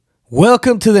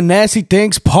Welcome to the Nasty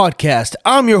Things Podcast.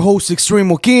 I'm your host, Extreme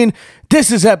Joaquin.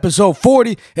 This is episode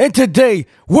 40, and today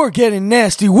we're getting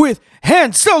nasty with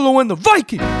HandSolo and the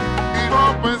Viking.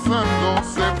 Iba pensando,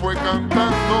 se fue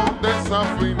cantando,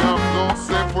 desafinando,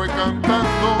 se fue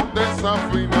cantando,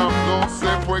 desafinando,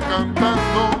 se fue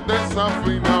cantando,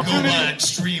 desafinando. Go by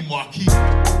Extreme Joaquin.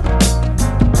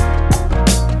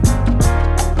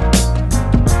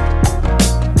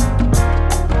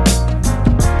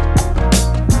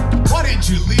 Why didn't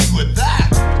you lead with that?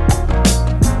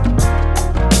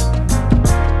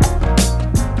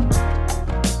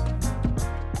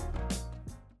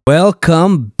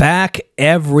 Welcome back,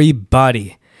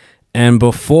 everybody. And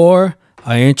before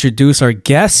I introduce our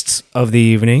guests of the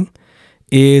evening,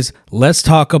 let's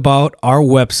talk about our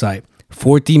website,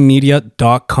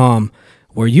 40media.com,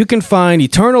 where you can find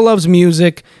Eternal Loves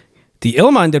Music, the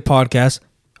Ill-Minded Podcast,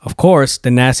 of course,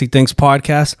 the Nasty Things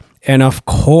Podcast, and of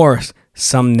course,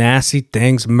 some Nasty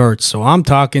Things merch. So I'm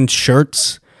talking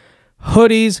shirts,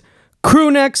 hoodies,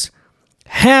 crew necks,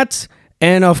 hats,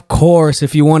 and of course,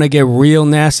 if you want to get real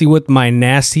nasty with my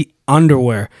nasty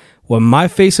underwear, with my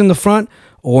face in the front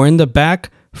or in the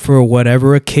back for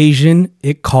whatever occasion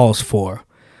it calls for.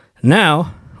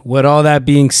 Now, with all that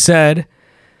being said,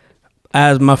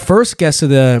 as my first guest of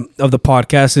the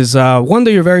podcast is one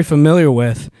that you're very familiar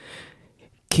with.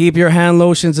 Keep your hand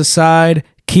lotions aside.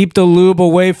 Keep the lube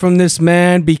away from this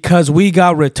man because we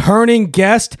got returning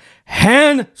guest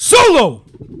HandSolo.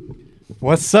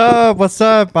 What's up? What's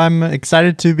up? I'm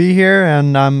excited to be here,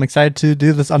 and I'm excited to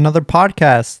do another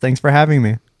podcast. Thanks for having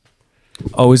me.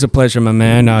 Always a pleasure, my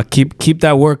man. Keep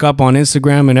that work up on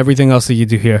Instagram and everything else that you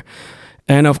do here.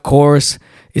 And of course,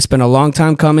 it's been a long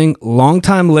time coming, long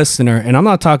time listener. And I'm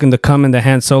not talking the cum and the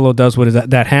HandSolo does with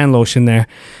that hand lotion there,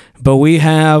 but we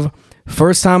have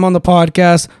first time on the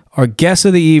podcast, our guest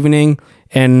of the evening,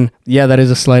 and yeah, that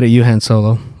is a slight at you,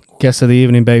 HandSolo. Guest of the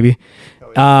evening, baby.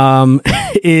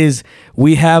 Is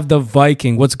we have the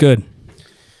Viking. What's good?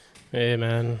 Hey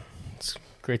man, it's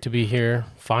great to be here.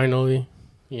 Finally,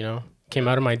 came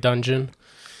out of my dungeon,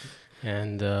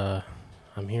 and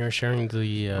I'm here sharing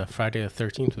the Friday the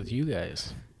 13th with you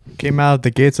guys. Came out of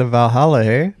the gates of Valhalla,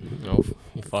 hey? Oh,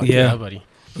 fuck yeah, buddy.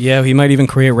 Yeah, he might even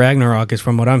create Ragnarok, is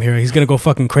from what I'm hearing. He's gonna go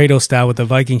fucking Kratos style with the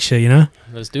Viking shit, you know?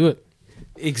 Let's do it.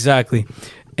 Exactly.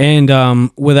 And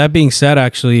with that being said,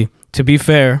 actually, to be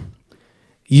fair,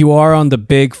 you are on the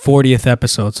big 40th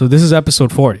episode. So this is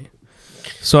episode 40.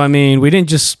 So, I mean, we didn't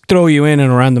just throw you in a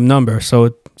random number.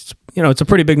 So, it's a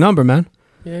pretty big number, man.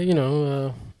 Yeah,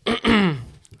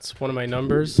 it's one of my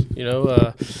numbers,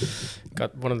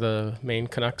 got one of the main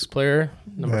Canucks player,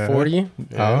 number 40.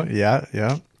 Oh,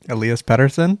 yeah. Elias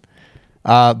Pettersson.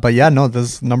 But yeah, no,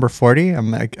 this is number 40.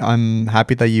 I'm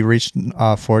happy that you reached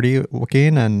 40,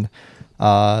 Joaquin, and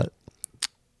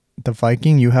the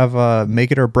Viking, you have a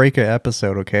make it or break it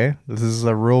episode, okay? This is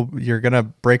a rule. You're going to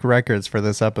break records for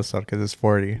this episode because it's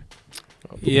 40.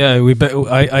 Yeah,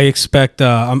 I expect,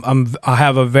 I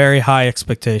have a very high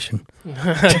expectation.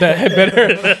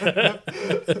 Better.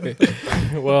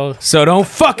 Well, so don't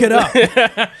fuck it up.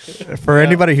 For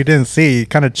anybody who didn't see, he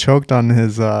kind of choked on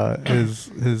his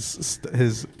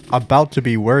about to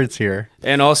be words here.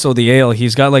 And also the ale.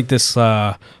 He's got like this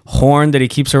horn that he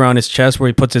keeps around his chest where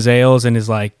he puts his ales and his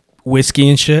like whiskey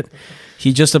and shit.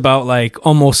 He just about like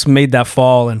almost made that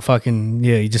fall and fucking,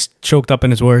 yeah, he just choked up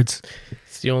in his words.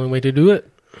 it's the only way to do it.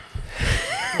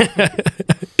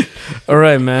 All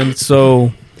right, man.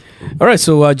 So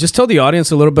just tell the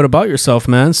audience a little bit about yourself,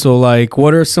 man. So like,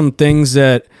 what are some things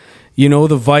that,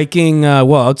 the Viking,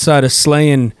 outside of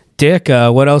slaying dick,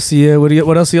 what else do you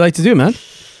like to do, man?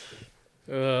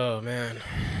 Oh, man.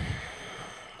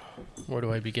 Where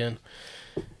do I begin?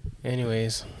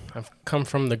 Anyways, I've come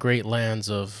from the great lands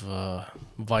of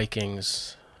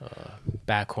Vikings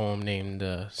back home named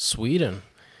Sweden.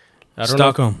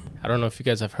 Stockholm. I don't know if you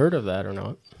guys have heard of that or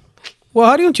not. Well,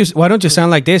 why don't you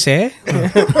sound like this, eh?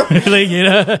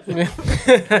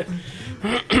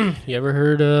 You ever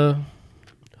heard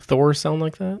Thor sound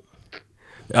like that?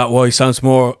 Well, he sounds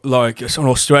more like an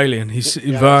Australian. He's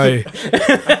very.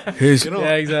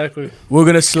 Yeah, exactly. We're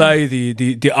gonna slay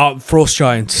the frost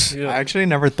giants. Yeah. I actually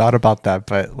never thought about that,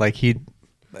 but like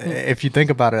if you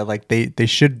think about it, like they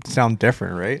should sound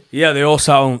different, right? Yeah, they all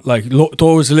sound like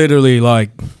Thor's literally like.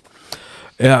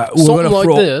 Yeah, we're something gonna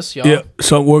like this. Yeah. Yeah,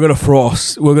 so we're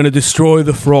gonna destroy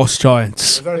the frost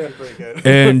giants,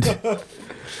 and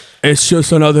it's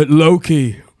just another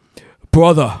Loki,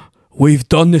 brother. We've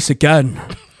done this again.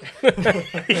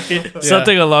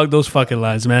 Something along those fucking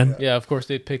lines, man. Yeah, of course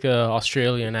they pick a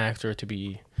Australian actor to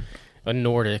be a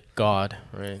Nordic god,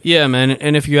 right? Yeah, man.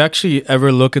 And if you actually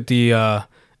ever look at the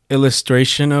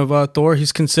illustration of Thor.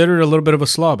 He's considered a little bit of a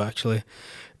slob, actually.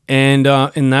 And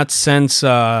in that sense,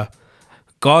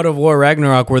 God of War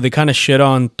Ragnarok, where they kind of shit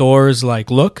on Thor's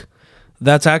like look,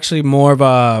 that's actually more of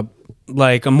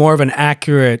an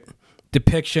accurate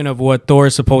depiction of what Thor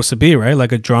is supposed to be, right?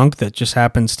 Like a drunk that just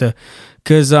happens to,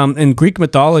 because in Greek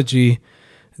mythology,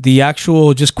 the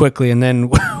actual, just quickly, and then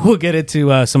we'll get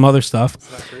into some other stuff.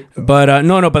 But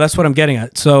no, but that's what I'm getting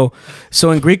at. So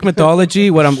in Greek mythology,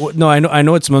 I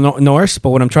know it's Norse, but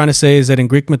what I'm trying to say is that in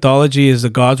Greek mythology, is the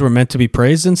gods were meant to be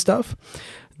praised and stuff.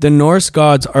 The Norse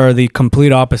gods are the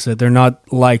complete opposite. They're not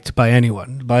liked by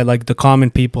anyone, by like the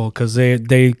common people, because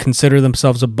they consider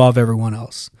themselves above everyone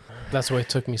else. That's why it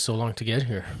took me so long to get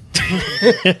here.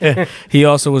 He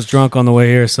also was drunk on the way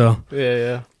here, so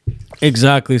Yeah.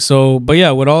 exactly. So, but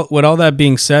yeah, with all that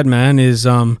being said, man, is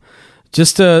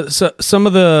just some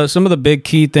of the big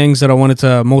key things that I wanted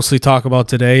to mostly talk about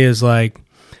today is like,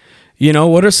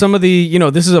 what are some of the,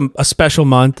 this is a special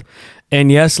month. And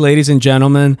yes, ladies and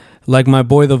gentlemen, like my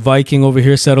boy the Viking over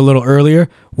here said a little earlier,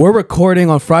 we're recording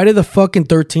on Friday the fucking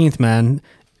 13th, man,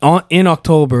 in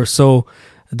October. So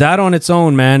that on its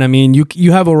own, man, I mean,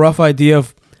 you have a rough idea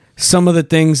of some of the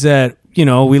things that,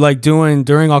 we like doing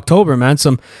during October, man.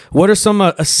 What are some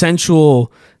essential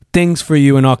things for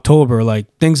you in October? Like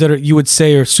things that you would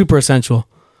say are super essential?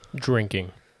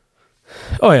 Drinking.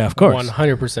 Oh yeah, of course.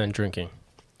 100% drinking.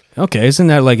 Okay, isn't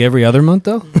that like every other month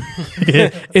though?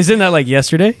 Isn't that like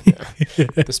yesterday?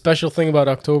 The special thing about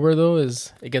October though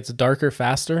is it gets darker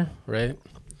faster, right?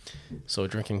 So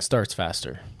drinking starts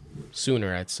faster,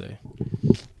 sooner, I'd say.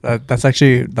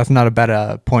 That's not a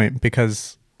bad point,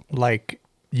 because like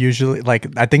usually, like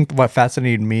I think what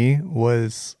fascinated me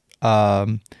was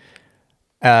well,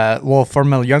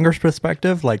 from a younger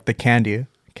perspective, like the candy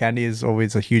is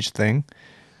always a huge thing.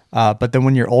 But then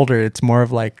when you're older, it's more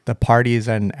of like the parties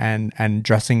and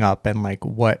dressing up and like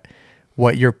what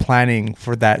you're planning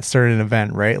for that certain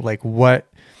event, right? Like what,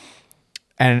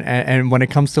 and when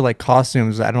it comes to like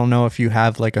costumes, I don't know if you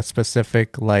have like a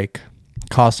specific like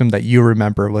costume that you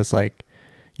remember was like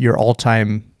your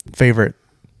all-time favorite.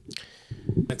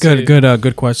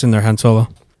 Good question there,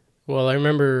 HandSolo. Well, I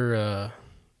remember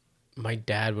my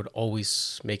dad would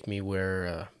always make me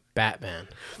wear Batman.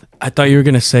 I thought you were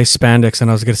gonna say spandex, and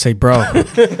I was gonna say, bro,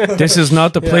 this is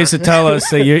not the place to tell us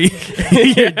that your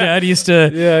dad used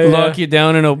to lock you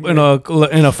down in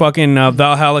a fucking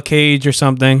Valhalla cage or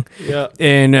something,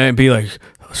 and be like,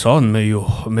 son, may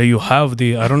you have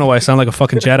the. I don't know why I sound like a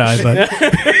fucking Jedi, but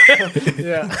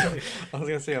I was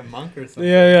gonna say a monk or something.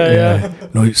 Yeah.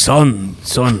 No, son,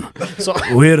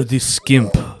 wear this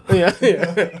skimp.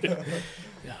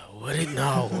 What it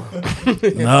now?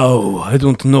 No, I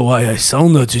don't know why I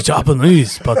sounded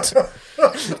Japanese, but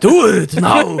do it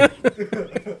now.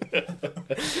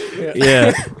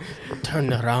 Yeah.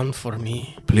 Turn around for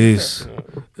me. Please.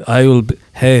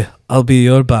 I'll be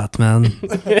your Batman.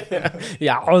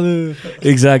 Yeah.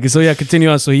 Exactly. So yeah, continue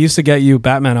on. So he used to get you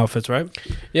Batman outfits, right?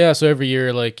 Yeah, so every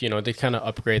year, like, they kind of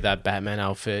upgrade that Batman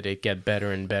outfit. It get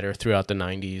better and better throughout the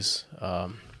 90s.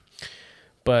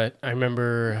 But I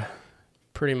remember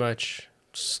pretty much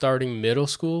starting middle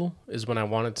school is when I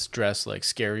wanted to dress like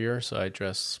scarier. So I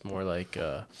dress more like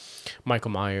Michael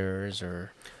Myers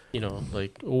or,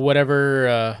 like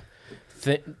whatever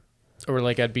or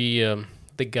like I'd be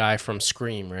the guy from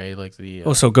Scream, right? Like the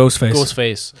so Ghostface.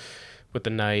 Ghostface with the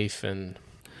knife. And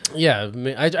yeah,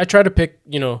 I try to pick,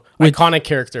 iconic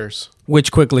characters.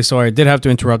 Which quickly, sorry, I did have to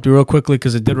interrupt you real quickly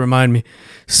because it did remind me.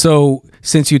 So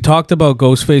since you talked about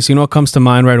Ghostface, what comes to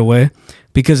mind right away?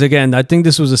 Because again, I think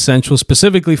this was essential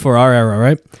specifically for our era,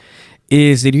 right?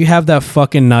 Is that you have that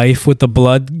fucking knife with the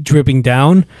blood dripping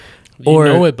down. You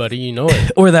know it, buddy. You know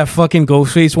it. Or that fucking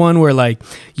Ghostface one where like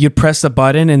you'd press the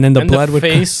button and then the blood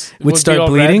would start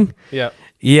bleeding. Red. Yeah.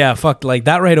 Yeah, fuck, like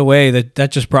that right away,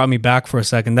 that just brought me back for a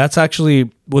second. That's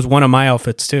actually was one of my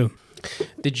outfits too.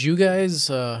 Did you guys,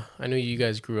 I know you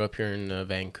guys grew up here in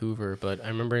Vancouver, but I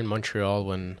remember in Montreal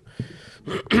when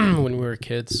we were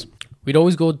kids, we'd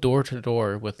always go door to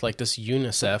door with like this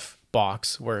UNICEF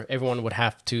box where everyone would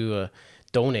have to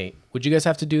donate. Would you guys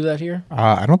have to do that here?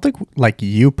 I don't think like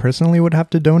you personally would have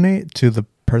to donate to the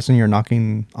person you're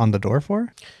knocking on the door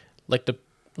for.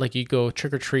 Like you go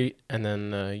trick or treat and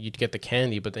then you'd get the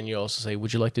candy, but then you also say,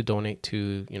 would you like to donate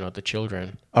to, the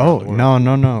children? Oh, no.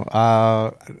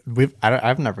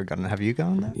 I've never gone. Have you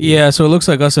gone there? Yeah, so it looks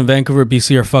like us in Vancouver,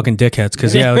 BC are fucking dickheads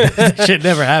because that shit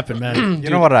never happened, man. You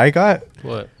know what I got?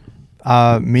 What?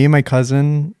 Me and my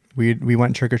cousin, we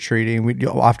went trick or treating. We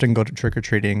often go to trick or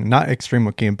treating. Not Extreme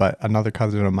Joaquin, but another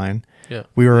cousin of mine. Yeah.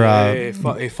 We were. Hey,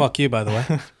 fuck you, by the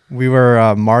way. we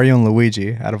were Mario and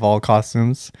Luigi out of all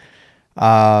costumes.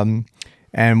 And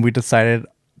we decided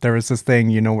there was this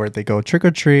thing, where they go trick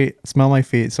or treat, smell my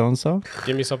feet, so and so.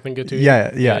 Give me something good to eat.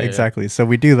 Yeah, exactly. So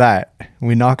we do that.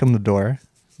 We knock on the door.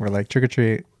 We're like, trick or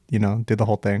treat, do the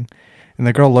whole thing. And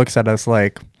the girl looks at us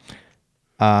like,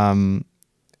 ew,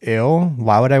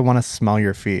 why would I want to smell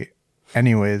your feet?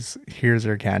 Anyways, here's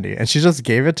your candy. And she just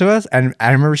gave it to us. And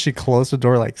I remember she closed the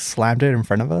door, like slammed it in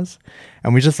front of us.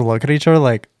 And we just look at each other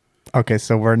like, okay,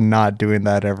 so we're not doing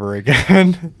that ever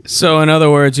again. So in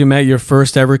other words, you met your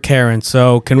first ever Karen.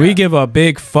 So can we give a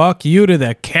big fuck you to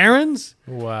the Karens?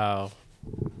 Wow.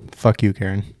 Fuck you,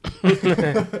 Karen.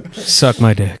 Suck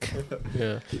my dick.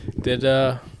 Yeah.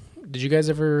 Did you guys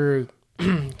ever,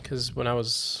 because when I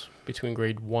was between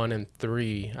grade 1 and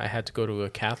 3, I had to go to a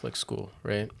Catholic school,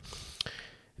 right?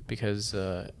 Because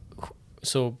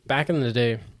so back in the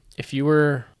day, if you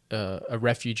were a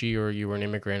refugee or you were an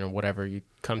immigrant or whatever, you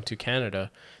come to Canada,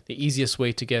 the easiest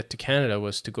way to get to Canada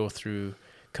was to go through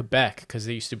Quebec, because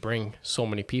they used to bring so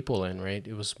many people in, right?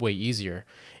 It was way easier.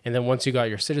 And then once you got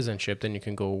your citizenship, then you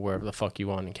can go wherever the fuck you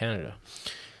want in Canada.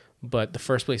 But the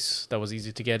first place that was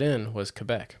easy to get in was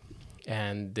Quebec.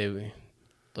 And they,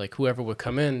 like, whoever would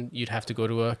come in, you'd have to go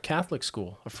to a Catholic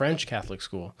school, a French Catholic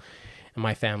school. And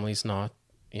my family's not,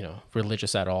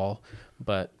 religious at all,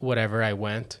 but whatever, I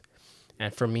went.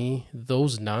 And for me,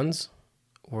 those nuns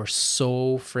were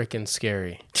so freaking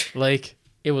scary. Like,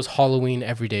 it was Halloween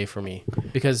every day for me,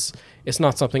 because it's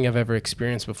not something I've ever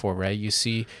experienced before, right?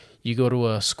 You go to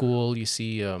a school, you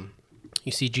see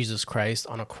Jesus Christ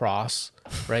on a cross,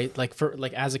 right? Like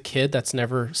as a kid that's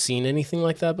never seen anything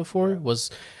like that before,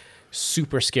 was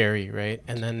super scary, right?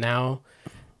 And then now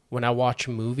when I watch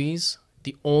movies,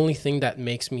 the only thing that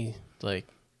makes me like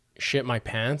shit my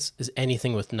pants is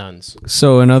anything with nuns.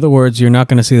 So in other words, you're not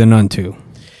going to see the Nun 2.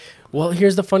 Well,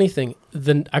 here's the funny thing.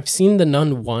 I've seen the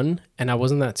Nun 1 and I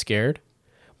wasn't that scared,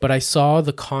 but I saw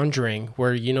The Conjuring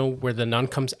where the nun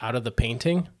comes out of the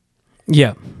painting.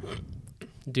 Yeah.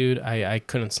 Dude, I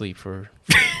couldn't sleep for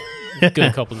a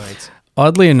good couple nights.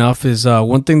 Oddly enough, is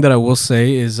one thing that I will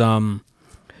say is,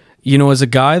 as a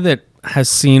guy that has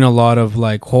seen a lot of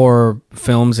like horror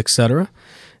films, etc.,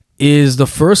 is the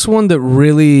first one that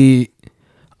really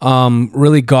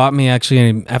got me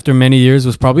actually after many years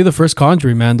was probably the first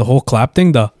Conjuring, man. The whole clap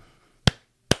thing,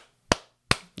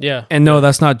 Yeah. And no,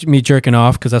 that's not me jerking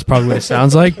off, because that's probably what it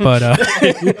sounds like, but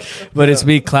it's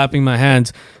me clapping my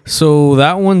hands. So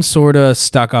that one sort of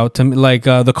stuck out to me, like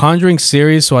the Conjuring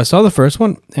series. So I saw the first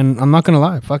one, and I'm not gonna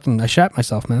lie, I shat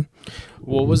myself, man.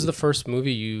 What was the first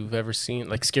movie you've ever seen,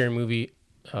 like scary movie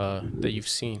that you've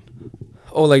seen?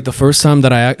 Oh, like the first time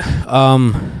that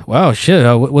wow,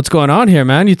 shit, what's going on here,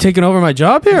 man? You taking over my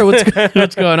job here?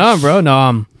 What's going on, bro?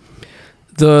 No,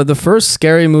 the first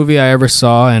scary movie I ever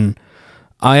saw, and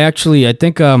I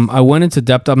think I went into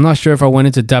depth. I'm not sure if I went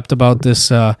into depth about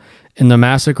this in the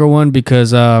massacre one,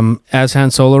 because as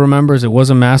HandSolo remembers, it was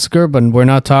a massacre, but we're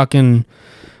not talking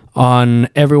on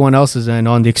everyone else's end.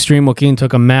 On the Extreme, Joaquin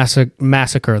took a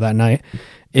massacre that night.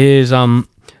 I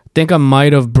think I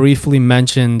might have briefly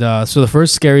mentioned, so the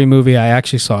first scary movie I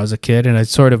actually saw as a kid, and I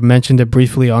sort of mentioned it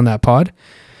briefly on that pod.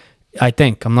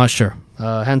 I'm not sure.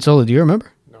 HandSolo, do you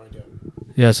remember? No idea.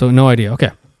 Yeah, so no idea.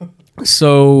 Okay.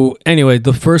 So anyway,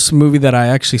 the first movie that I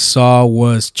actually saw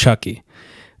was Chucky,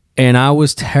 and I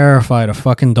was terrified of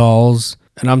fucking dolls,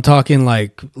 and I'm talking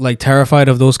like terrified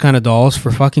of those kind of dolls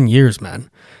for fucking years, man.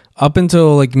 Up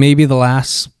until like maybe the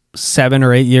last 7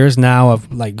 or 8 years now,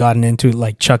 I've like gotten into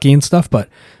like Chucky and stuff, but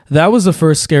that was the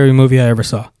first scary movie I ever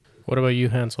saw. What about you,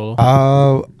 HandSolo?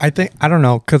 I don't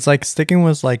know, because like sticking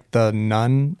with like the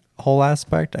nun whole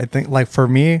aspect, I think like for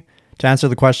me, to answer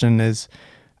the question is,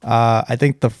 I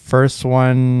think the first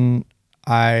one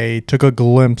I took a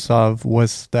glimpse of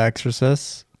was The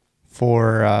Exorcist,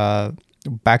 for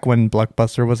back when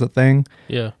Blockbuster was a thing.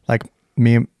 Yeah. Like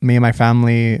me and my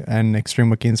family and Extreme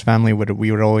Joaquin's family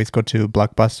we would always go to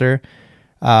Blockbuster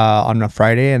on a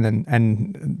Friday,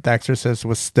 and The Exorcist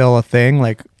was still a thing.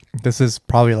 Like this is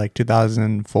probably like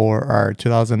 2004 or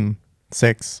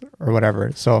 2006 or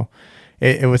whatever. So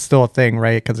it was still a thing,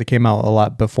 right? Because it came out a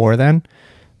lot before then.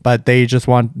 But they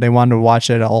wanted to watch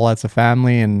it all as a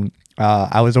family, and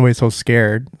I was always so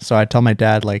scared. So I tell my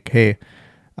dad like, hey,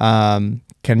 can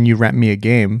you rent me a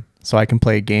game so I can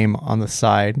play a game on the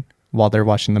side while they're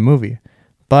watching the movie?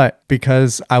 But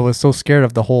because I was so scared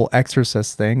of the whole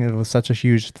Exorcist thing, it was such a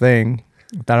huge thing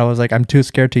that I was like, I'm too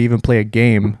scared to even play a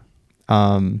game,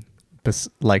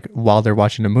 like while they're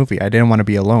watching a movie. I didn't want to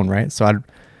be alone, right? So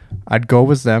I'd go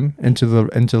with them into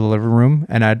the living room,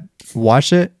 and I'd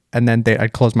watch it, and then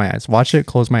I'd close my eyes, watch it,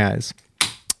 close my eyes,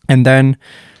 and then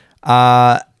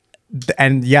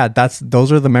And yeah,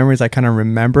 those are the memories I kind of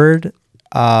remembered.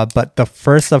 But the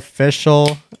first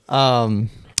official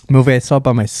movie I saw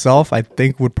by myself, I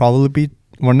think would probably be,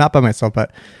 well, not by myself,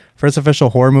 but first official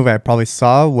horror movie I probably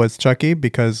saw was Chucky,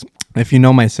 because if you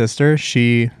know my sister,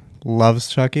 she loves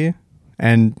Chucky.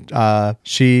 And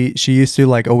she used to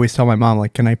like always tell my mom,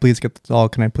 like, can I please get the doll?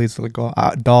 Can I please get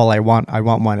the doll? I want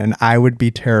one. And I would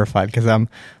be terrified because I'm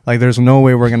like, there's no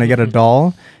way we're gonna get a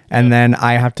doll, and then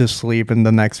I have to sleep in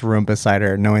the next room beside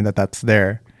her, knowing that that's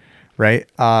there, right?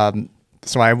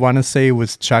 So I want to say it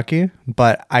was Chucky,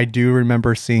 but I do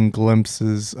remember seeing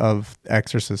glimpses of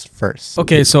Exorcist first.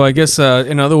 Okay, so I guess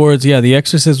in other words, yeah, The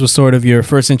Exorcist was sort of your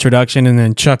first introduction, and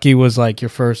then Chucky was like your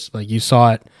first, like you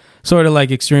saw it, sort of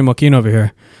like Extreme Joaquin over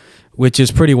here, which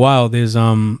is pretty wild. Is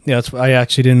I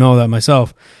actually didn't know that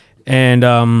myself, and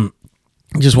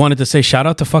just wanted to say shout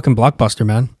out to fucking Blockbuster,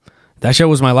 man. That shit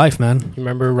was my life, man. You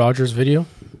remember Roger's Video?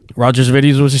 Roger's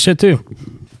Videos was the shit too.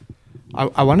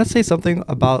 I want to say something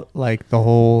about like the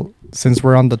whole, since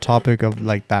we're on the topic of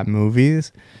like that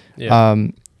movies,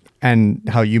 and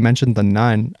how you mentioned The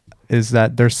Nun, is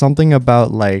that there's something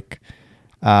about like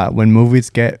when movies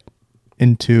get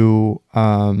into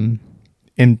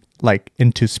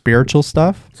into spiritual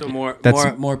stuff. So more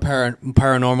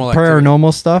paranormal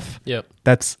activity. stuff. Yep.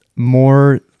 That's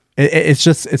more. It's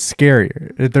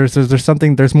scarier.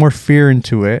 There's more fear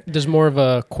into it. There's more of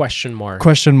a question mark.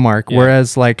 Yeah.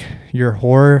 Whereas like your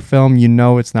horror film, you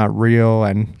know it's not real,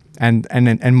 and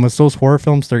with those horror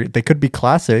films, they could be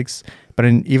classics, but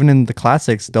even in the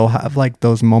classics, they'll have like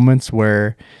those moments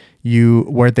where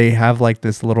they have like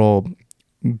this little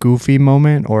goofy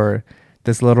moment or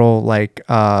this little like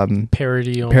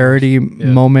parody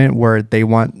moment where they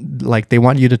want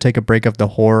you to take a break of the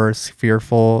horror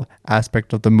fearful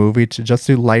aspect of the movie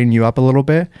to lighten you up a little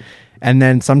bit. And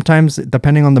then sometimes,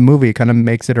 depending on the movie, it kind of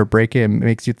makes it or break it. It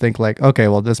makes you think like, okay,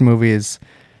 well, this movie is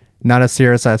not as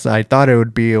serious as I thought it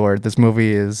would be, or this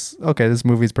movie is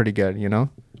pretty good, you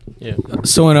know? Yeah.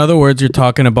 So in other words, you're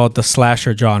talking about the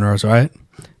slasher genres, right?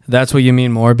 That's what you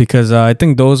mean more, because I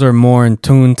think those are more in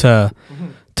tune to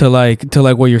like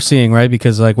what you're seeing, right?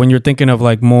 Because like when you're thinking of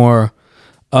like more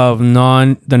of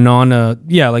like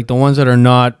the ones that are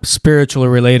not spiritually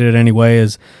related anyway,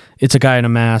 is it's a guy in a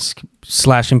mask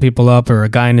slashing people up, or a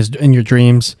guy in your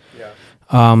dreams,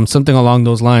 something along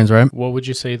those lines, right? What would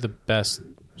you say the best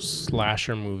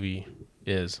slasher movie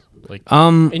is, like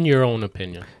in your own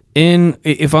opinion?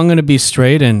 If I'm gonna be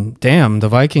straight, and damn, the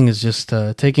Viking is just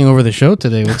taking over the show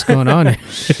today. What's going on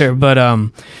here? But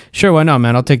sure, why not,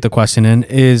 man? I'll take the question.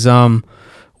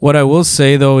 What I will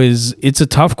say though is it's a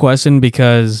tough question,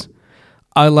 because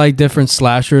I like different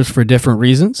slashers for different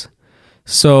reasons.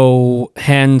 So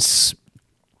hence,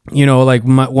 like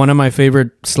one of my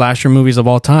favorite slasher movies of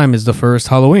all time is the first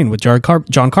Halloween with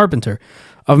John Carpenter.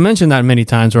 I've mentioned that many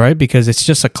times, right? Because it's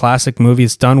just a classic movie.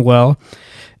 It's done well.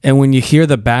 And when you hear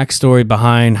the backstory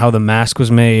behind how the mask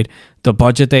was made, the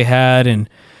budget they had, and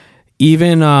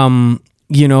even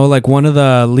like one of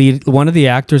the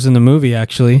actors in the movie,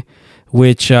 actually,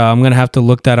 which I'm gonna have to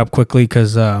look that up quickly,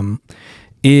 because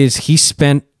he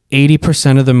spent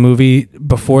 80% of the movie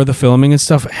before the filming and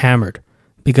stuff hammered,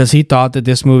 because he thought that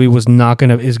this movie was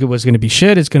gonna be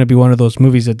shit. It's gonna be one of those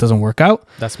movies that doesn't work out.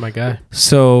 That's my guy.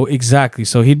 So exactly.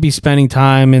 So he'd be spending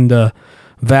time in the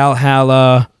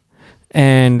Valhalla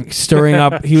and stirring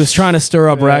up. He was trying to stir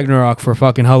up Ragnarok for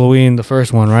fucking Halloween, the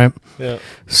first one, right? Yeah.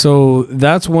 So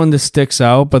that's one that sticks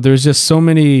out. But there's just so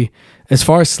many. As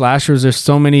far as slashers, there's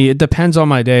so many. It depends on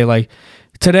my day. Like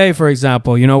today, for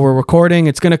example, we're recording.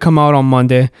 It's gonna come out on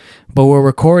Monday, but we're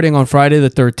recording on Friday the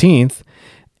 13th,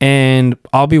 and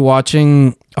I'll be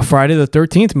watching a Friday the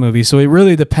 13th movie. So it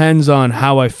really depends on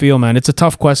how I feel, man. It's a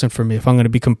tough question for me, if I'm gonna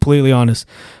be completely honest.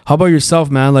 How about yourself,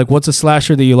 man? Like, what's a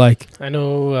slasher that you like? I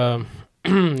know.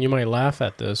 You might laugh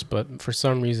at this, but for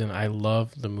some reason, I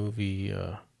love the movie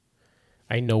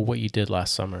I Know What You Did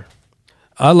Last Summer.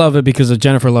 I love it because of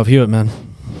Jennifer Love Hewitt, man.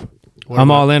 I'm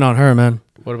all in on her, man.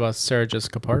 What about Sarah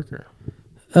Jessica Parker?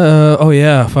 Oh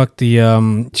yeah, fuck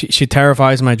the she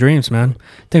terrifies my dreams, man.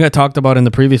 I think I talked about it in the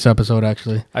previous episode,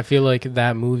 actually. I feel like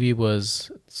that movie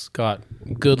it's got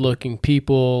good-looking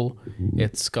people.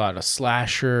 It's got a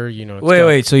slasher,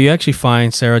 Wait, so you actually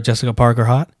find Sarah Jessica Parker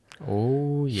hot?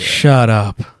 Oh yeah. Shut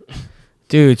up.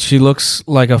 Dude, she looks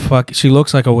like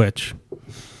a witch.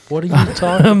 What are you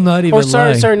talking? I'm not even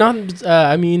lying. Sorry, not.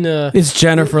 I mean, It's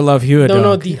Jennifer Love Hewitt. no,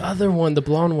 dog. the other one, the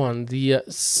blonde one, the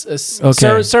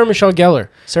Okay. Sarah Michelle Gellar.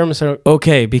 Sarah Michelle.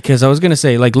 Okay, because I was gonna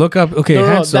say, like, look up. Okay, No,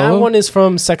 Han that Solo. one is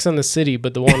from Sex and the City,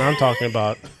 but the one I'm talking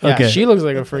about, yeah, Okay. she looks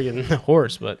like a freaking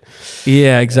horse. But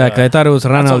Yeah, exactly. I thought it was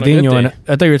That's on a good Ronaldinho, and day.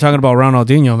 I thought you were talking about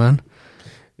Ronaldinho, man.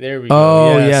 there we go.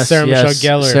 Oh Yeah, yes, Sarah yes.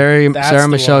 Michelle Gellar. That's Sarah the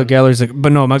Michelle one. Gellar's like,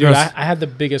 but no, my Dude, girl's I had the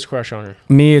biggest crush on her.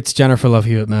 me. It's Jennifer Love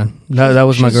Hewitt, man. That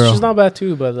was my She's- girl. She's not bad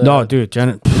too, but No, dude,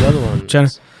 the other one.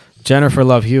 Jennifer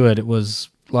Love Hewitt. It was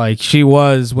like she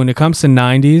was when it comes to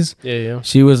 '90s. Yeah.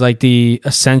 She was like the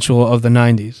essential of the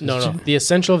 '90s. No. The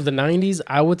essential of the '90s,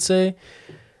 I would say,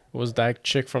 was that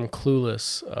chick from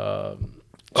Clueless.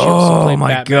 She also Oh played my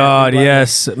Batman God! in Batman.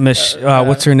 Yes,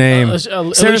 what's her name? Sarah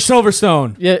Alicia,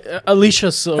 Silverstone. yeah, Alicia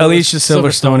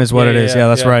Silverstone is what it is. Yeah,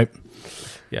 that's right.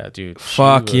 Yeah, dude. she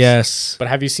Fuck was- yes. But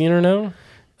have you seen her now?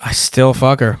 I still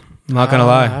fuck her. I'm not gonna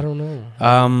lie. I don't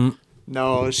know.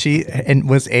 No, she and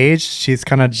was aged. She's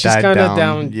kind of She's died kinda down.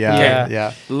 down, Yeah,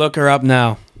 yeah. Look her up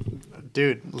now.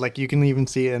 dude. Like you can even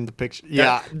see it in the picture.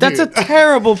 Yeah, That's dude. a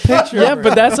terrible picture. Yeah,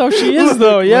 but that's how she is,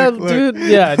 though. Yeah, look. dude.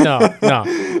 Yeah, no. No.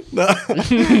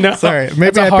 Sorry. That's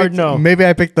Maybe a I hard picked, no. Maybe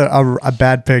I picked a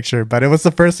bad picture, but it was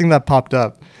the first thing that popped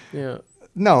up. Yeah.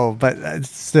 No, but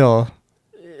still,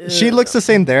 she looks the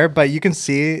same there. But you can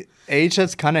see age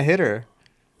has kind of hit her.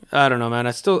 I don't know, man.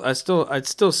 I'd still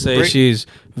say Brit- she's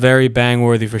very bang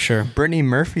worthy for sure. Brittany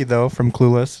Murphy though from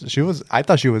Clueless, I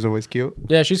thought she was always cute.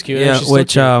 Yeah, she's cute. Yeah, she's still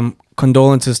which cute.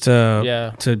 condolences to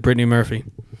Yeah. Brittany Murphy.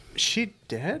 She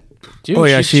dead? Dude, Oh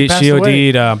yeah, she passed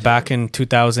away. OD'd back in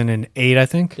 2008, I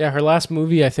think. Yeah, her last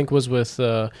movie I think was with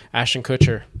Ashton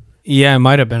Kutcher. Yeah, it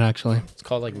might have been actually. It's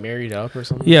called like Married Up or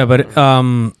something. Yeah, but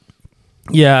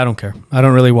yeah, I don't care. I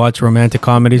don't really watch romantic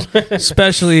comedies,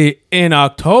 especially in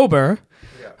October.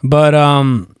 But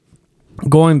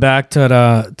going back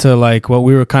to like what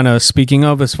we were kind of speaking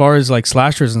of as far as like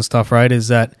slashers and stuff, right? Is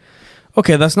that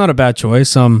okay? That's not a bad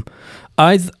choice.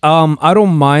 I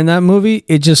don't mind that movie.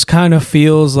 It just kind of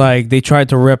feels like they tried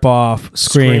to rip off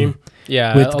Scream.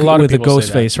 Yeah, With- a lot with of the people ghost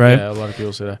say that. face, right? Yeah, a lot of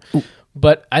people say that.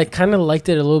 But I kind of liked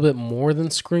it a little bit more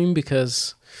than Scream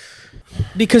because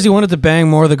Because he wanted to bang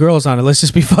more of the girls on it. Let's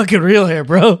just be fucking real here,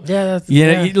 bro. Let's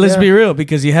be real.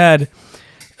 Because you had,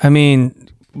 I mean,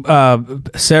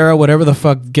 Sarah, whatever the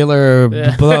fuck, Giller,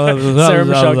 Yeah. blah, blah, blah, Sarah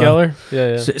blah, Michelle blah. Gellar.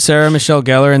 Yeah. Sarah Michelle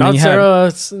Gellar, and Not then you Sarah,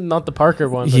 it's not the Parker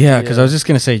one. had, but yeah, because I was just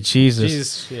gonna say Jesus.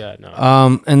 Jesus. Yeah,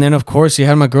 no. And then of course you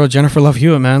had my girl Jennifer Love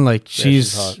Hewitt, man. Like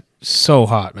she's she's hot. so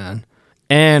hot, man.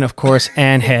 And of course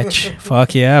Anne Hitch.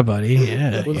 Fuck yeah, buddy.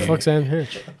 Yeah. Who the fuck's Anne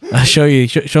Hitch? I'll show you.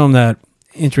 Show him that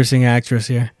interesting actress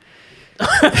here.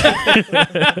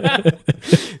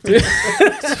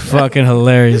 It's fucking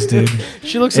hilarious, dude.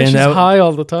 She looks like And she's that- high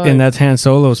all the time. And that's Han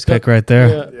Solo's pick right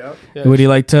there. Yeah. Would you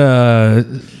like to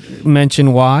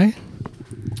mention why?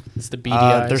 It's the beady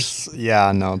eyes.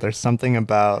 There's something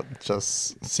about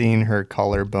just seeing her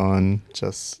collarbone.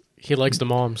 Just He likes the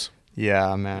moms.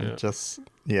 yeah, man. Yeah. Just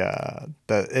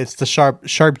it's the sharp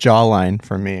jawline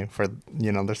for me.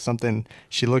 There's something.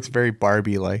 She looks very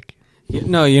Barbie like.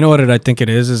 No, you know what I think it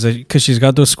is because she's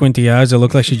got those squinty eyes. It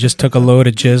look like she just took a load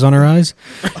of jizz on her eyes.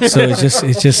 So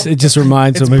it just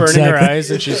reminds It's him burning exactly. her eyes,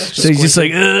 and she's So he's just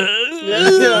like, "Ah."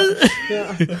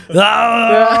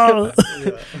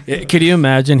 Yeah, could you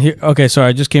imagine? Here, okay, sorry,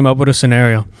 I just came up with a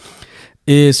scenario.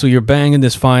 So you're banging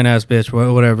this fine ass bitch,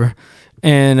 whatever.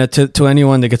 And to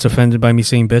anyone that gets offended by me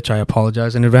saying bitch, I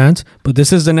apologize in advance. But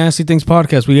this is the Nasty Things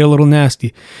podcast. We get a little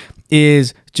nasty.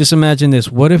 Is just imagine this.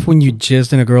 What if when you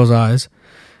jizzed in a girl's eyes,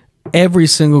 every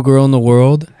single girl in the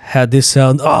world had this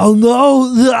sound? Oh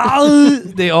no!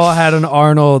 They all had an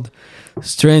Arnold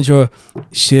Stranger.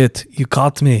 Shit, you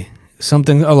caught me.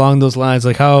 Something along those lines.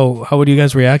 Like how would you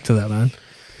guys react to that, man?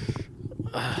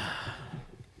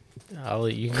 I'll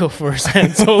let you go first,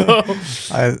 Han Solo.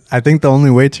 I think the only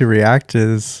way to react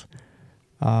is,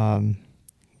 that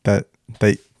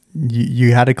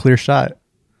you had a clear shot.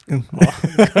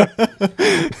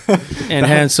 And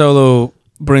Han Solo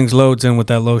brings loads in with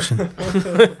that lotion.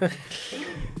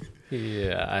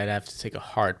 Yeah, I'd have to take a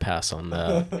hard pass on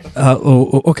that.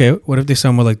 Okay. What if they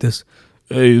sound more like this?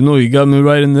 Hey, you got me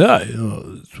right in the eye.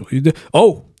 That's what you did.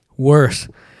 Oh, worse.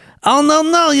 Oh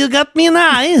no, you got me in the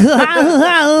eye.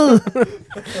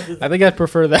 I think I'd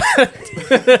prefer that.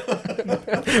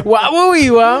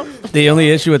 Wow. The only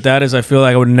issue with that is I feel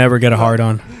like I would never get a hard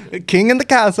on. King in the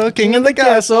castle. King in the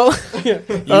castle.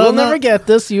 You'll never get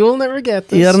this. You'll never get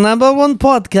this. Your number one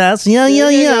podcast. Yeah.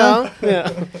 Yeah.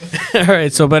 All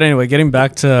right. So, but anyway, getting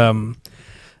back to,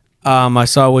 I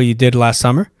saw what you did last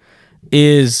summer,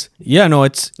 is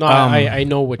it's No, I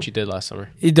know what you did last summer.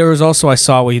 there was also I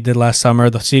saw what you did last summer,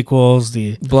 the sequels,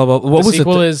 the blah blah. What The was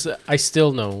sequel it? is I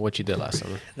still know what you did last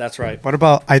summer. That's right. What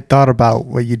about I thought about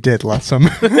what you did last summer?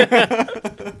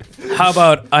 How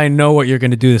about I know what you're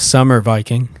going to do this summer,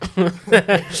 Viking?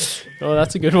 Oh,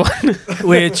 that's a good one.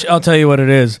 Which I'll tell you what it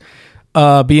is.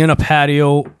 Be in a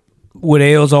patio with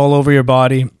ales all over your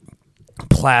body,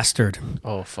 plastered.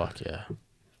 Oh fuck yeah,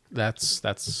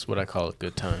 that's what I call a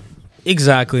good time.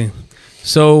 Exactly.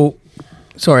 So,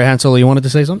 sorry, HandSolo, you wanted to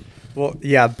say something? Well,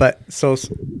 yeah, but so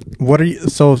what are you?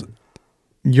 So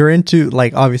you're into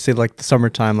like obviously like the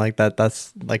summertime like that.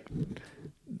 That's like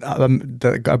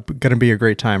gonna be a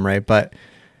great time, right? But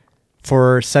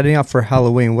for setting up for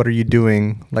Halloween, what are you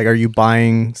doing? Like, are you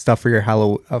buying stuff for your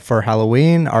for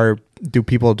Halloween? Or do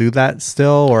people do that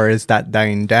still, or is that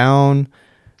dying down?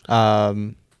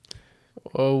 Oh,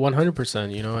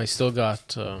 100%. You know, I still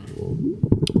got.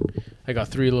 I got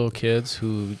 3 little kids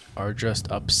who are just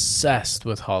obsessed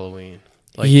with Halloween.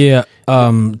 Dead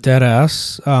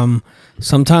ass.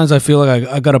 Sometimes I feel like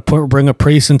I gotta bring a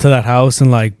priest into that house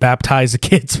and like baptize the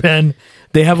kids, man.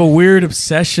 They have a weird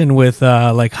obsession with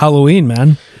like Halloween,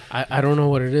 man. I don't know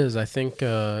what it is. I think,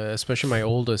 especially my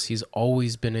oldest, he's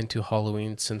always been into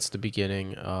Halloween since the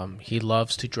beginning. He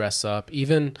loves to dress up.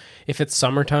 Even if it's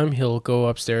summertime, he'll go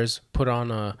upstairs, put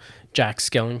on a Jack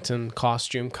Skellington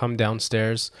costume, come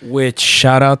downstairs. Which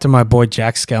shout out to my boy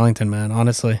Jack Skellington, man.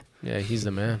 Honestly, Yeah, he's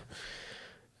the man.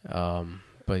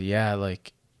 But yeah,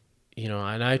 like, you know,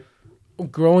 and I,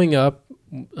 growing up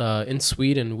in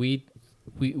Sweden, we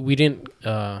didn't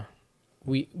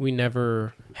we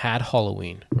never had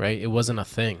Halloween, right? It wasn't a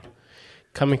thing.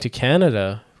 Coming to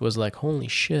Canada was like, holy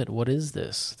shit, what is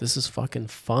this? This is fucking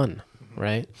fun,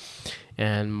 right?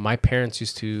 And my parents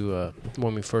used to,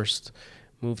 when we first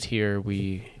moved here,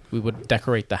 we would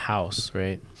decorate the house,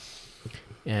 right?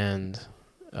 And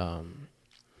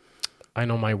I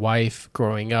know my wife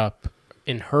growing up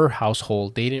in her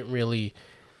household, they didn't really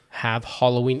have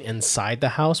Halloween inside the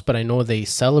house, but I know they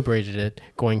celebrated it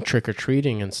going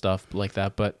trick-or-treating and stuff like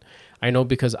that. But I know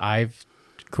because I've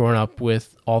grown up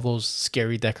with all those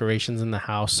scary decorations in the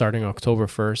house starting October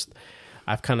 1st,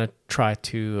 I've kind of tried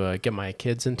to get my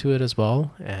kids into it as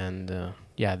well. And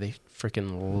yeah, they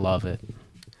freaking love it.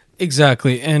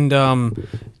 exactly. And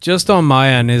just on my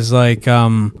end is like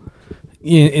in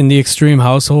the extreme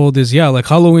household is like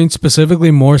Halloween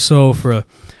specifically more so for.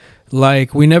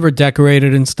 Like, we never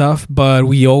decorated and stuff, but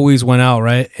we always went out,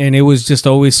 right? And it was just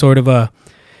always sort of a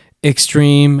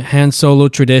extreme HandSolo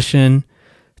tradition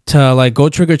to, like, go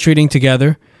trick-or-treating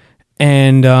together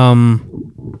and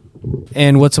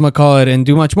whatchamacallit, and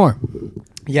do much more.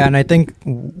 Yeah, and I think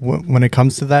when it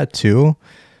comes to that, too,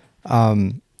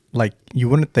 like, you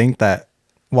wouldn't think that...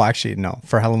 Well, actually, no.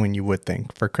 For Halloween, you would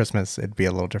think. For Christmas, it'd be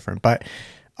a little different. But...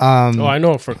 I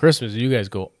know for Christmas you guys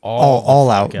go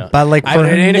all out. But like It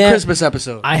ain't a Christmas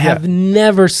episode. I have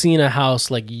never seen a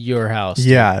house like your house.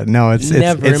 Yeah, no, it's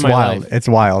Never in my wild. life. It's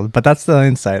wild. But that's the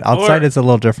inside. Outside, it's a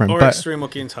little different. But Extreme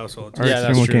Joaquin's household. or Yeah,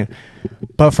 that's Extreme true. Joaquin.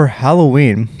 But for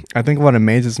Halloween, I think what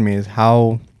amazes me is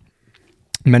how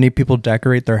many people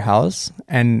decorate their house,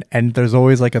 and there's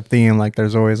always like a theme. Like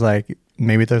there's always like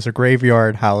maybe there's a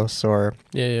graveyard house, or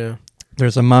Yeah.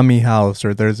 there's a mummy house,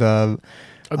 or there's a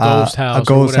ghost house. a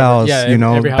ghost house, Yeah, you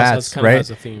know, every house bats, kinda right?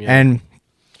 has a theme, yeah.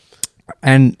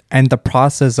 And the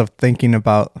process of thinking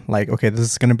about like, okay, this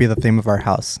is going to be the theme of our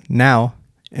house. Now,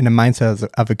 in the mindset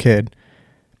of a kid,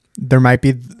 there might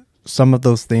be some of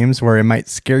those themes where it might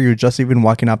scare you just even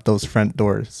walking up those front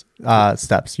doors,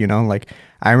 steps, you know? Like,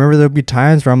 I remember there'd be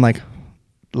times where I'm like,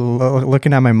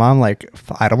 looking at my mom like,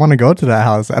 I don't want to go to that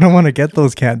house. I don't want to get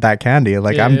those that candy.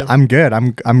 Like I'm good.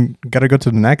 I'm gonna go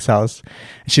to the next house.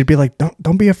 And she'd be like,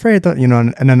 don't be afraid. You know,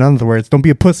 and in other words, don't be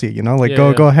a pussy. You know, like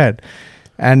go ahead.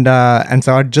 And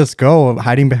so I'd just go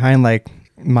hiding behind like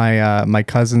my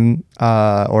cousin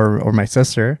or my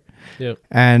sister. Yep.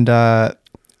 And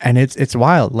it's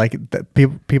wild. Like the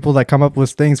people that come up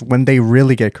with things when they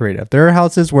really get creative. There are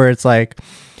houses where it's like,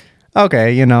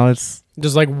 okay, you know, it's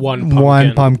Just like one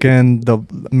pumpkin,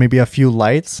 maybe a few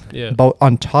lights. Yeah. But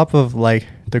on top of like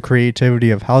the creativity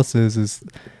of houses is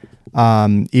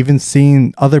even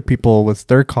seeing other people with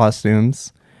their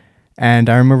costumes. And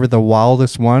I remember the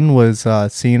wildest one was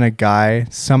seeing a guy,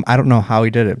 I don't know how he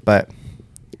did it, but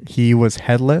he was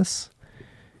headless,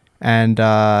 and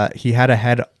he had a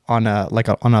head on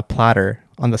a platter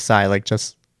on the side, like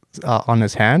just on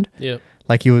his hand. Yeah.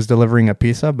 Like he was delivering a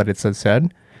pizza, but it says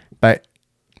head. But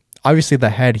obviously the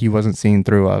head he wasn't seen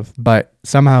through of, but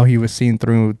somehow he was seen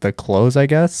through the clothes, I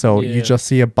guess. So you just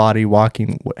see a body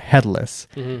walking headless.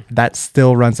 That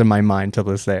still runs in my mind till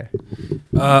this day.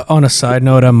 On a side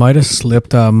note, I might have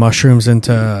slipped mushrooms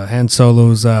into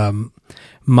HandSolo's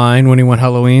mind when he went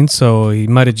Halloween, so he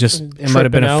might have it might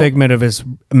have been a figment of his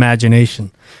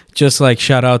imagination. Just like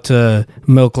shout out to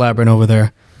Milk Labyrinth over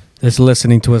there that's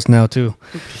listening to us now too.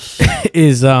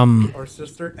 Is Or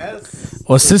Sister S.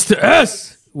 Or Sister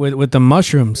S with the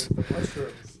mushrooms.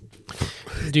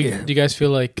 Do you guys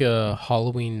feel like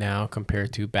Halloween now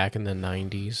compared to back in the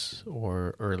 90s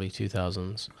or early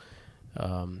 2000s?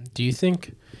 Do you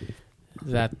think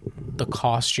that the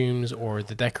costumes or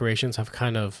the decorations have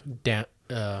kind of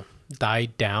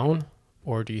died down,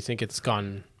 or do you think it's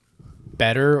gone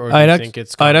better, or do you think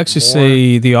it's gone I'd actually more?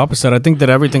 say the opposite. I think that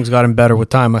everything's gotten better with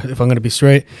time, if I'm going to be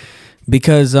straight,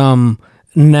 because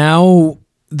now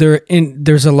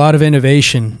there's a lot of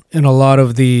innovation in a lot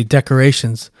of the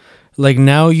decorations. Like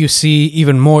now you see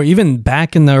even more. Even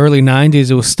back in the early 90s,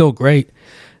 it was still great,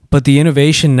 but the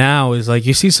innovation now is like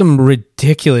you see some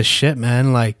ridiculous shit,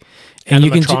 man. Like, and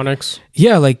you can animatronics.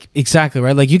 like exactly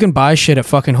right. Like you can buy shit at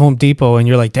fucking Home Depot, and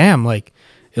you're like, damn, like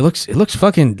it looks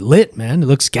fucking lit, man. It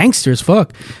looks gangster as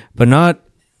fuck, but not.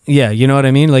 Yeah, you know what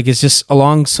I mean. Like it's just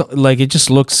like it just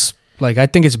looks like I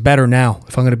think it's better now.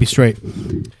 If I'm gonna be straight.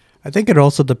 I think it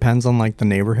also depends on like the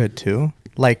neighborhood too.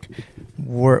 Like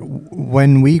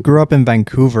when we grew up in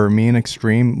Vancouver, me and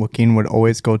Extreme Joaquin would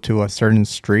always go to a certain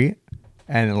street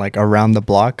and like around the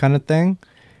block kind of thing.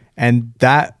 And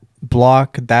that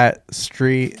block, that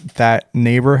street, that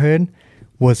neighborhood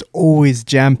was always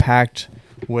jam packed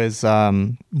was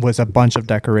a bunch of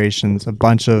decorations, a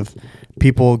bunch of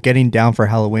people getting down for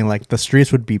Halloween. Like the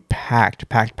streets would be packed.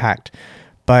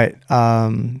 But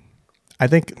I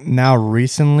think now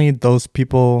recently those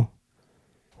people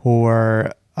who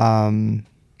are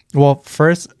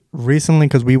first recently,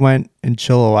 because we went in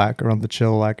Chilliwack, around the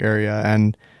Chilliwack area,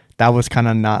 and that was kind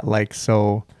of not like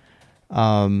so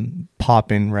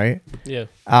popping, right? Yeah.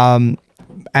 And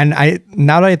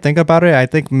now that I think about it, I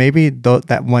think maybe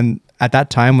that when at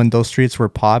that time when those streets were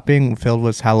popping, filled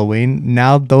with Halloween,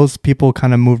 now those people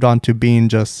kind of moved on to being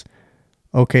just,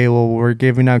 okay, well, we're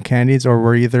giving out candies, or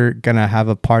we're either gonna have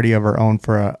a party of our own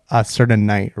for a certain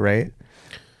night, right?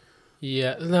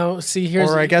 Yeah. No, see,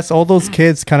 Or I guess all those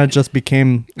kids kind of just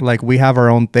became like, we have our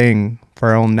own thing for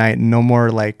our own night. No more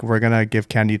like we're gonna give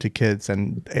candy to kids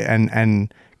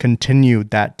and continue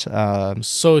that.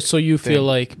 So you feel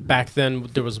like back then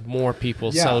there was more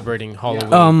people celebrating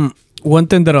Halloween. One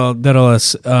thing that I'll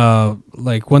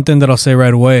say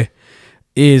right away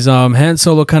is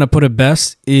HandSolo kind of put it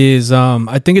best is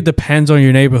I think it depends on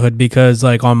your neighborhood, because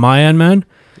like on my end, man,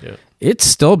 it's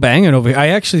still banging over here. I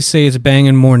actually say it's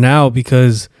banging more now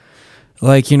because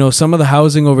like, you know, some of the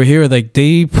housing over here, like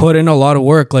they put in a lot of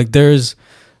work. Like there's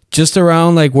just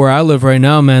around like where I live right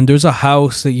now, man, there's a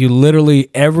house that you literally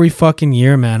every fucking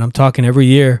year, man, I'm talking every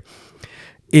year,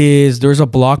 there's a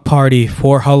block party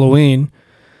for Halloween.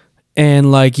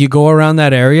 And like you go around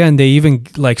that area and they even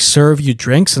like serve you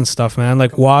drinks and stuff, man.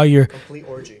 Like while you're complete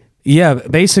orgy. Yeah,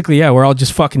 basically, yeah. We're all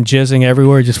just fucking jizzing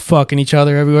everywhere, just fucking each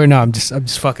other everywhere. No, I'm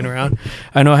just fucking around.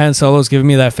 I know HandSolo's giving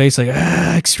me that face like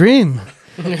extreme.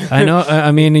 I know.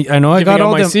 I mean, I know I got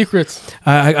all my the secrets.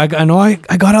 I know I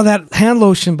got all that hand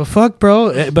lotion, but fuck,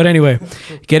 bro. But anyway,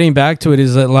 getting back to it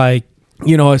is that like,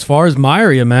 you know, as far as my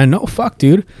area, man, no fuck,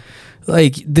 dude.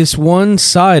 Like this one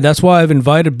side, that's why I've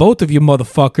invited both of you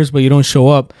motherfuckers, but you don't show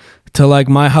up to like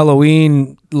my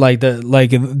Halloween, like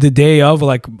the day of,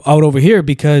 like out over here,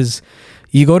 because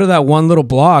you go to that one little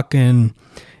block and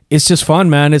it's just fun,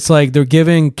 man. It's like they're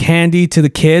giving candy to the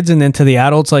kids and then to the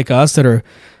adults like us that are,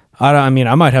 I mean,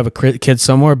 I might have a kid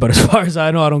somewhere, but as far as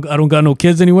I know, I don't got no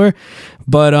kids anywhere.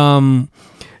 But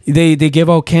they give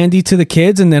out candy to the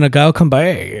kids, and then a guy will come by,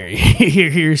 hey,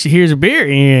 here's a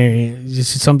beer,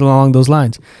 just something along those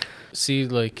lines. See,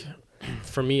 like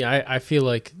for me, I feel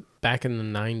like back in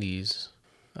the 90s,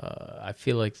 I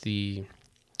feel like the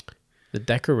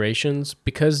decorations,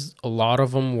 because a lot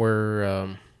of them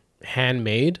were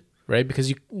handmade, right?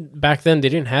 Because back then they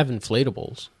didn't have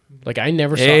inflatables. Like I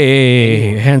never saw.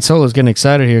 Hey, HandSolo's getting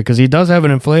excited here because he does have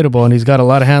an inflatable and he's got a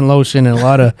lot of hand lotion and a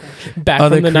lot of back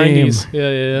other from the cream. 90s.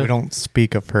 Yeah. We don't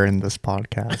speak of her in this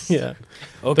podcast. Yeah.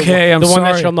 Okay, the sorry.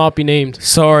 one that shall not be named.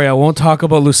 Sorry, I won't talk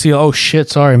about Lucille. Oh shit,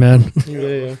 sorry, man.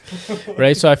 Yeah.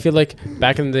 Right. So I feel like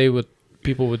back in the day, what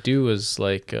people would do is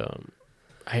like,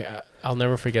 I'll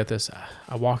never forget this.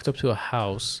 I walked up to a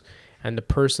house and the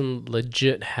person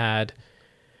legit had.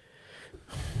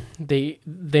 They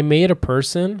made a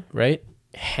person, right,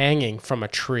 hanging from a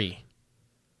tree.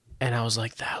 And I was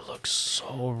like, that looks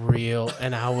so real.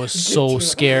 And I was so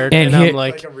scared. And And, here- I'm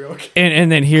like, And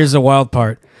then here's the wild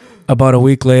part. About a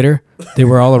week later, they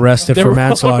were all arrested for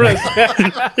manslaughter.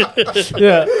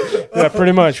 yeah,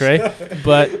 pretty much, right?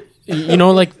 But you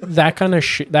know, like that kind of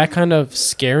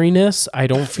scariness, I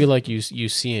don't feel like you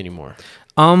see anymore.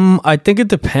 I think it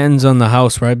depends on the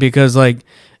house, right? Because like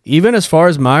even as far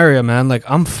as my area, man, like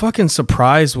I'm fucking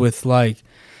surprised with like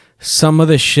some of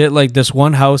the shit, like this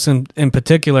one house in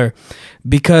particular,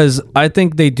 because I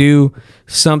think they do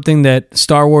something that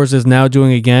Star Wars is now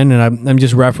doing again, and I'm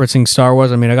just referencing Star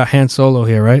Wars. I mean, I got HandSolo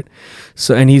here, right?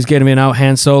 So, and he's getting me out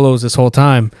HandSolos this whole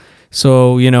time.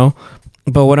 So, you know,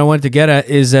 but what I wanted to get at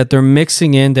is that they're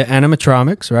mixing in the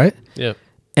animatronics, right? Yeah.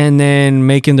 And then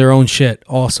making their own shit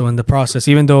also in the process,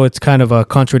 even though it's kind of a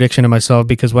contradiction to myself,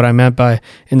 because what I meant by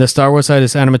in the Star Wars side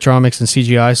is animatronics and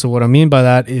CGI. So what I mean by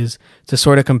that is to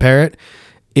sort of compare it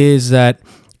is that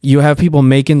you have people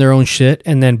making their own shit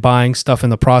and then buying stuff in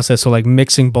the process. So like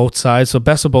mixing both sides. So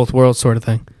best of both worlds sort of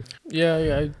thing.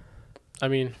 Yeah. I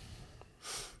mean,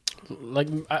 like,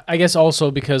 I guess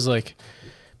also because like,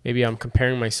 maybe I'm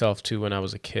comparing myself to when I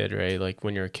was a kid, right? Like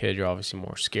when you're a kid, you're obviously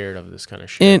more scared of this kind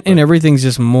of shit. And everything's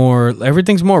just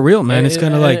everything's more real, man. It's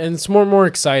kind of like, and it's more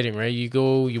exciting, right?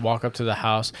 You walk up to the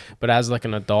house, but as like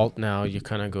an adult now, you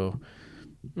kind of go,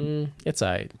 it's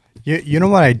alright. You know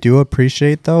what I do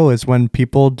appreciate though is when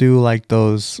people do like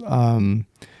those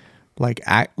like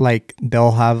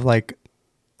they'll have like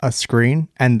a screen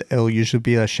and it'll usually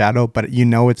be a shadow, but you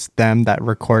know it's them that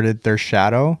recorded their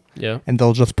shadow. Yeah. And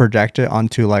they'll just project it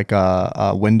onto like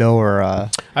a window or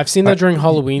a... I've seen that during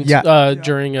Halloween,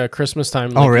 during Christmas time.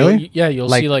 Like, oh, really? You'll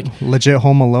see like... legit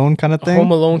Home Alone kind of thing?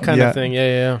 Home Alone kind of thing,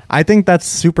 yeah. I think that's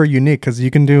super unique because you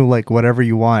can do like whatever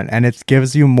you want and it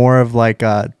gives you more of like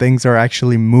things are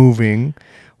actually moving.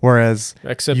 Whereas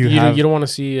except you don't want to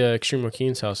see Extreme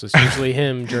Joaquin's house. It's usually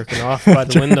him jerking off by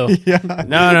the window.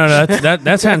 No,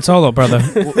 that's HandSolo, brother.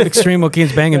 Extreme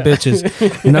Joaquin's banging bitches.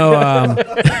 No,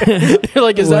 you're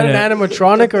like, is that an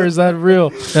animatronic or is that real?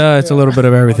 It's a little bit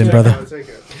of everything, brother.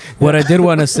 What I did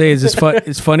want to say is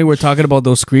it's funny we're talking about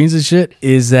those screens and shit.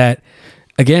 Is that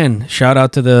again? Shout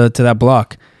out to that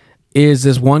block. Is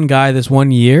this one guy this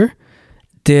one year?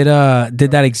 Did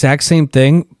that exact same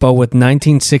thing, but with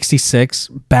 1966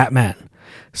 Batman.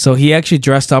 So he actually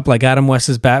dressed up like Adam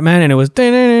West's Batman, and it was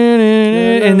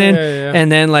and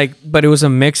then like, but it was a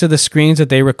mix of the screens that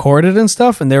they recorded and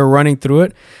stuff, and they were running through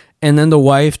it. And then the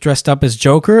wife dressed up as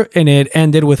Joker, and it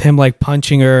ended with him like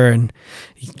punching her and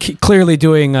clearly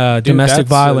doing domestic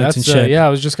violence and shit. Yeah, I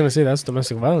was just gonna say that's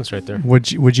domestic violence right there.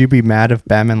 Would you be mad if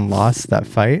Batman lost that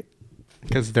fight?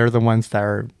 Because they're the ones that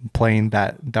are playing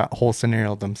that whole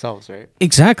scenario themselves, right?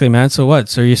 Exactly, man. So what?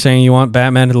 So you're saying you want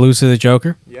Batman to lose to the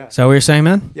Joker? Yeah. Is that what you're saying,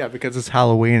 man? Yeah, because it's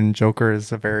Halloween and Joker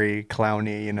is a very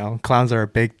clowny, you know. Clowns are a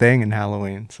big thing in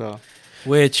Halloween, so.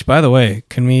 Which, by the way,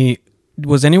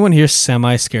 was anyone here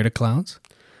semi-scared of clowns?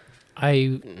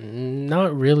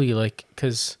 Not really, like,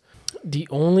 because the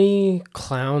only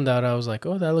clown that I was like,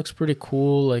 oh, that looks pretty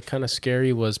cool, like kind of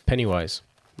scary was Pennywise,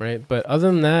 right? But other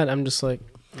than that, I'm just like,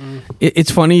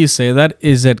 It's funny you say that.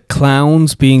 Is that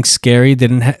clowns being scary?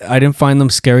 I didn't find them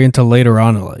scary until later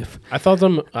on in life. I thought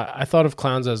of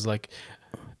clowns as like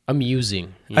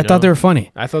amusing. I thought they were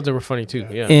funny. I thought they were funny too.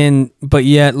 Yeah. But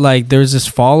yet, like, there's this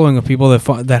following of people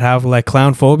that have like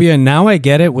clown phobia, and now I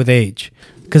get it with age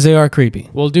because they are creepy.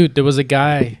 Well, dude, there was a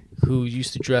guy who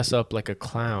used to dress up like a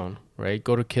clown, right?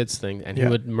 Go to kids thing, and he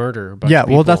would murder.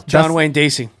 Well, that's John Wayne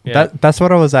Gacy. Yeah. That's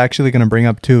what I was actually going to bring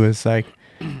up too. Is like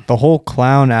the whole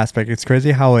clown aspect. It's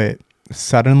crazy how it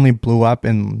suddenly blew up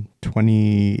in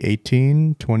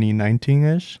 2018,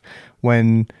 2019-ish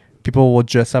when people will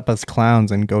dress up as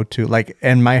clowns and go to, like,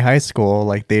 in my high school,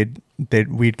 like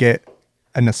we'd get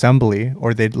an assembly,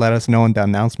 or they'd let us know in the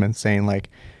announcements saying like,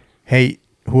 hey,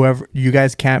 whoever, you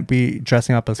guys can't be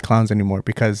dressing up as clowns anymore,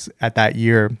 because at that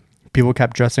year people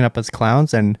kept dressing up as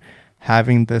clowns and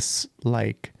having this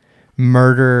like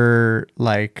murder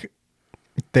like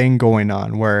thing going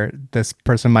on where this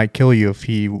person might kill you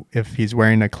if he's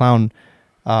wearing a clown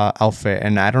outfit.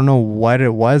 And I don't know what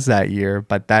it was that year,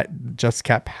 but that just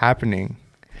kept happening.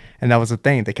 And that was the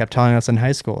thing. They kept telling us in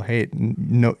high school, hey,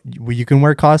 no, you can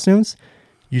wear costumes,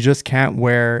 you just can't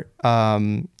wear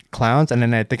clowns. And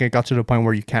then I think it got to the point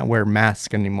where you can't wear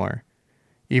masks anymore,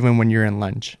 even when you're in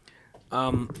lunch.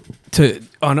 On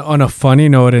a funny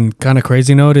note and kind of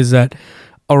crazy note is that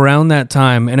around that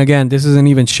time, and again, this isn't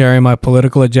even sharing my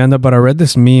political agenda, but I read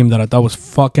this meme that I thought was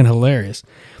fucking hilarious,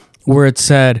 where it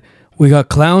said, we got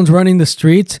clowns running the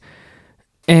streets,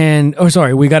 And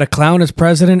we got a clown as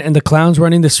president, and the clown's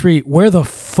running the street. Where the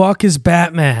fuck is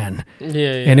Batman?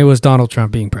 Yeah. And it was Donald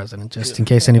Trump being president. Just in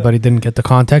case anybody didn't get the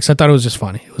context, I thought it was just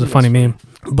funny. It was a funny meme.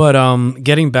 But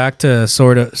getting back to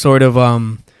sort of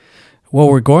what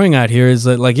we're going at here is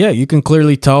that, like, yeah, you can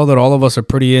clearly tell that all of us are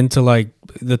pretty into like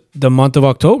the month of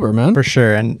October, man. For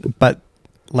sure. But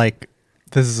like,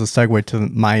 this is a segue to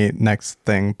my next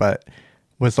thing, but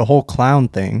was the whole clown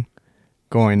thing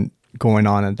going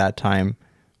on at that time?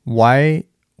 Why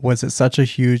was it such a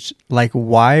huge, like,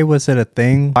 why was it a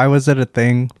thing? Why was it a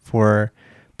thing for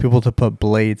people to put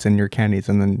blades in your candies,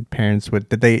 and then parents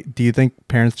do you think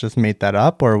parents just made that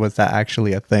up, or was that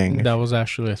actually a thing? That was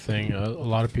actually a thing. A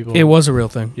lot of people. It was a real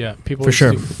thing. Yeah, people for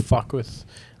sure used to fuck with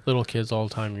little kids all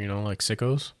the time, like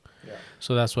sickos. Yeah.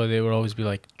 So that's why they would always be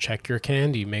like, check your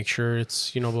candy, make sure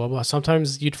it's, blah, blah.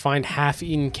 Sometimes you'd find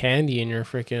half-eaten candy in your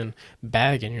freaking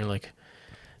bag, and you're like,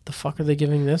 the fuck are they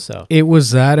giving this out? It was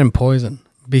that and poison,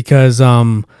 because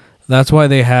that's why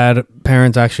they had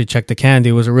parents actually check the candy.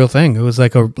 It was a real thing. It was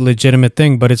like a legitimate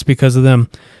thing, but it's because of them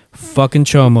fucking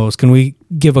chomos. Can we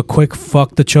give a quick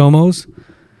fuck the chomos?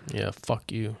 Yeah,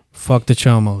 fuck you. Fuck the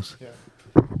chomos. Yeah.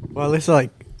 Well, at least, like,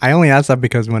 I only asked that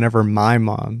because whenever my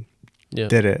mom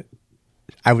did it,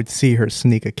 I would see her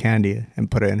sneak a candy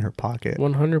and put it in her pocket.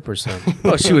 100%.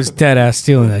 Oh, she was dead ass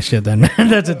stealing that shit then, man.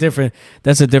 That's a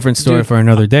different story. Dude, for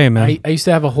another day, man. I used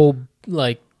to have a whole,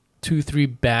 like,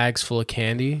 2-3 bags full of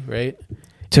candy, right?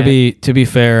 To be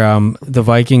fair, the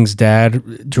Vikings'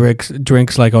 dad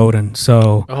drinks like Odin,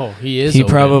 so he is. He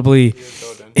Odin.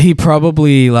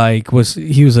 probably like was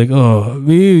like, oh,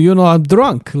 I'm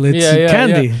drunk. Let's eat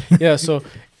candy. Yeah, so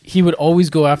he would always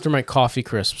go after my coffee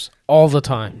crisps all the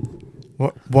time.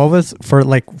 What was for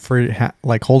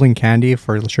holding candy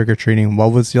for trick or treating?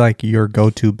 What was like your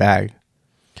go-to bag?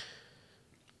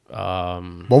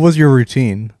 What was your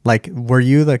routine? Like, were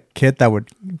you the kid that would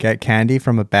get candy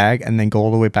from a bag and then go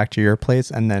all the way back to your place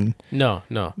and then? No.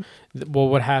 Well,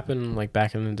 what happened like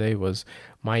back in the day was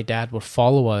my dad would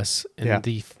follow us in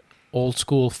the old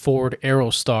school Ford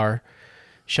Aerostar.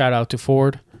 Shout out to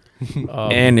Ford.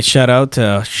 And shout out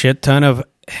to a shit ton of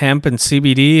hemp and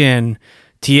CBD and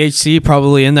THC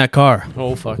probably in that car.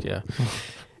 Oh, fuck yeah.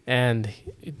 And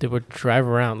they would drive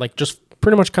around, like, just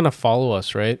pretty much kind of follow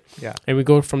us, right? Yeah. And we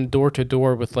go from door to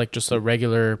door with, like, just a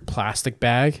regular plastic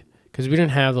bag, because we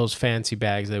didn't have those fancy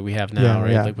bags that we have now,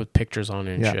 right? Like, with pictures on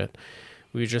it and shit.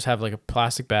 We would just have, like, a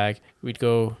plastic bag. We'd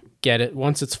go get it.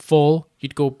 Once it's full,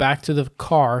 you'd go back to the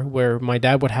car where my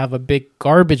dad would have a big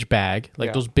garbage bag,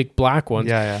 like those big black ones.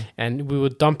 Yeah. And we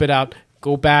would dump it out,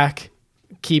 go back,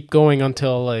 keep going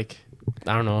until, like,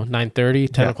 I don't know,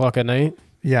 9:30, 10 o'clock at night.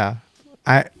 Yeah.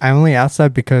 I only asked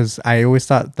that because I always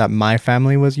thought that my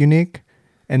family was unique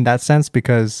in that sense,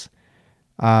 because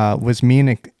was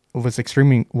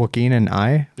Extreme Joaquin and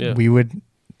I, we would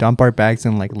dump our bags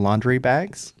in like laundry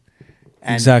bags.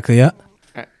 Exactly, yeah.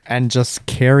 And just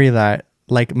carry that.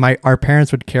 Like our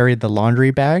parents would carry the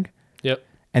laundry bag. Yep.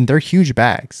 And they're huge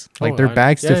bags. Like they're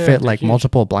bags to fit like huge.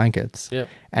 Multiple blankets. Yep.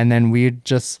 And then we'd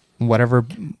just whatever.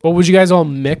 Well, would you guys all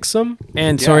mix them?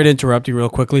 And sorry to interrupt you real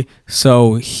quickly.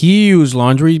 So he used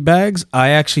laundry bags. I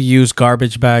actually use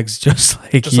garbage bags just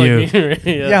like you. Like me, right?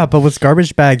 Yeah, but with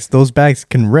garbage bags, those bags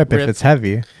can rip. If it's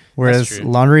heavy. Whereas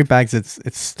laundry bags, it's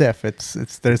stiff.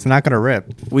 It's not gonna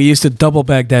rip. We used to double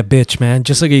bag that bitch, man.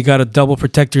 Just like you gotta double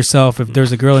protect yourself if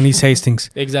there's a girl in East Hastings.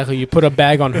 Exactly. You put a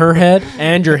bag on her head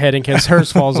and your head in case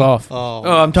hers falls off. Oh,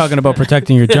 I'm talking about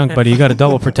protecting your junk, buddy. You gotta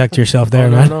double protect yourself there,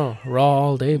 man. No, raw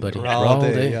all day, buddy. Raw all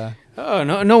day. Yeah. Oh,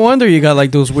 no wonder you got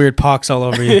like those weird pox all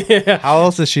over you. How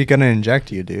else is she gonna inject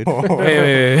you, dude?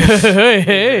 Hey.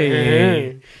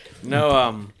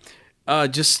 No,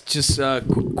 just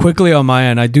quickly on my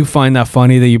end, I do find that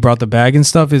funny that you brought the bag and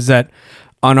stuff. Is that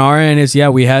on our end?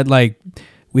 We had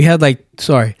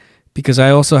sorry, because I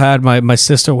also had my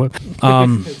sister.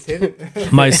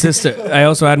 My sister. I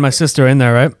also had my sister in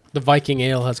there, right? The Viking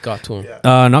ale has got to him.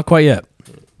 Yeah. Not quite yet.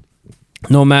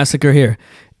 No massacre here.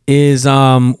 Is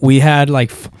we had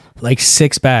like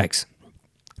 6 bags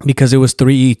because it was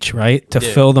 3 each, right? To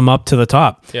fill them up to the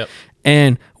top. Yep.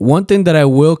 And one thing that I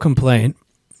will complain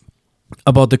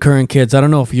about the current kids, I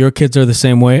don't know if your kids are the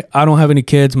same way. I don't have any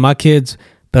kids. My kids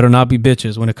better not be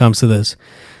bitches when it comes to this.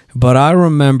 But I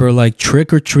remember like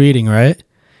trick or treating, right?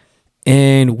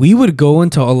 And we would go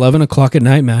until 11 o'clock at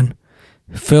night, man,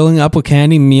 filling up with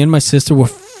candy. Me and my sister were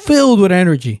filled with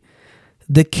energy.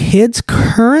 The kids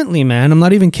currently, man, I'm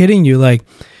not even kidding you. Like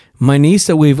my niece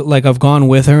that I've gone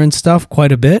with her and stuff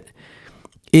quite a bit.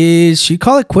 She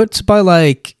call it quits by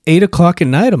like 8 o'clock at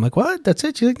night. I'm like, what? That's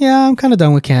it? She's like, yeah, I'm kind of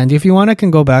done with candy. If you want, I can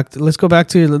go back. Let's go back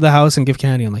to the house and give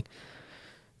candy. I'm like,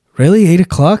 Really? 8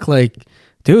 o'clock? Like,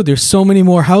 dude, there's so many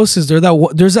more houses. There's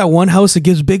that one house that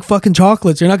gives big fucking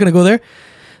chocolates. You're not going to go there?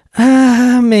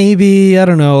 Maybe. I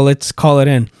don't know. Let's call it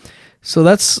in. So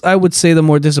that's, I would say, the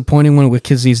more disappointing one with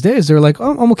kids these days. They're like,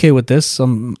 oh, I'm okay with this.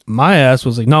 My ass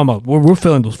was like, no, we're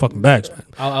filling those fucking bags, man.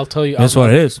 I'll tell you. That's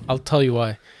what it is. I'll tell you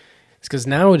why. It's because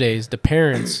nowadays the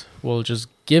parents will just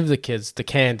give the kids the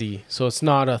candy. So it's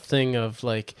not a thing of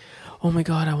like, oh my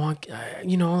God, I want,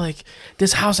 like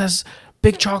this house has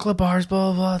big chocolate bars,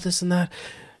 blah, blah, blah, this and that.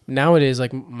 Nowadays,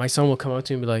 like my son will come up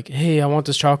to me and be like, hey, I want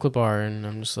this chocolate bar. And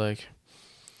I'm just like,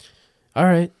 all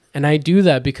right. And I do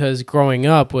that because growing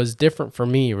up was different for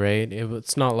me, right?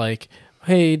 It's not like,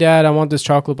 hey, Dad, I want this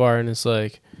chocolate bar. And it's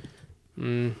like,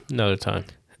 another time.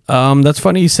 That's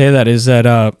funny you say that. Is that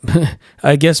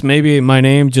I guess maybe my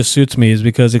name just suits me is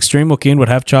because Extreme Joaquin would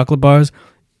have chocolate bars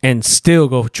and still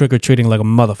go trick-or-treating like a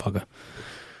motherfucker.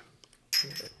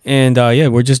 And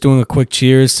we're just doing a quick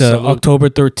cheers to October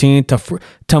 13th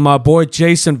to my boy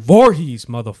Jason Voorhees,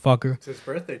 motherfucker. It's his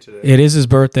birthday today. It is his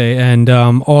birthday. And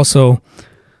also,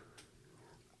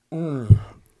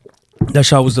 that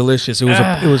shot was delicious. It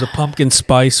was a pumpkin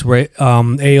spice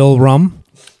ale rum.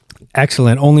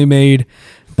 Excellent. Only made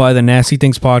by the Nasty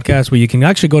Things podcast, where you can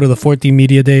actually go to the 14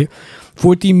 Media Day,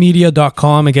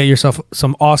 14media.com, and get yourself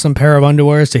some awesome pair of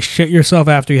underwears to shit yourself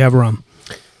after you have rum.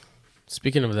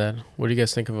 Speaking of that, what do you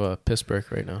guys think of a piss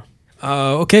break right now?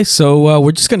 Okay, so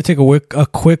we're just going to take a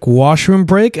quick washroom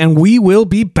break, and we will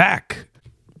be back.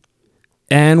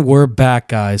 And we're back,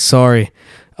 guys. Sorry.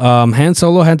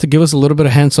 HandSolo had to give us a little bit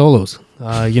of HandSolos.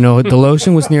 The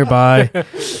lotion was nearby.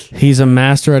 He's a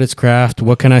master at his craft.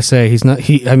 What can I say?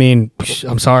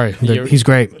 I'm sorry. He's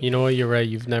great. You know what? You're right.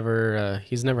 He's never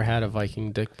had a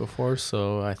Viking dick before,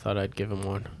 so I thought I'd give him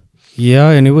one. Yeah,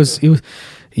 and it was.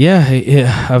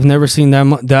 Yeah, I've never seen that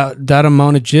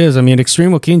amount of jizz. I mean,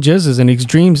 Extreme Joaquin jizzes, and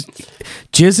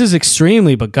jizzes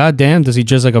extremely, but goddamn, does he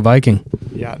jizz like a Viking?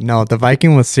 Yeah, no, the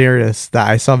Viking was serious. That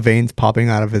I saw veins popping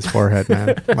out of his forehead,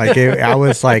 man. I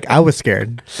was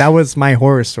scared. That was my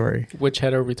horror story. Which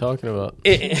head are we talking about?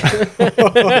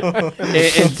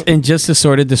 And just to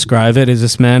sort of describe it, is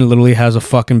this man literally has a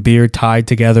fucking beard tied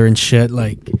together and shit.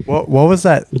 Like, what was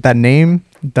that name?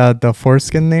 The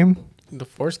foreskin name? The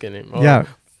foreskin name. Oh, yeah.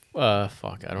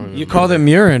 Fuck, I don't remember. You called it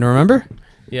Murin, remember?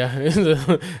 Yeah,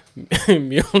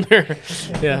 Mjolnir.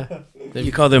 Yeah.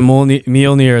 You called it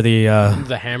Mjolnir,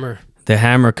 The hammer. The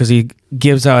hammer, because he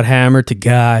gives out hammer to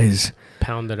guys.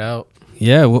 Pound it out.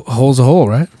 Yeah, hole's a hole,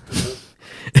 right?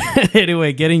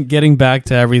 Anyway, getting back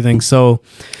to everything. So,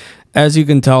 as you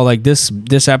can tell, like this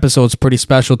episode's pretty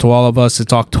special to all of us.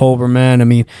 It's October, man. I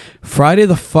mean, Friday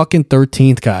the fucking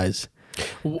 13th, guys.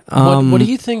 What do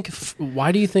you think?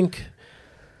 Why do you think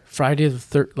Friday the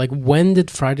 13th? Like, when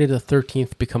did Friday the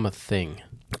 13th become a thing?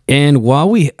 And while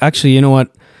we actually, you know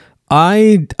what,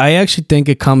 I actually think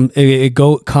it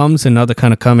comes another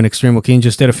kind of come in Extreme Joaquin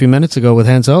just did a few minutes ago with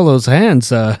HandSolo's hands.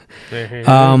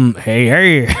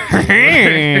 Hey.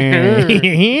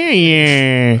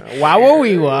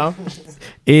 Wow.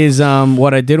 Is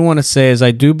what I did want to say is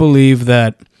I do believe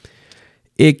that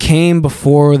it came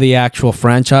before the actual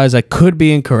franchise. I could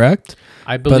be incorrect.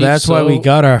 I believe but that's so. why we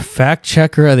got our fact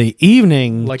checker of the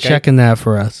evening checking that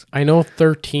for us. I know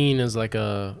 13 is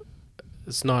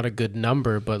it's not a good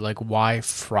number, but like why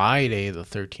Friday the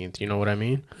 13th? You know what I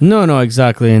mean? No,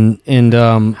 exactly. And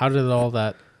how did all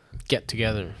that get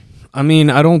together? I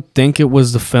mean, I don't think it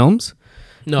was the films.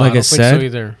 No, like I don't think so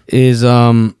either.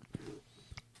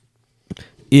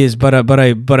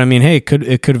 But I mean, hey,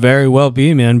 it could very well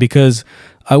be, man, because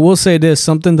I will say this,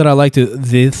 something that I like to I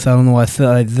don't know why I said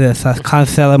like this. I kind of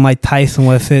said like Mike Tyson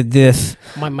when I said this.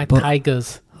 My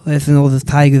tigers. Listen, all the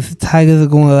tigers are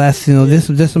going to last.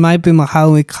 This might be my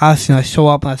Halloween costume. I show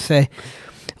up and I say,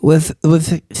 with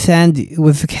Sandy,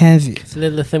 with Kenzie.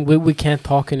 Listen, we can't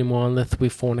talk anymore unless we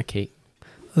fornicate.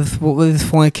 With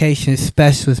fornication is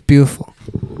special. It's beautiful.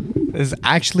 It's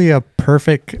actually a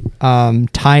perfect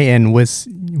tie-in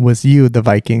with you, the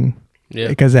Viking. Yeah.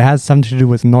 Because it has something to do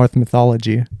with Norse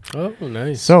mythology. Oh,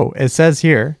 nice. So it says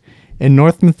here, in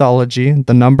Norse mythology,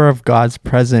 the number of gods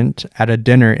present at a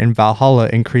dinner in Valhalla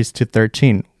increased to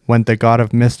 13 when the god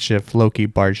of mischief, Loki,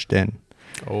 barged in.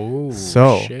 Oh,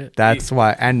 so shit. That's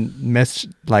why. And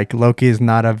Loki is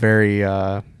not a very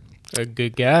a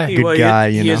good guy. Good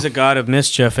guy, he is a god of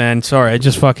mischief. And sorry, I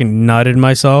just fucking nutted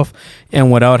myself. And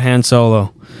without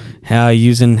HandSolo,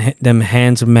 using them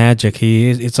hands of magic,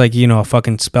 it's like, a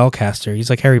fucking spellcaster. He's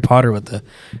like Harry Potter with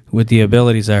the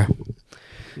abilities there.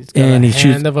 He's got and he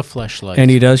shoots of a fleshlight. And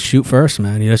he does shoot first,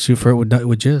 man. He does shoot first with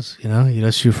jizz. He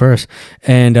does shoot first.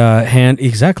 And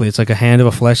exactly, it's like a hand of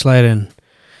a fleshlight. And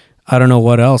I don't know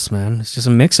what else, man. It's just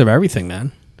a mix of everything,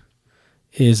 man.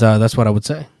 That's what I would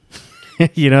say.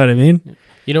 You know what I mean?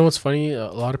 You know what's funny?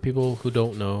 A lot of people who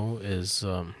don't know is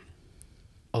a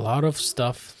lot of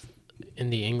stuff in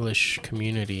the English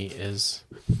community is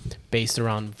based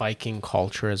around Viking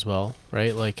culture as well,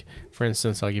 right? Like, for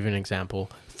instance, I'll give you an example.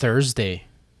 Thursday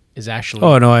is actually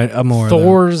Oh no, I'm more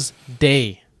Thor's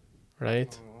day,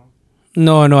 right?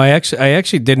 No, I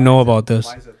actually didn't know about this.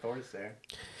 Why is it Thursday?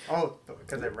 Oh,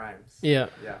 because it rhymes. Yeah.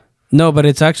 Yeah. No, but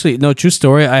it's actually no true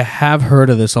story. I have heard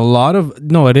of this.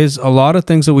 It is a lot of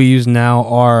things that we use now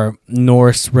are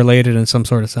Norse related in some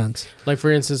sort of sense. Like,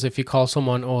 for instance, if you call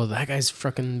someone, oh, that guy's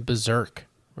fucking berserk,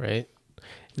 right?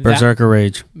 Berserker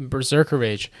rage. Berserker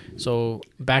rage. So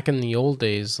back in the old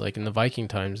days, like in the Viking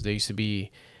times, there used to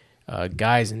be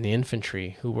guys in the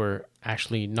infantry who were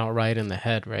actually not right in the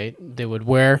head, right? They would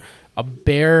wear a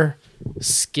bear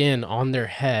skin on their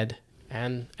head,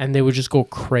 and they would just go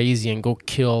crazy and go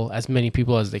kill as many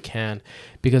people as they can,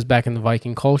 because back in the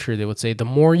Viking culture, they would say the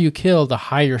more you kill, the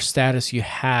higher status you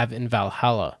have in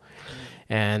Valhalla,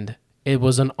 and it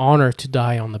was an honor to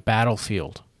die on the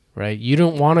battlefield, right? You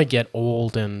don't want to get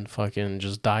old and fucking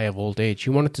just die of old age.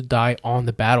 You wanted to die on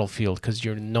the battlefield because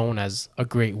you're known as a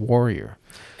great warrior.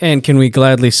 And can we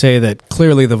gladly say that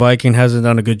clearly the Viking hasn't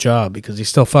done a good job because he's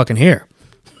still fucking here?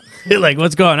 Like,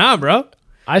 what's going on, bro?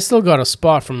 I still got a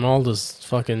spot from all this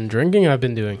fucking drinking I've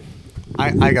been doing.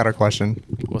 I got a question.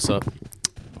 What's up?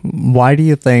 Why do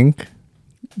you think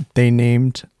they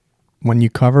named, when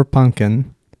you cover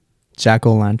pumpkin,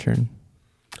 jack-o'-lantern?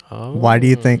 Oh. Why do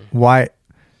you think why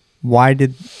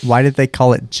did they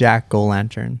call it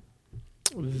jack-o'-lantern?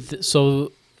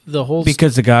 So the whole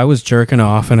Because the guy was jerking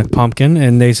off in a pumpkin,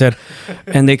 and they said,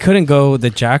 and they couldn't go the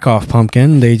jack off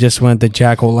pumpkin. They just went the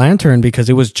jack-o'-lantern because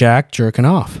it was Jack jerking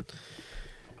off.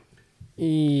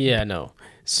 Yeah, no.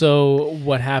 So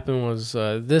what happened was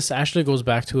this actually goes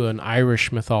back to an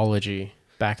Irish mythology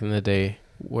back in the day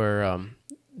where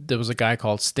there was a guy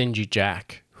called Stingy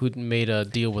Jack who made a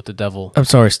deal with the devil. I'm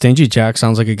sorry, Stingy Jack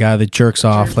sounds like a guy that jerks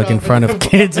off like in front of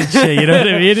kids and shit. You know what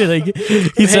I mean? Like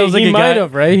he sounds like he a might guy.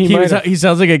 have, right? He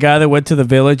sounds like a guy that went to the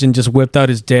village and just whipped out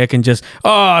his dick and just,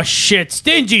 oh shit,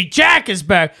 Stingy Jack is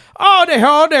back. Oh,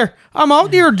 there, I'm out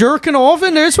there jerking off,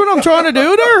 and that's what I'm trying to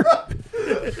do there.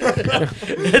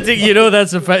 You know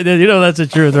that's the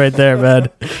truth right there, man.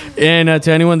 And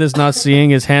to anyone that's not seeing,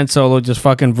 his HandSolo just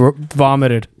fucking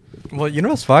vomited. Well, you know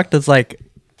what's fucked? It's like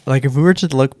if we were to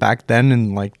look back then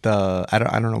in like I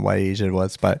don't know what age it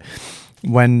was, but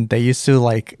when they used to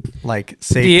like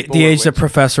say the age that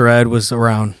Professor Ed was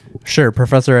around. Sure,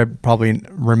 Professor Ed probably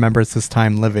remembers his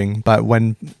time living, but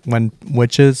when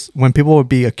people would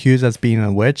be accused as being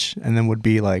a witch and then would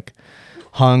be like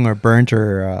hung or burnt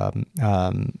or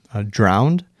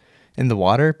drowned in the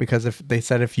water, because if they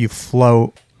said if you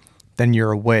float, then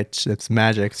you're a witch. It's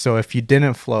magic. So if you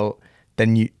didn't float,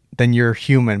 then you're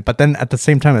human. But then at the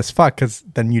same time, it's fuck, because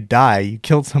then you die. You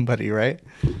killed somebody, right?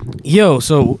 Yo,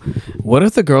 so what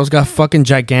if the girl's got fucking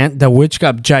the witch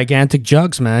got gigantic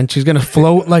jugs, man? She's gonna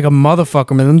float like a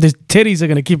motherfucker, man. These titties are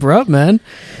gonna keep her up, man.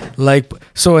 Like,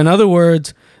 so in other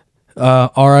words,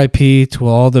 R.I.P. to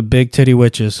all the big titty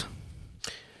witches.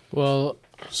 Well,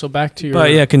 so back to your...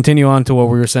 But yeah, continue on to what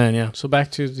we were saying, yeah. So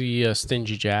back to the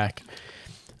Stingy Jack.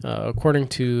 According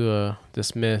to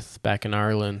this myth back in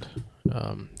Ireland,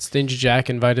 Stingy Jack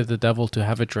invited the devil to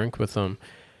have a drink with him.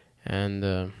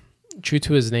 And true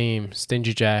to his name,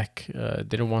 Stingy Jack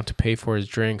didn't want to pay for his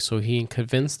drink, so he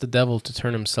convinced the devil to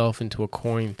turn himself into a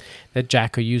coin that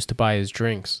Jack could use to buy his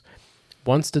drinks.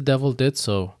 Once the devil did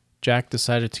so, Jack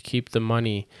decided to keep the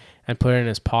money and put it in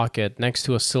his pocket next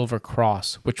to a silver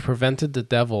cross, which prevented the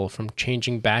devil from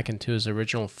changing back into his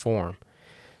original form.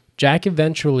 Jack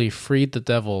eventually freed the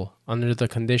devil under the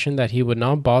condition that he would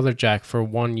not bother Jack for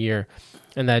 1 year,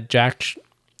 and that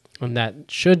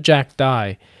should Jack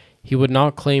die, he would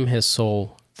not claim his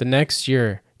soul. The next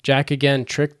year, Jack again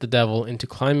tricked the devil into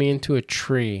climbing into a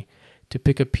tree to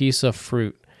pick a piece of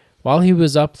fruit. While he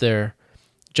was up there,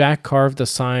 Jack carved the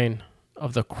sign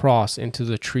of the cross into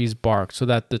the tree's bark so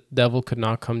that the devil could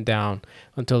not come down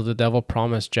until the devil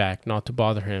promised Jack not to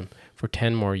bother him for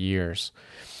 10 more years.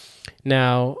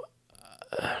 Now,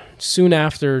 soon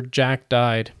after Jack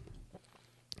died,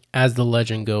 as the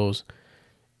legend goes,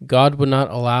 God would not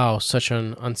allow such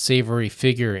an unsavory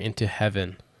figure into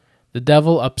heaven. The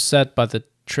devil, upset by the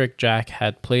trick Jack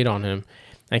had played on him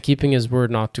and keeping his word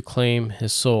not to claim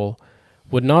his soul,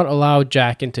 would not allow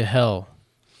Jack into hell.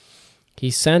 He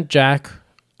sent Jack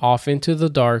off into the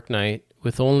dark night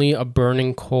with only a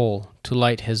burning coal to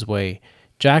light his way.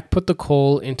 Jack put the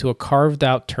coal into a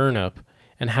carved-out turnip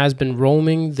and has been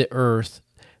roaming the earth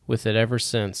with it ever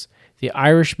since. The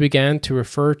Irish began to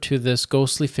refer to this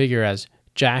ghostly figure as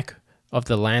Jack of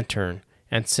the Lantern,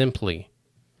 and simply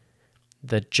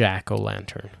the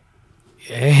Jack-o'-lantern.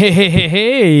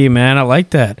 Hey, man, I like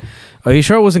that. Are you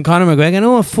sure it wasn't Conor McGregor?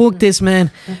 No, fuck this,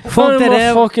 man. Fuck that I'm a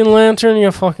devil. fucking lantern,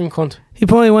 you fucking cunt. He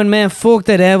probably went, man, fuck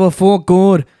the devil, fuck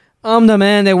God. I'm the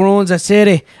man that runs the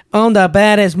city. I'm the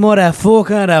baddest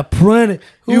motherfucker on the planet.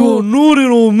 You are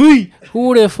nothing on me.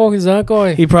 Who the fuck is that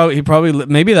guy? He probably,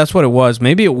 maybe that's what it was.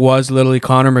 Maybe it was literally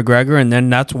Conor McGregor, and then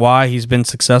that's why he's been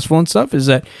successful and stuff, is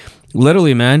that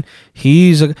literally, man,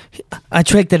 I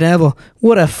tricked the devil.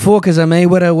 What the fuck is I made?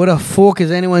 What the fuck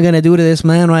is anyone going to do to this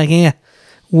man right here?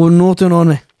 With nothing on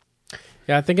me.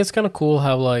 Yeah, I think it's kind of cool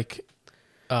how, like,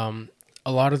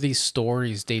 a lot of these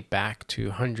stories date back to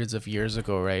hundreds of years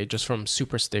ago, right? Just from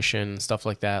superstition and stuff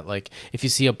like that. Like, if you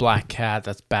see a black cat,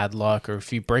 that's bad luck. Or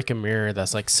if you break a mirror,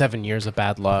 that's like 7 years of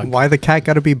bad luck. Why the cat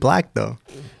got to be black, though?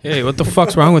 Hey, what the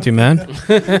fuck's wrong with you, man?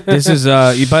 This is,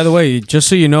 by the way, just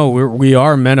so you know, we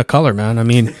are men of color, man. I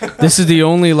mean, this is the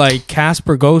only, like,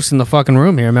 Casper ghost in the fucking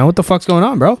room here, man. What the fuck's going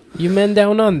on, bro? You men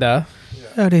down under.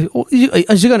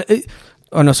 Is you gonna...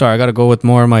 Oh, no, sorry. I got to go with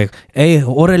more of my... Hey,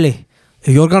 orale.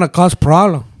 You're gonna cause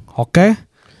problem, okay?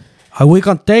 We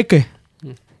can take it.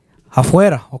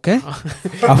 Afuera, okay?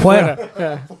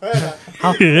 Afuera.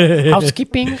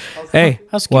 Housekeeping. Hey,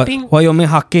 Housekeeping. what you mean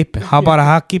housekeeping? How about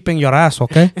housekeeping your ass,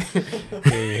 okay?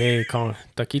 Hey,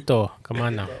 Taquito, come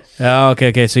on now.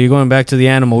 Okay. So you're going back to the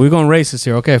animal. We're going racist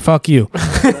here, okay? Fuck you.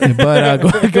 But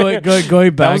going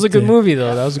back. That was a good movie,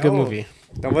 though. That was a good movie.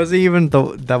 That wasn't even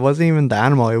the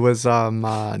animal. It was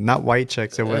not white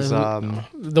chicks. It was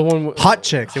The one with hot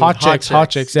chicks. It Hot was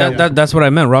chicks. Yeah, That's what I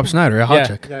meant. Rob Schneider, yeah, hot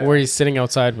chick. where he's sitting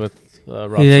outside with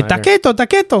Rob He's Schneider. like,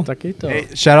 taquito. Taquito.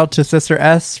 Hey, shout out to Sister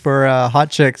S for Hot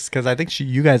Chicks, because I think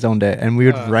you guys owned it and we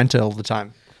would rent it all the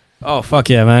time. Oh, fuck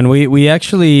yeah, man. We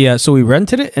actually, so we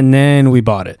rented it and then we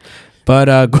bought it.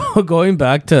 But going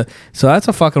back to, so that's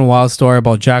a fucking wild story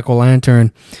about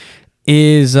Jack-o'-lantern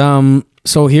is,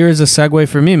 so here's a segue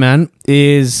for me, man,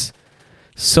 is,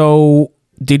 so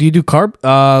did you do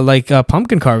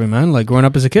pumpkin carving, man, like growing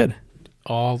up as a kid?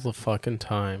 All the fucking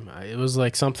time. It was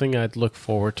like something I'd look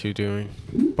forward to doing.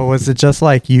 But was it just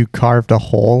like you carved a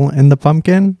hole in the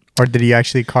pumpkin? Or did he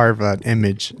actually carve an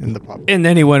image in the pumpkin? And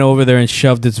then he went over there and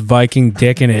shoved his Viking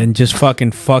dick in it and just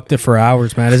fucking fucked it for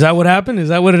hours, man. Is that what happened? Is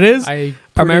that what it is?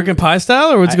 American Pie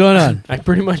style, or what's going on? I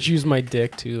pretty much used my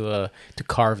dick to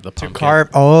carve the pumpkin.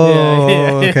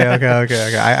 Oh, Yeah.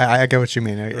 okay. I get what you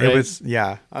mean. It Right. was,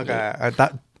 yeah. Okay.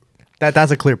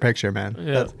 That's a clear picture, man.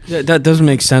 Yeah. That doesn't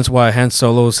make sense why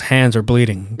HandSolo's hands are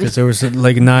bleeding, because there was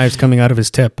like knives coming out of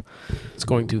his tip. It's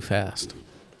going too fast.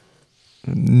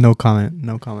 No comment.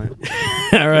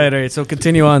 all right. So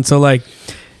continue on. So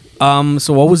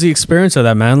so what was the experience of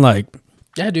that, man? Like,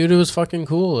 Yeah, dude, it was fucking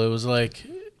cool. It was like,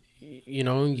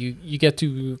 you get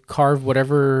to carve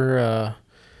whatever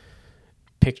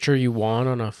picture you want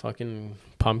on a fucking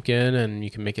pumpkin, and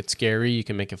you can make it scary, you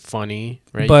can make it funny,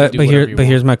 right? but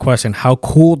here's my question: how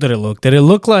cool did it look? Did it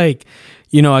look like,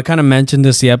 I kind of mentioned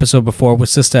this the episode before with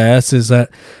Sister S, is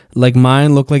that like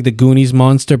mine looked like the Goonies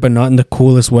monster, but not in the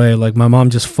coolest way. Like my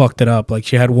mom just fucked it up. Like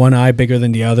she had one eye bigger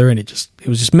than the other, and it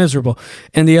was just miserable.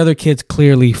 And the other kids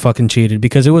clearly fucking cheated,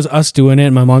 because it was us doing it,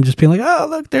 and my mom just being like, "Oh,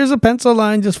 look, there's a pencil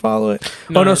line, just follow it."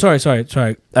 No, sorry.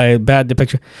 I bad the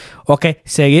picture. Okay,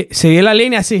 sigue la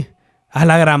línea así. A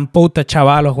la gran puta,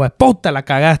 chavalos, güey. Puta la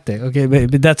cagaste. Okay,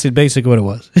 but that's basically what it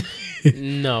was.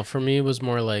 No, for me, it was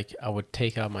more like I would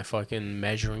take out my fucking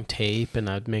measuring tape, and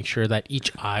I'd make sure that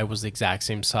each eye was the exact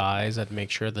same size. I'd make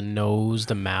sure the nose,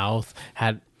 the mouth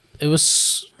it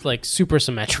was like super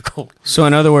symmetrical. So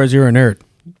in other words, you're a nerd.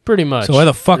 Pretty much. So why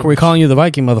the fuck are we calling you the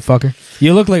Viking, motherfucker?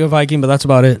 You look like a Viking, but that's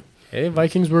about it. Hey,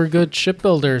 Vikings were good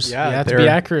shipbuilders. Yeah, you have to be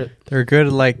accurate. They're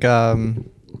good, like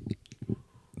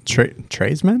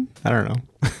tradesmen. I don't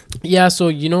know. Yeah, so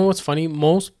you know what's funny?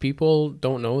 Most people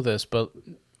don't know this, but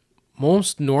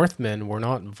most Northmen were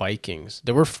not Vikings.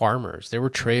 They were farmers. They were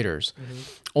traders. Mm-hmm.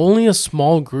 Only a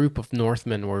small group of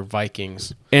Northmen were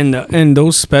Vikings. And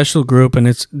those special group, and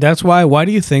that's why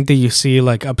do you think that you see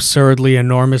like absurdly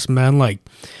enormous men like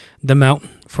the Mountain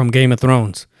from Game of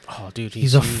Thrones? Oh, dude,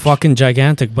 he's a fucking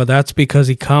gigantic, but that's because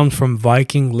he comes from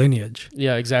Viking lineage.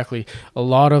 Yeah, exactly. A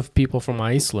lot of people from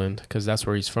Iceland, because that's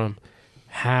where he's from,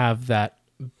 have that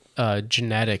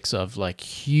genetics of like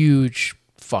huge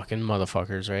fucking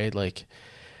motherfuckers, right? Like,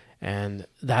 and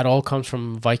that all comes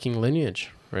from Viking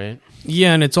lineage, right?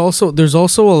 Yeah, and there's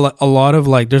also a lot of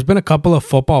like, there's been a couple of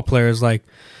football players like,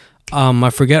 I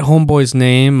forget homeboy's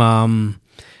name,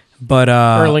 but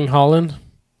Erling Haaland.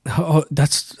 Oh,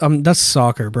 that's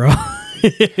soccer, bro.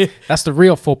 That's the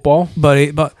real football.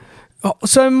 But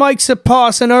so Mike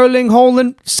pass and Erling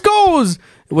Haaland scores.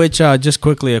 Which just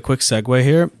quickly, a quick segue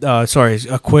here. Sorry,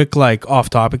 a quick like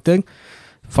off-topic thing.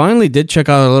 Finally, did check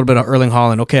out a little bit of Erling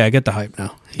Haaland. Okay, I get the hype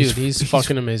now. Dude, he's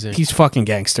fucking amazing. He's fucking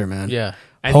gangster, man. Yeah.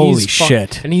 And Holy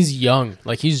shit. And he's young.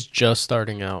 Like, he's just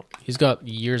starting out. He's got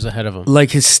years ahead of him. Like,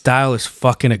 his style is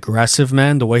fucking aggressive,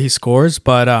 man, the way he scores.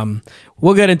 But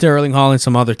we'll get into Erling Haaland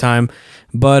some other time.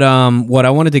 But what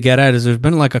I wanted to get at is there's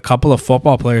been, like, a couple of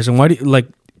football players. And why do you, like,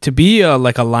 to be,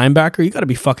 like, a linebacker, you got to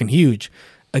be fucking huge.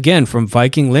 Again, from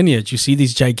Viking lineage, you see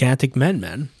these gigantic men,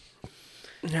 man.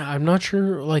 Yeah, I'm not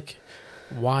sure, like,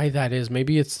 why that is.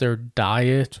 Maybe it's their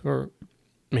diet or...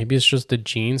 Maybe it's just the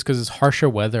genes because it's harsher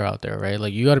weather out there, right?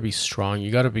 Like, you got to be strong.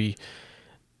 You got to be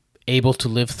able to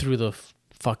live through the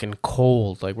fucking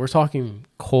cold. Like, we're talking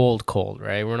cold,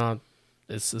 right? We're not,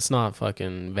 it's not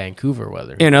fucking Vancouver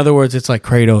weather. In other words, it's like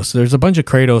Kratos. There's a bunch of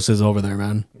Kratoses over there,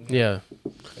 man. Yeah.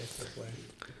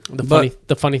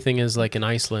 The funny thing is, like, in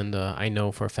Iceland, I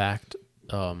know for a fact,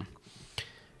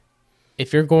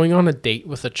 if you're going on a date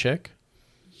with a chick,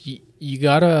 you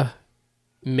got to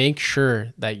make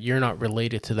sure that you're not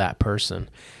related to that person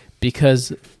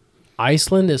because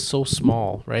Iceland is so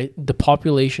small, right? The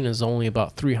population is only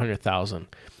about 300,000.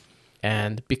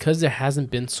 And because there hasn't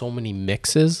been so many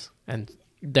mixes and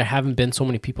there haven't been so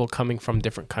many people coming from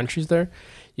different countries there,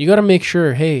 you got to make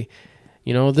sure, hey,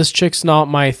 you know, this chick's not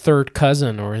my third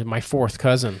cousin or my fourth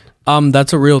cousin.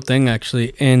 That's a real thing,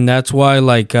 actually. And that's why,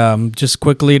 like, just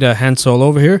quickly to HandSolo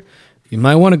over here, you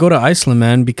might want to go to Iceland,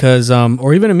 man, because,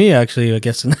 or even to me, actually, I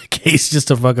guess in that case, just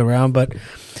to fuck around. But,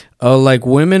 like,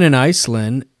 women in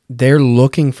Iceland, they're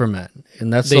looking for men.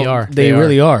 And that's They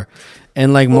really are.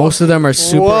 And, like, most of them are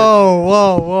super.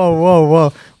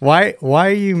 Whoa. Why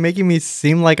are you making me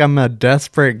seem like I'm a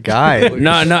desperate guy?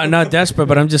 Not desperate,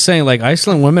 but I'm just saying, like,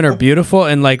 Iceland women are beautiful.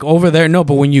 And, like, over there, no,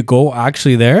 but when you go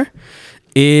actually there,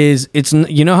 it's,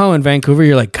 you know how in Vancouver,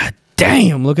 you're like, God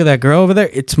damn, look at that girl over there?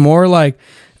 It's more like,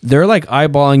 they're like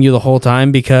eyeballing you the whole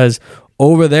time because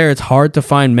over there it's hard to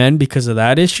find men because of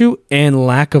that issue and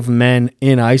lack of men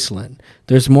in Iceland.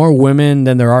 There's more women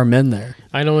than there are men there.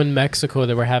 I know in Mexico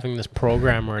they were having this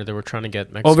program where they were trying to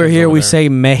get Mexicans over here we say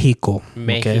Mexico.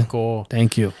 Mexico. Okay?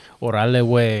 Thank you. Orale,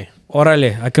 way.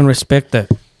 Orale. I can respect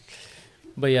that.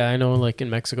 But yeah, I know like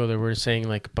in Mexico they were saying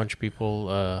like a bunch of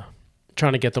people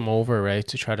trying to get them over, right,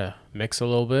 to try to mix a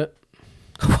little bit.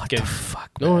 What the fuck,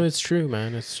 man? No, it's true,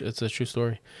 man. It's a true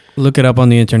story. Look it up on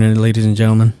the internet, ladies and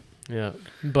gentlemen. Yeah,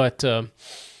 but you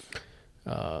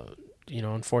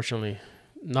know, unfortunately,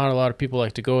 not a lot of people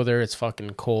like to go there. It's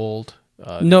fucking cold.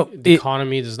 The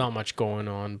economy, there's not much going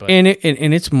on. But and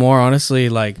it's more honestly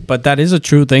like, but that is a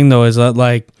true thing though. Is that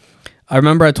like, I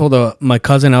remember I told my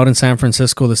cousin out in San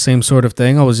Francisco the same sort of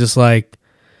thing. I was just like,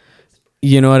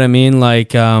 you know what I mean?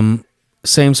 Like,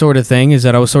 same sort of thing. Is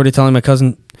that I was sort of telling my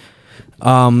cousin.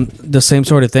 The same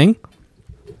sort of thing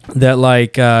that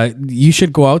like you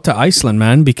should go out to Iceland,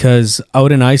 man, because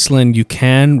out in Iceland you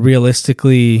can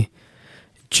realistically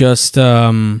just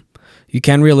like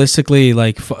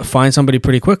find somebody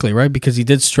pretty quickly, right? Because he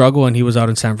did struggle and he was out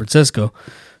in San Francisco.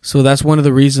 So that's one of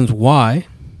the reasons why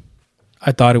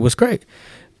I thought it was great.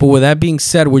 But with that being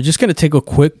said, we're just going to take a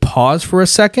quick pause for a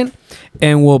second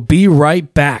and we'll be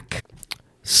right back.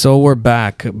 So we're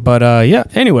back. But yeah,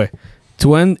 anyway,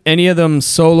 to any of them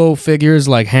solo figures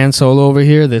like HandSolo over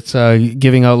here that's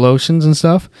giving out lotions and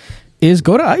stuff, is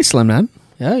go to Iceland, man.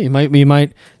 Yeah, you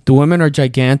might. The women are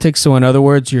gigantic, so in other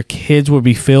words, your kids will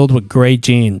be filled with great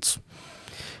genes.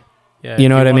 yeah, You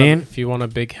know what I mean? If you want a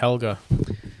big Helga,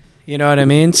 You know what I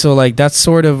mean? So like that's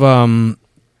sort of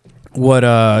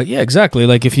yeah, exactly.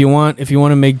 Like if you want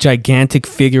to make gigantic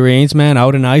figurines, man,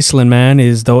 out in Iceland, man,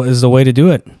 is the way to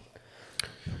do it.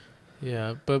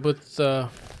 yeah. But with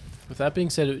that being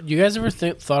said, you guys ever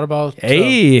thought about?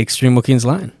 Hey, Extreme Joaquin's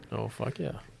line. Oh fuck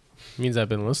yeah, means I've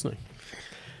been listening.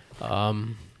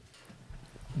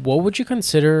 What would you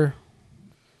consider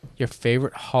your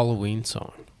favorite Halloween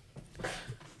song?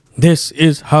 This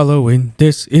is Halloween.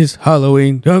 This is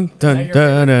Halloween. Dun, dun,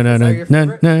 dun, dun, dun, dun,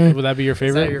 dun, dun. Would that be your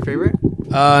favorite? Is that your favorite?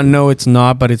 No, it's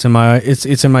not, but it's in my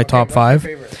top what's five.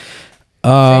 Your favorite? Say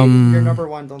your number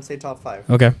one. Don't say top five.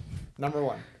 Okay. Number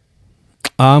one.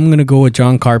 I'm gonna go with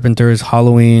John Carpenter's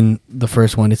Halloween, the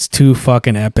first one. It's too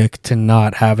fucking epic to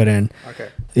not have it in. Okay.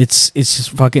 It's just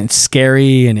fucking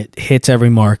scary and it hits every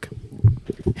mark.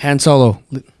 HandSolo.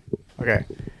 Okay.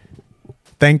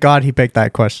 Thank God he picked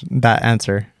that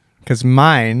answer, because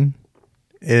mine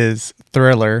is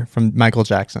Thriller from Michael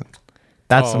Jackson.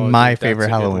 That's my favorite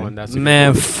Halloween.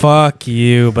 Man, fuck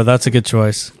you, but that's a good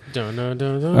choice. All All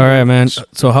right, man.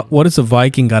 So what does the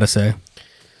Viking got to say?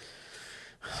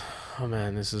 Oh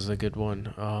man, this is a good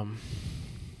one.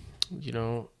 You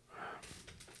know,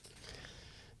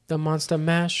 the Monster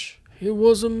Mash. It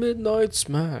was a midnight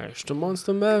smash. The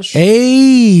Monster Mash.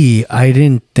 Hey, I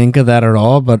didn't think of that at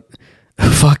all, but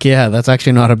fuck yeah, that's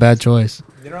actually not a bad choice.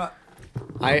 You know what?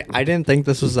 I didn't think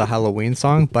this was a Halloween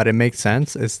song, but it makes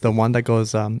sense. It's the one that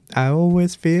goes, I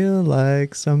always feel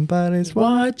like somebody's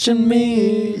watching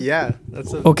me. Yeah,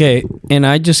 that's it. Okay, and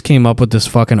I just came up with this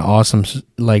fucking awesome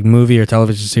like movie or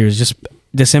television series. Just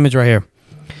this image right here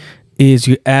is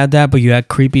you add that, but you add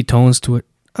creepy tones to it.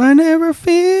 I never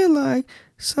feel like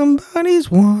somebody's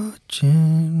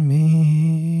watching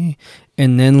me.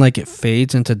 And then like it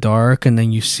fades into dark, and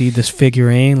then you see this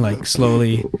figurine like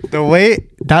slowly. The way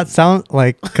that sounds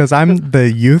like, because I'm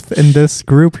the youth in this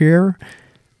group here,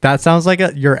 that sounds like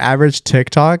your average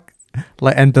TikTok.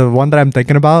 Like, and the one that I'm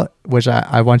thinking about, which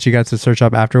I want you guys to search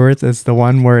up afterwards, is the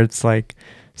one where it's like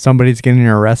somebody's getting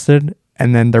arrested,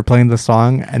 and then they're playing the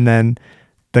song, and then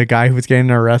the guy who's getting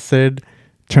arrested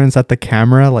turns at the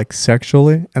camera like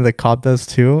sexually, and the cop does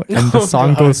too, and the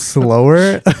song goes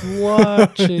slower.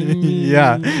 Watching me.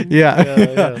 Yeah.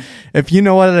 If you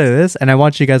know what it is, and I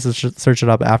want you guys to search it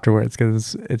up afterwards,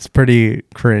 because it's pretty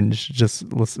cringe just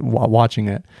watching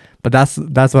it. But that's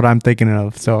what I'm thinking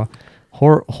of. So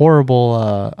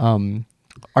horrible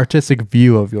artistic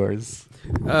view of yours.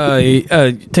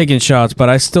 Taking shots, but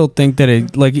I still think that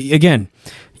it, like, again,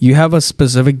 you have a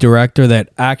specific director that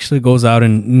actually goes out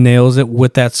and nails it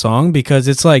with that song, because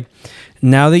it's like,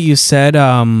 now that you said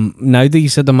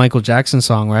the Michael Jackson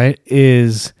song, right,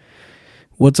 is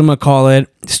whatchamacallit,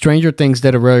 Stranger Things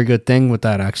did a very good thing with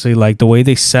that, actually. Like the way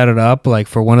they set it up, like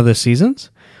for one of the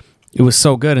seasons, it was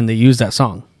so good, and they used that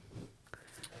song.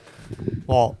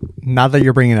 Well, now that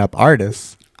you're bringing up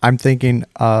artists, I'm thinking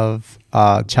of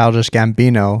Childish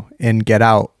Gambino in Get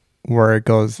Out, where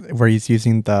he's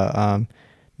using the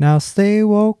now stay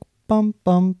woke, bum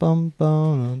bum bum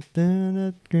bum.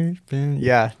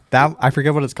 Yeah, that, I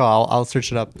forget what it's called. I'll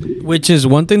search it up. Which is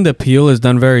one thing that Peel has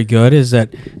done very good, is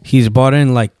that he's bought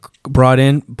in. But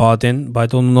I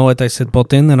don't know what I said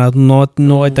bought in, and I don't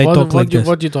know what I talk like this.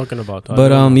 What are you talking about?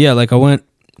 But yeah, like I went.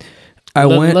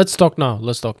 Let's talk now.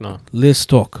 Let's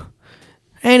talk.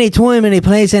 Anytime, any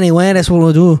place, anywhere. That's what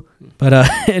we'll do. But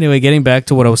anyway, getting back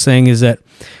to what I was saying is that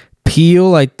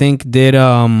Peel, I think, did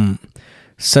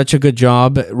such a good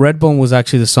job. Redbone was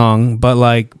actually the song, but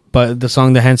the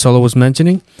song that HandSolo was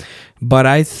mentioning. But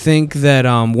I think that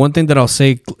one thing that I'll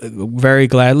say very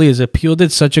gladly is that Peel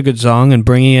did such a good song, and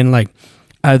bringing in like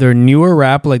either newer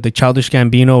rap like the Childish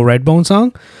Gambino Redbone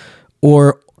song,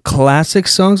 or classic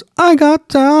songs. I got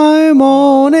time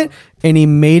on it, and he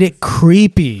made it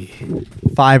creepy.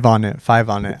 5 on it.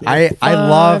 Yeah, I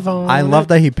love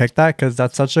that he picked that, because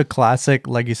that's such a classic,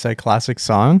 like you said, classic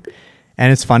song.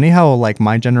 And it's funny how like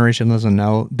my generation doesn't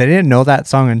know. They didn't know that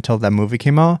song until that movie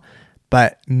came out.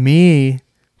 But me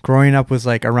growing up was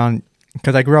like around,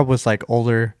 because I grew up with like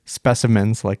older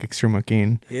specimens like Extreme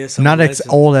Joaquin. Yeah, not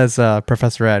old as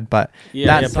Professor Ed, but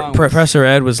Professor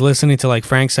Ed was listening to like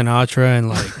Frank Sinatra and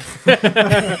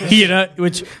like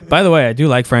which, by the way, I do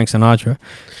like Frank Sinatra.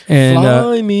 And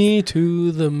Fly me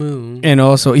to the moon. And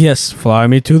also, yes, Fly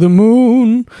Me to the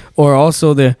Moon, or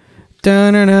also the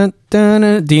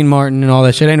Dean Martin and all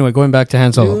that shit. Anyway, going back to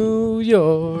HandSolo. New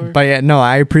York. But yeah, no,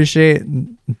 I appreciate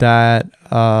that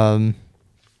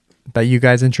that you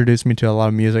guys introduced me to a lot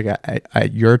of music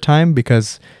at your time,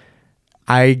 because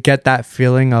I get that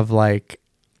feeling of like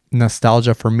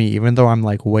nostalgia for me, even though I'm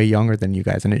like way younger than you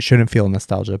guys, and it shouldn't feel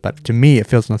nostalgia, but to me it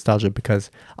feels nostalgia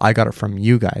because I got it from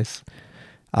you guys.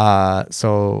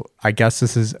 So I guess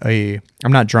this is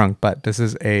I'm not drunk, but this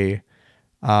is a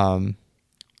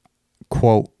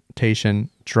quotation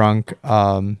drunk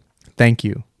thank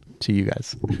you to you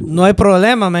guys. No hay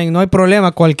problema, man. No hay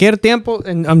problema. Cualquier tiempo.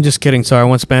 And I'm just kidding. Sorry, I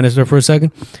went Spanish there for a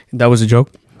second. That was a joke.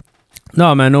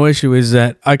 No, man, no issue. Is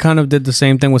that I kind of did the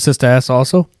same thing with Sister S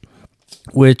also,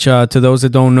 which to those that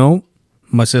don't know,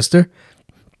 my sister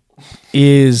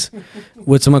is,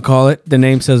 whatchamacallit, the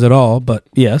name says it all, but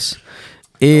yes,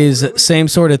 is same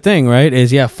sort of thing, right?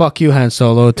 Is, yeah, fuck you,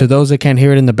 HandSolo. To those that can't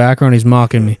hear it in the background, he's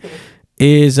mocking me.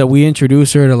 Is that we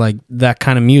introduce her to like that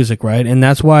kind of music, right? And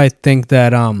that's why I think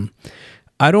that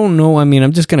I don't know. I mean,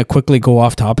 I'm just gonna quickly go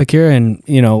off topic here, and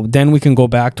then we can go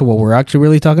back to what we're actually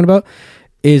really talking about.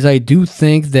 Is I do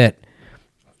think that,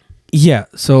 yeah.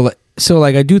 So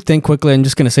like I do think quickly. I'm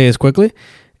just gonna say this quickly.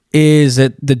 Is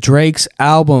that the Drake's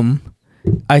album?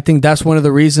 I think that's one of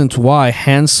the reasons why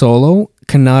HandSolo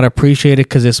cannot appreciate it,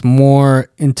 because it's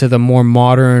more into the more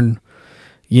modern,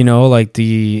 like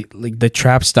the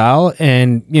trap style.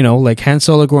 And like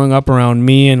HandSolo growing up around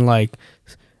me and like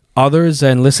others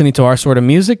and listening to our sort of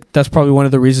music, that's probably one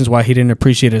of the reasons why he didn't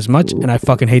appreciate it as much. And I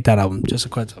fucking hate that album. Just a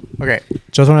quick up. Okay,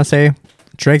 just want to say,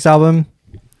 Drake's album,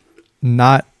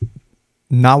 not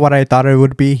what I thought it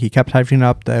would be. He kept hyping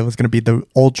up that it was going to be the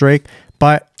old Drake,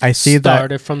 but I see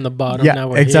Started from the bottom. Yeah, now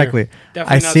we're exactly. Here.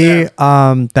 I see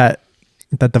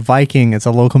that the Viking is a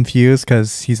little confused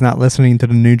because he's not listening to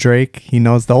the new Drake. He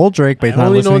knows the old Drake, but he's I not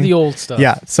only listening. know the old stuff.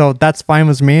 Yeah, so that's fine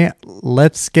with me.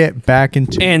 Let's get back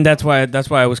into. And that's why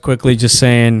I was quickly just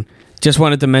saying, just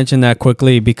wanted to mention that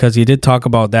quickly because he did talk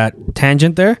about that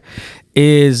tangent there.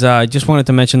 Just wanted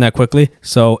to mention that quickly.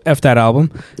 So F that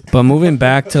album. But moving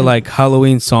back to like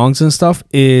Halloween songs and stuff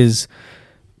here's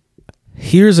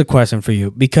a question for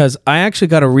you, because I actually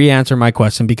got to re-answer my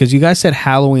question because you guys said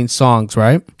Halloween songs,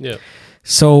 right? Yeah.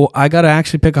 So I got to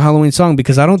actually pick a Halloween song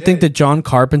because I don't think the John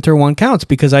Carpenter one counts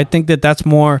because I think that's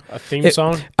more a theme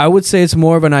song. I would say it's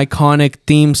more of an iconic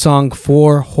theme song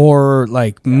for horror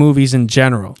like movies in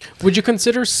general. Would you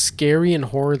consider scary and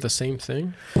horror the same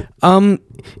thing?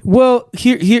 Well,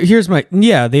 here's my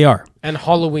they are. And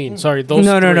Halloween, sorry, those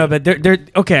No, but they're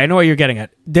okay. I know what you're getting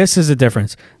at. This is a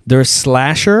difference. There's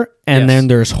slasher and then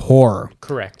there's horror.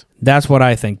 Correct. That's what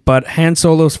I think. But Han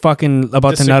Solo's fucking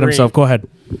about to nut himself. Go ahead.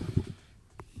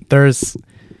 Because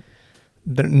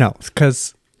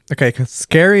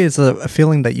scary is a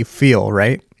feeling that you feel,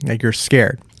 right? Like you're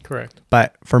scared. Correct.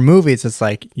 But for movies, it's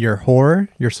like your horror,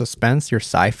 your suspense, your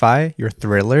sci-fi, your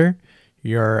thriller,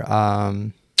 your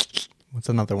what's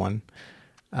another one?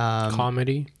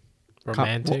 Comedy,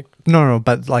 romantic. No,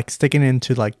 but like sticking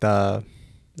into like the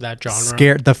that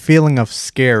genre. the feeling of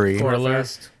scary. Thriller.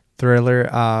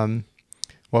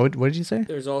 What did you say?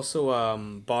 There's also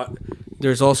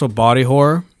body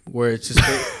horror where it's just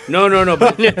no.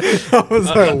 But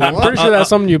I'm pretty sure that's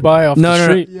something you buy off the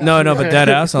street. No, but that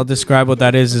ass. I'll describe what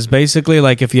that is. Is basically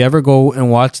like if you ever go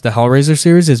and watch the Hellraiser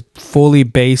series, is fully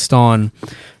based on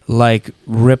like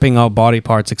ripping out body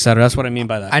parts, etc. That's what I mean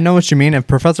by that. I know what you mean. If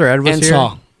Professor Ed was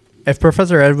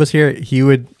here,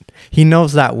 he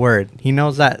knows that word. He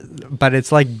knows that, but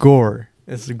it's like gore.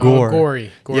 It's gore.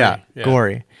 Gory. Yeah,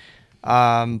 gory.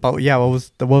 But yeah,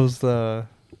 what was the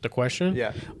question?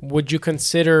 Yeah. Would you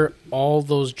consider all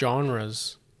those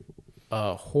genres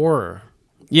horror?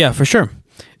 Yeah, for sure.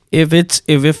 If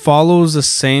it follows the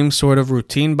same sort of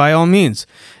routine, by all means.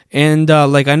 And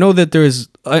like I know that there's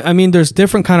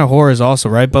different kind of horrors also,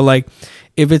 right? But like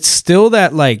if it's still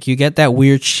that like you get that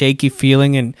weird shaky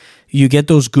feeling and you get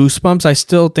those goosebumps, I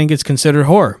still think it's considered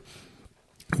horror.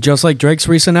 Just like Drake's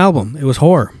recent album, it was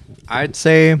horror. I'd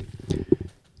say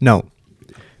no,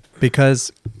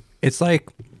 because it's like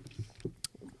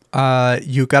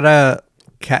you gotta.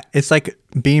 It's like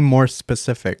being more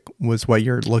specific was what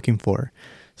you're looking for.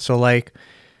 So like,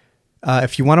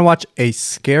 if you want to watch a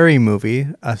scary movie,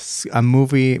 a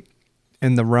movie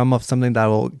in the realm of something that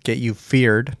will get you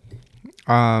feared,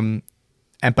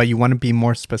 but you want to be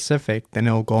more specific, then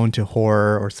it'll go into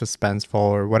horror or suspenseful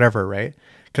or whatever, right?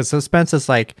 Because suspense is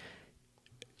like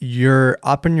you're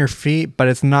up on your feet, but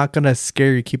it's not gonna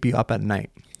scare you, keep you up at night.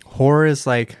 Horror is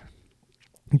like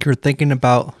you're thinking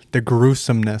about the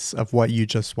gruesomeness of what you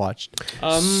just watched.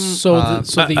 I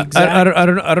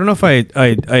don't know if I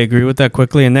agree with that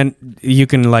quickly, and then you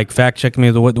can like fact check me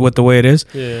what the way it is.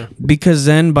 Yeah. Because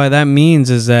then by that means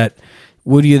is that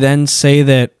would you then say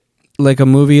that like a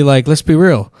movie like, let's be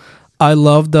real, I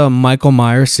love the Michael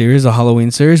Myers series, the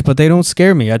Halloween series, but they don't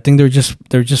scare me. I think they're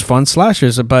just fun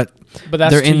slashers, but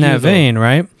that's they're in that vein,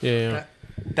 right? Yeah.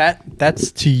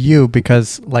 That's to you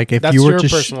because like if that's you were your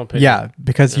just personal opinion.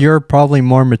 because you're probably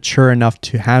more mature enough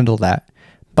to handle that,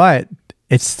 but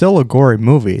it's still a gory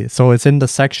movie, so it's in the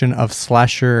section of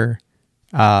slasher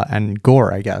and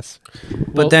gore, I guess.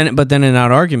 But then in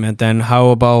that argument, then how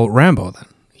about Rambo? Then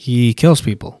he kills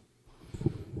people.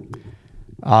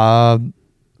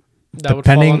 That would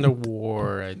fall under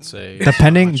war, I'd say.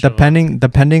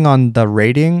 Depending on the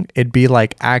rating, it'd be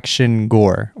like action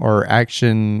gore or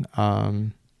action.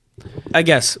 I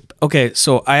guess. Okay,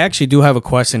 so I actually do have a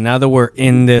question. Now that we're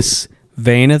in this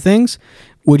vein of things,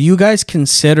 would you guys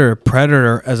consider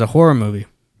Predator as a horror movie?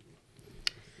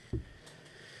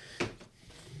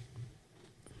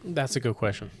 That's a good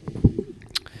question.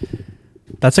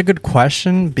 That's a good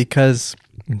question because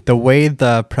the way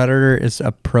the Predator is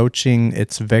approaching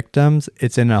its victims,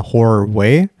 it's in a horror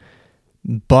way,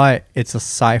 but it's a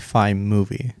sci-fi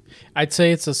movie. I'd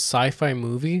say it's a sci-fi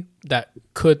movie that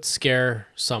could scare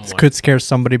someone. Could scare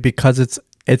somebody because it's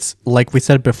like we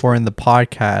said before in the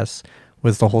podcast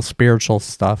with the whole spiritual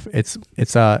stuff. It's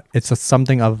a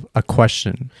something of a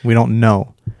question. We don't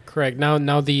know. Correct.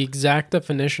 Now the exact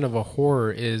definition of a horror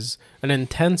is an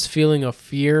intense feeling of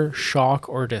fear, shock,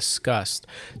 or disgust.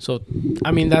 So,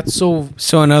 I mean, that's so...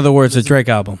 So in other words, a Drake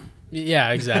album.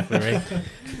 Yeah, exactly, right?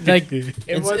 Like,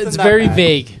 it's wasn't that very bad.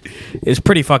 vague. It's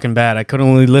pretty fucking bad. I could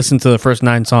only listen to the first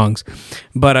 9 songs.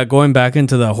 But going back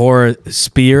into the horror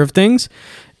sphere of things,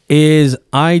 is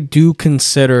I do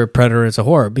consider Predator as a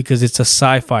horror because it's a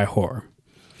sci-fi horror.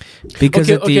 Because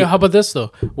Okay, how about this,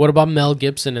 though? What about Mel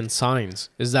Gibson and Signs?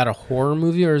 Is that a horror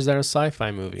movie or is that a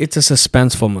sci-fi movie? it's a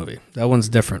suspenseful movie. That one's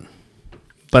different.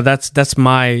 But that's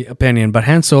my opinion. But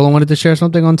Han Solo wanted to share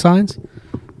something on Signs?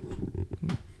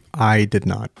 I did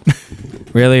not.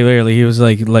 Really, he was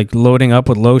like loading up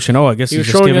with lotion. Oh, I guess He he's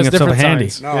was just showing giving us himself a different handy.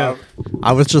 signs. No,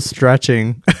 I was just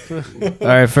stretching. All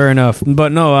right, fair enough.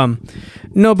 But no,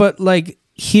 but like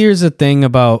here's the thing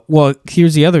about. Well,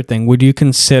 here's the other thing. Would you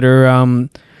consider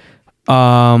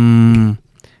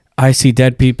I See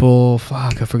Dead People?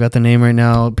 Fuck, I forgot the name right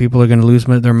now. People are gonna lose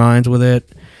their minds with it.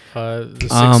 The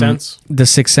Sixth Sense? The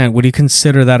Sixth Sense. Would you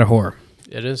consider that a horror?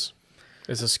 It is.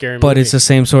 It's a scary movie. But it's the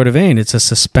same sort of vein. It's a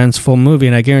suspenseful movie,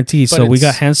 and I guarantee. So we got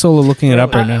it's- Han Solo looking it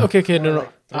up right now. Okay, no.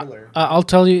 I'll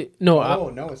tell you. No,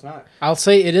 no, it's not. I'll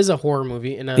say it is a horror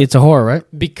movie. And It's a horror, right?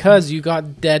 because you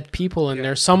got dead people in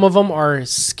there. Some of them are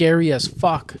scary as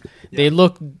fuck. They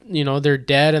look, they're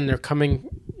dead and they're coming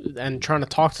and trying to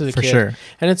talk to the For kid. sure.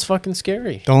 And it's fucking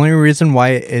scary. The only reason why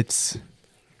it's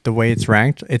the way it's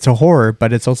ranked, it's a horror,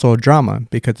 but it's also a drama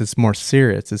because it's more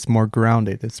serious. It's more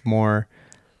grounded. It's more.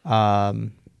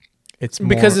 It's more,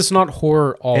 Because it's not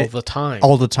horror all the time.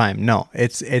 all the time. No,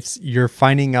 it's you're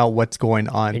finding out what's going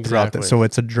on throughout Exactly. this. So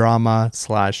it's a drama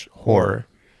 / horror.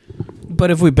 But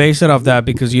if we base it off that,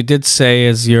 because you did say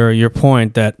as your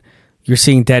point that you're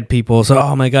seeing dead people, so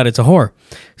oh my god, it's a horror.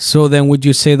 So then, would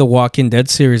you say the Walking Dead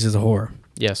series is a horror?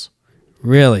 Yes.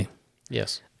 Really?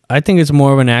 Yes. I think it's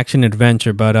more of an action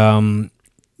adventure, but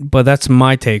that's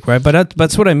my take, right? But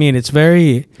that's what I mean. It's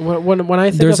very When I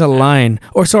think there's a line,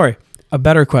 or sorry, a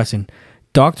better question.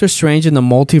 Doctor Strange in the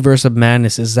Multiverse of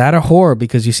Madness, is that a horror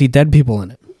because you see dead people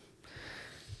in it?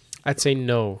 I'd say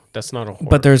no, that's not a horror.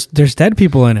 But there's dead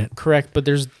people in it. Correct, but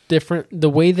there's different. The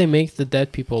way they make the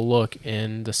dead people look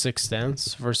in the Sixth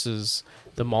Sense versus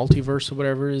the multiverse or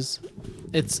whatever it's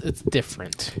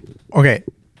different. Okay,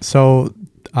 so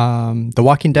The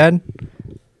Walking Dead,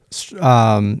 it's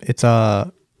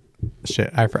a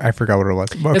shit. I forgot what it was.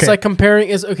 Okay. It's like comparing.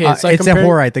 It's like it's comparing, a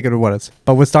horror. I think it was,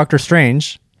 but with Doctor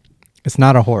Strange, it's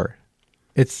not a horror.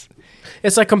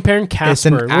 It's like comparing Casper. it's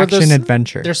an where action there's-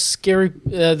 adventure. There's scary.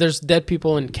 There's dead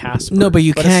people in Casper. No, but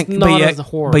you can't. It's not but, as a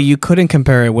horror. but you couldn't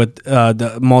compare it with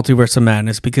the Multiverse of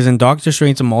Madness because in Doctor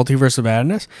Strange: The Multiverse of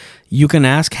Madness, you can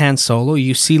ask Han Solo.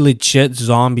 You see legit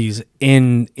zombies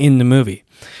in the movie.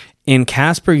 In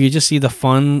Casper, you just see the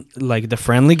fun, like the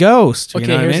friendly ghost. You Okay,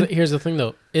 know what I mean? here's the thing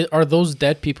though. Are those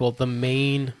dead people the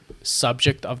main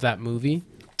subject of that movie?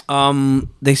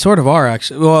 They sort of are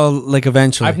actually. Well, like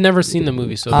eventually. I've never seen the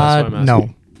movie, so that's why I'm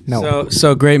asking. no.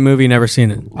 So great movie. Never seen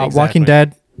it. Walking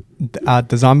Dead,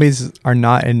 the zombies are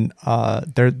not in.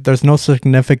 There's no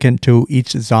significant to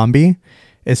each zombie.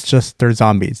 It's just they're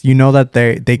zombies. You know that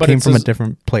they But came it's from a a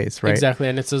different place, right? Exactly,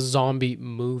 and it's a zombie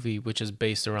movie, which is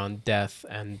based around death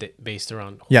and based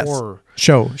around Yes. horror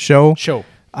Show. show.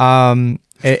 And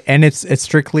it's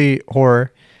strictly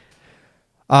horror.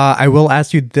 I will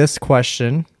ask you this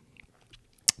question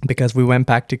because we went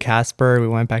back to Casper, we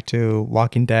went back to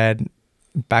Walking Dead,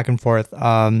 back and forth.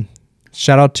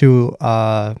 Shout out to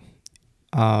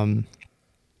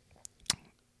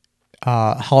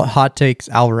Hot Takes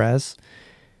Alvarez.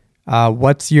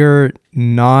 What's your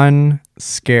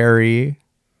non-scary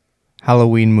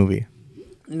Halloween movie?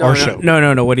 No.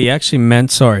 What he actually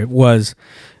meant, was,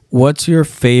 what's your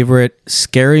favorite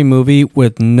scary movie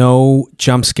with no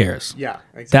jump scares? Yeah,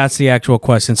 exactly. That's the actual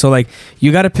question. So, like,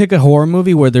 you got to pick a horror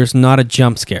movie where there's not a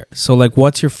jump scare. So, like,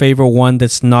 what's your favorite one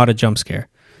that's not a jump scare?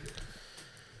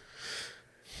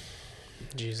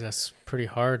 Jeez, that's pretty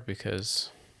hard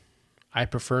because I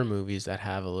prefer movies that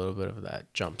have a little bit of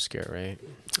that jump scare, right?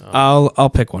 I'll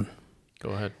pick one. Go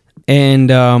ahead. And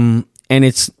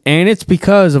it's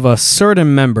because of a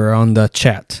certain member on the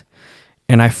chat.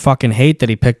 And I fucking hate that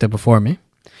he picked it before me.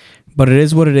 But it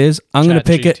is what it is. I'm going to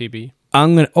pick it. ChatGPT.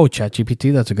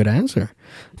 ChatGPT, that's a good answer.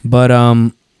 But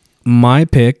my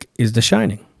pick is The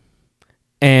Shining.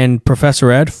 And Professor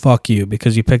Ed, fuck you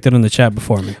because you picked it in the chat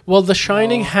before me. Well, The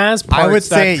Shining has parts I would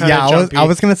say, that kinda jumpy I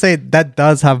was gonna say that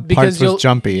does have because parts with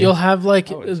jumpy. You'll have like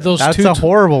those That's two. a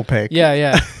horrible pick.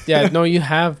 Yeah. No, you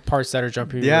have parts that are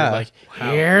jumpy. Yeah. Yeah. Like,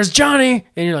 here's Johnny.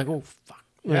 And you're like, oh, fuck.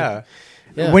 Yeah.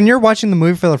 Yeah. When you're watching the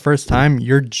movie for the first time,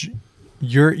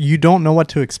 you don't know what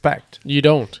to expect. You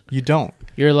don't. You don't.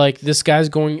 You're like, this guy's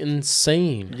going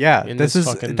insane. Yeah, in that's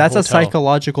fucking a hotel.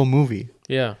 psychological movie.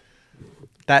 Yeah.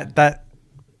 That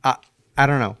I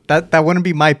don't know. That wouldn't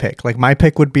be my pick. Like my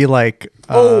pick would be like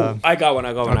I got one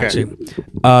okay. actually.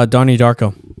 Donnie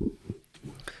Darko.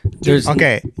 There's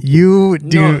okay, you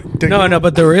do no,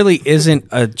 but there really isn't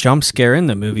a jump scare in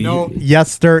the movie. No,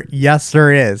 yes there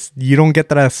is. You don't get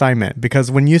that assignment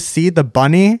because when you see the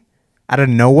bunny out of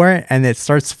nowhere and it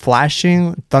starts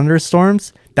flashing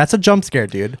thunderstorms, that's a jump scare,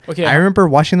 dude. Okay, I remember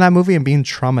watching that movie and being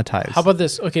traumatized. How about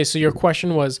this? Okay, so your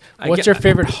question was, what's your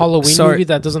favorite Halloween movie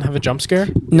that doesn't have a jump scare?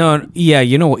 No, yeah,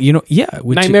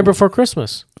 Nightmare Before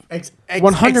Christmas.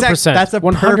 100%. That's a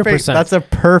 100%. perfect. That's a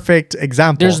perfect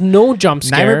example. There's no jump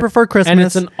scare. Nightmare Before Christmas, and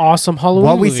it's an awesome Halloween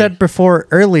What we movie. said before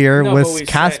earlier No, was but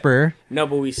Casper.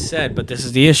 but this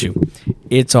is the issue.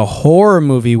 It's a horror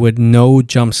movie with no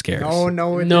jump scares.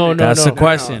 No, That's the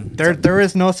question. There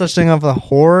is no such thing of a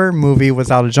horror movie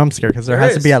without a jump scare because there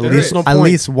has to be at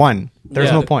least one.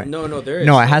 There's no point. No, there is.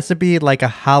 No, it has to be like a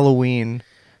Halloween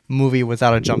movie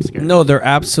without a jump scare. No, there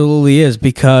absolutely is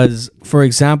because, for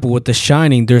example, with The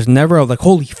Shining, there's never a, like,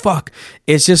 holy fuck.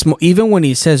 It's just, even when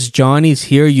he says Johnny's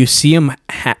here, you see him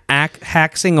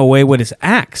haxing away with his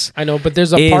axe. I know, but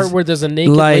there's a part where there's a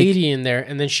naked like- lady in there,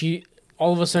 and then she,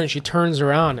 all of a sudden, she turns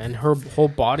around, and her whole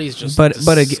body's just But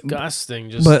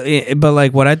disgusting. But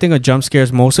like what I think of jump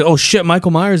scares mostly, oh shit,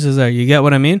 Michael Myers is there. You get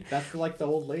what I mean? That's like the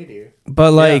old lady.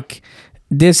 But like,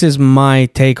 this is my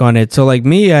take on it. So like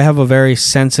me, I have a very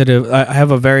unsensitive,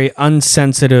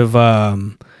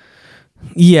 but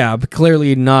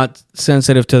clearly not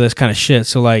sensitive to this kind of shit.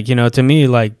 So like, to me,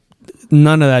 like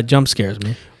none of that jump scares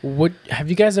me. Have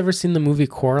you guys ever seen the movie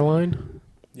Coraline?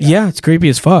 Yeah, it's creepy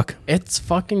as fuck. It's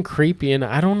fucking creepy, and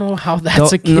I don't know how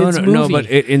that's a kid's movie. No, but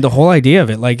in the whole idea of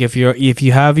it, like if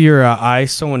you have your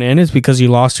eyes sewn in, it's because you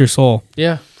lost your soul.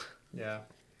 Yeah.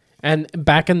 And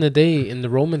back in the day, in the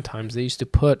Roman times, they used to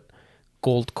put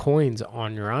gold coins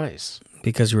on your eyes.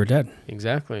 Because you were dead.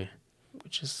 Exactly.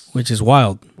 Which is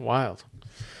wild. Wild.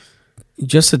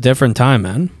 Just a different time,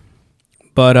 man.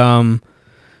 But,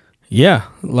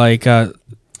 like...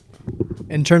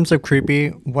 in terms of creepy,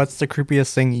 what's the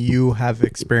creepiest thing you have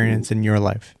experienced in your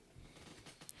life?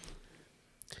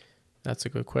 That's a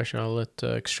good question. I'll let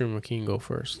Extreme Joaquin go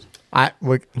first.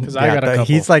 Because I got a couple.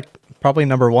 He's like probably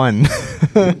number one.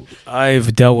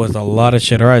 I've dealt with a lot of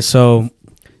shit. All right, so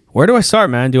where do I start,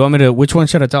 man? Do you want me to? Which one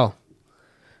should I tell?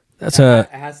 It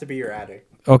has to be your attic.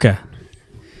 Okay.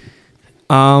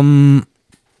 I'm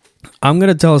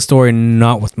gonna tell a story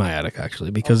not with my attic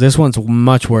actually, because this one's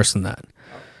much worse than that.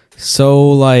 So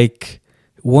like,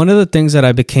 one of the things that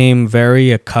I became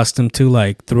very accustomed to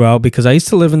like throughout, because I used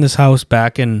to live in this house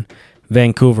back in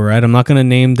Vancouver, right? I'm not gonna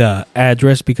name the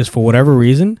address because for whatever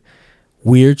reason,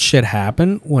 weird shit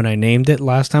happened when I named it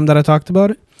last time that I talked about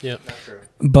it. Yeah.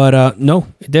 But no,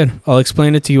 it did. I'll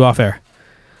explain it to you off air.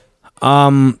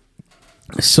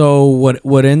 So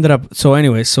what ended up,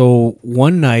 so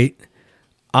one night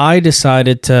I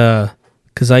decided to,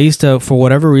 because I used to, for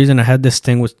whatever reason, I had this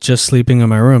thing with just sleeping in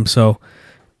my room. So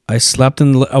I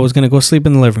I was going to go sleep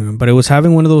in the living room, but it was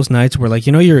having one of those nights where like,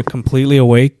 you're completely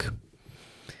awake,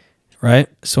 right?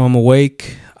 So I'm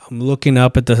awake, I'm looking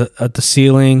up at the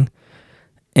ceiling,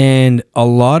 and a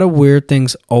lot of weird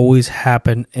things always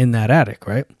happen in that attic,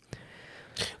 right?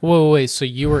 Wait. So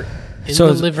you were in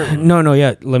the living room? No,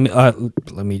 yeah.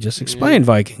 Let me just explain,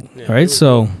 Viking. Yeah, right?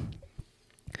 So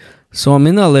I'm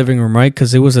in the living room, right?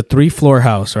 Because it was a 3-floor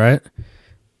house, right?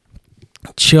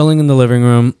 Chilling in the living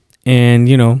room,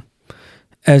 and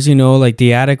as you know, like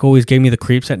the attic always gave me the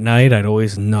creeps at night. I'd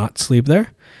always not sleep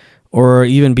there, or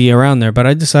even be around there. But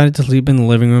I decided to sleep in the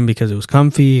living room because it was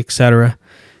comfy, etc.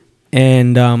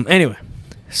 And anyway,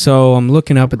 so I'm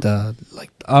looking up at the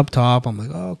up top. I'm like,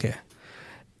 oh, okay.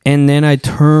 And then I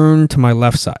turned to my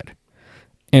left side.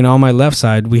 And on my left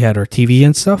side, we had our TV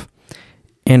and stuff.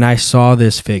 And I saw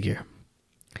this figure.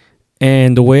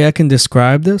 And the way I can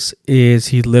describe this is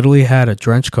he literally had a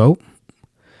trench coat.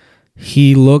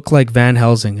 He looked like Van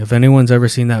Helsing, if anyone's ever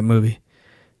seen that movie.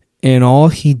 And all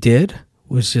he did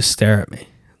was just stare at me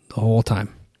the whole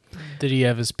time. Did he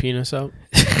have his penis out?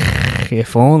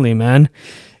 If only, man.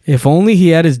 If only he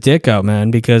had his dick out,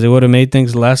 man, because it would have made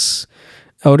things less...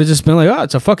 I would have just been like, oh,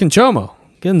 it's a fucking chomo.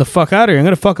 Getting the fuck out of here. I'm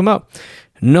going to fuck him up.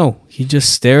 No, he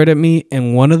just stared at me.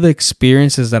 And one of the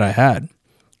experiences that I had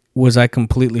was I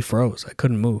completely froze. I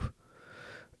couldn't move.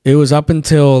 It was up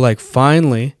until like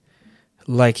finally,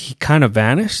 like he kind of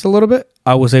vanished a little bit.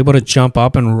 I was able to jump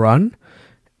up and run.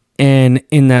 And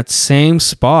in that same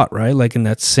spot, right? Like in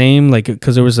that same, like,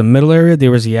 because there was a middle area, there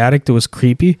was the attic that was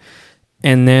creepy.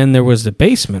 and then there was the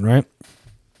basement, right?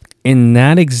 In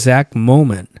that exact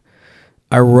moment,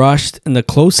 I rushed, and the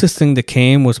closest thing that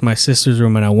came was my sister's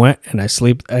room, and I went and I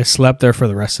slept there for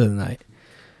the rest of the night.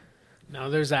 Now,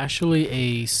 there's actually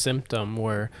a symptom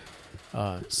where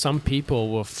some people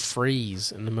will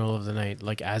freeze in the middle of the night,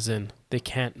 like as in they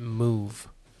can't move.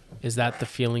 Is that the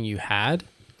feeling you had?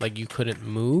 Like you couldn't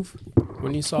move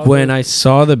when you saw When I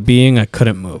saw the being, I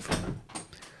couldn't move.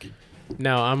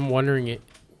 Now, I'm wondering,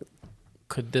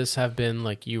 could this have been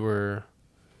like you were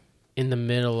in the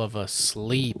middle of a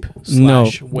sleep No,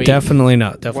 wake? definitely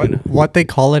not. Definitely not. What they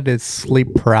call it is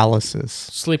sleep paralysis.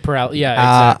 Sleep paralysis. Yeah,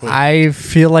 exactly. I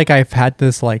feel like I've had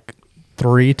this like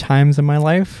 3 times in my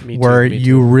life Me too, where me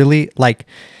you too. really like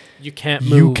You can't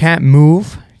move. you can't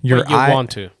move. Your but you eye,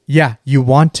 want to. Yeah, you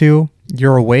want to.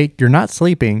 You're awake. You're not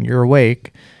sleeping. You're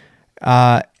awake,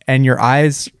 and your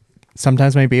eyes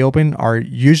sometimes may be open, or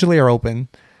usually are open,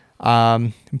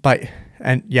 but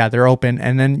they're open.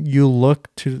 And then you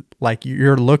look to like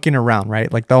you're looking around,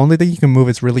 right? Like the only thing you can move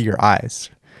is really your eyes,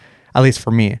 at least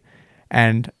for me.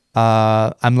 And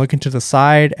I'm looking to the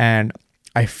side, and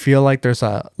I feel like there's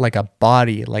a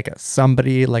body, like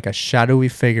somebody, like a shadowy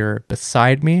figure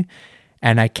beside me,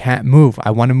 and I can't move.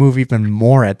 I want to move even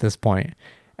more at this point,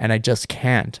 and I just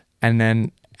can't. And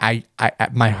then I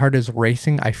my heart is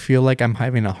racing. I feel like I'm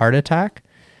having a heart attack,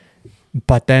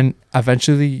 but then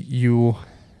eventually you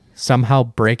somehow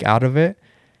break out of it,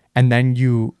 and then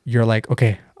you're like,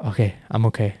 okay, I'm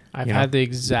okay. I've had the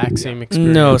exact same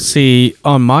experience. No, see,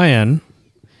 on my end,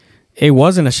 it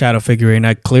wasn't a shadow figure, and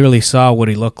I clearly saw what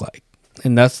he looked like.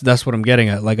 And that's what I'm getting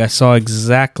at. Like, I saw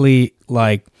exactly,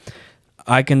 like,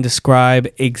 I can describe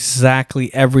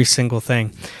exactly every single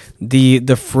thing.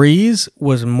 The freeze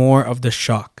was more of the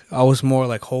shock. I was more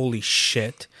like, holy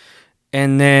shit.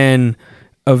 And then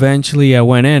eventually I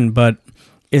went in, but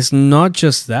it's not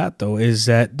just that, though, is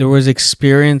that there was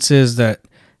experiences that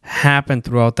happened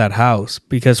throughout that house.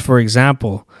 Because, for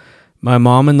example, my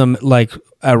mom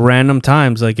at random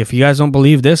times, like, if you guys don't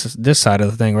believe this side of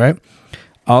the thing, right?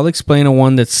 I'll explain a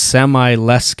one that's semi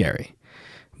less scary,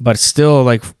 but still,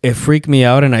 like, it freaked me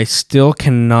out, and I still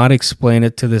cannot explain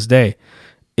it to this day.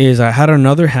 Is I had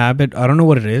another habit. I don't know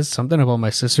what it is. Something about my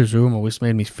sister's room always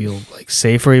made me feel like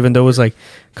safer, even though it was like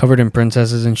covered in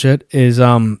princesses and shit. Is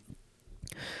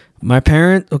my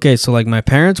parents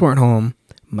weren't home.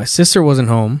 My sister wasn't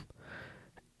home.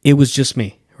 It was just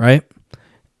me, right?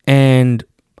 And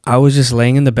I was just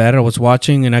laying in the bed. I was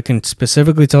watching, and I can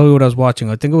specifically tell you what I was watching.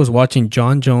 I think I was watching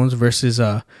John Jones versus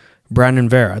Brandon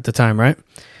Vera at the time, right?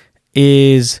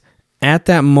 Is at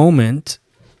that moment,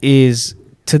 is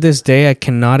to this day I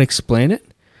cannot explain it,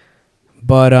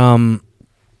 but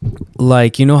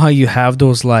like, you know how you have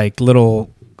those like little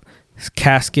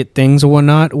casket things or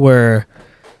whatnot where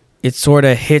it sort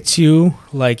of hits you,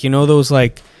 like, you know, those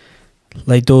like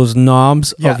those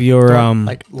knobs of your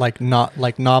like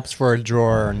knobs for a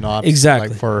drawer, or knobs exactly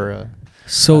like for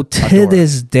so to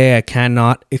this day I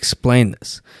cannot explain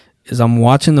this. Is I'm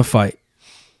watching the fight,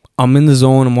 I'm in the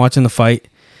zone, I'm watching the fight,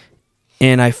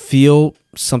 and I feel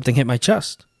something hit my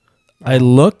chest. I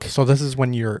look. So this is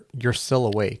when you're still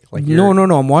awake. Like no.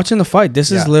 I'm watching the fight.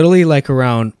 This is literally like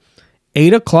around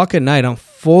 8:00 at night.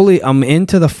 I'm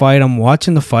into the fight. I'm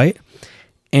watching the fight,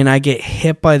 and I get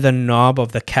hit by the knob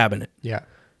of the cabinet. Yeah.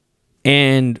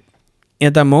 And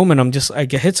at that moment, I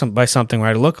get hit by something.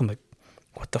 Right? I look. I'm like,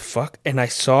 what the fuck? And I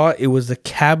saw it was the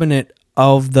cabinet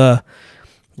of the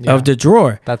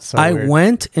drawer. That's so I weird.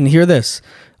 went, and hear this.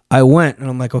 I went, and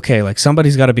I'm like, okay, like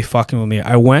somebody's got to be fucking with me.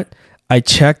 I went. I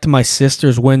checked my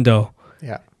sister's window.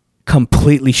 Yeah.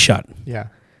 Completely shut. Yeah.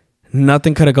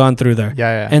 Nothing could have gone through there.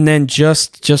 Yeah. And then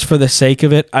just for the sake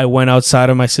of it, I went outside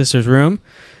of my sister's room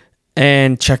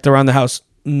and checked around the house.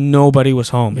 Nobody was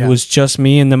home. Yeah. It was just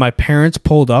me. And then my parents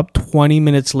pulled up 20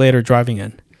 minutes later driving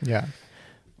in. Yeah.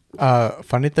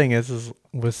 Funny thing is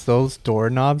with those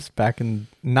doorknobs back in,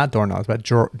 not doorknobs, but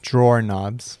drawer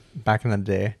knobs back in the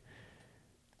day,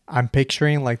 I'm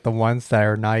picturing like the ones that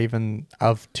are not even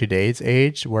of today's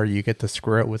age, where you get to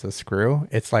screw it with a screw.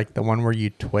 It's like the one where you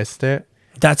twist it.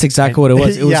 That's exactly what it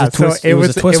was. It was a twist. It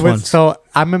was a twist one. So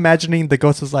I'm imagining the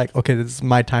ghost was like, okay, this is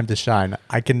my time to shine.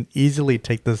 I can easily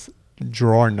take this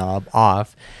drawer knob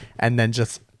off and then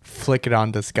just flick it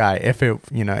on this guy. If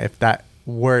that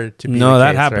were to be no, the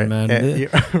that case, happened, right?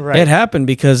 man. Right. It happened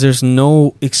because there's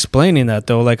no explaining that,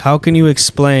 though. Like, how can you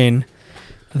explain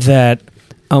that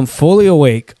I'm fully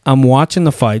awake, I'm watching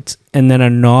the fights, and then a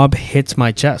knob hits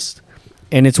my chest?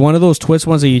 And it's one of those twist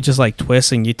ones that you just like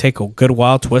twist, and you take a good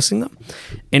while twisting them,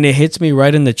 and it hits me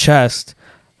right in the chest.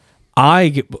 I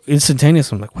get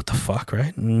instantaneously, I'm like, what the fuck,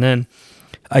 right? And then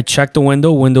I check the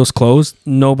window's closed,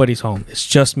 nobody's home. It's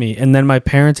just me. And then my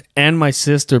parents and my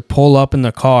sister pull up in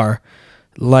the car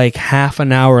like half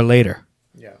an hour later,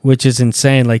 which is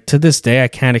insane. Like, to this day, I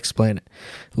can't explain it.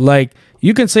 Like,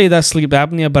 you can say that's sleep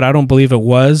apnea, but I don't believe it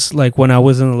was, like, when I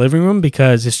was in the living room,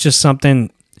 because it's just something.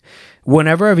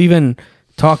 Whenever I've even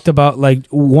talked about, like,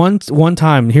 one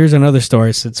time, here's another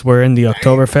story since we're in the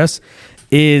Oktoberfest,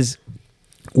 is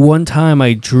one time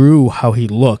I drew how he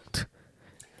looked.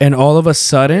 And all of a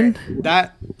sudden,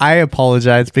 That I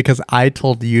apologize because I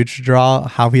told you to draw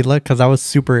how he looked because I was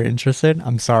super interested.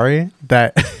 I'm sorry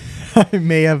that I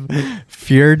may have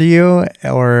feared you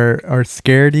or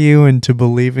scared you into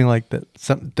believing like that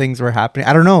some things were happening.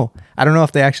 I don't know. I don't know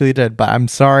if they actually did, but I'm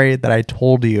sorry that I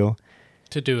told you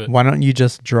to do it. Why don't you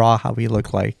just draw how he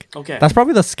looked like? Okay. That's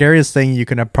probably the scariest thing you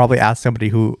can probably ask somebody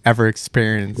who ever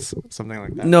experienced something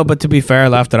like that. no, but to be fair, I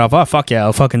laughed it off. Oh, fuck yeah,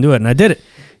 I'll fucking do it. And I did it.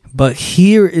 But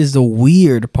here is the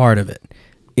weird part of it,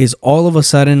 is all of a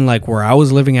sudden, like where I was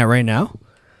living at right now,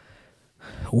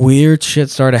 weird shit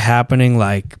started happening,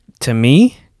 like to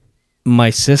me, my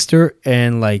sister,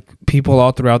 and like people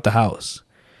all throughout the house.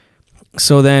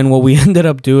 So then what we ended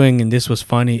up doing, and this was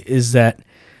funny, is that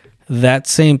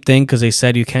same thing, because they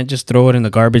said you can't just throw it in the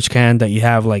garbage can that you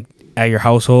have like at your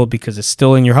household because it's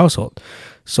still in your household.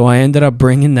 So I ended up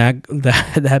bringing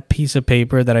that piece of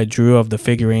paper that I drew of the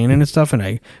figurine and stuff, and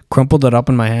I crumpled it up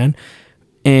in my hand.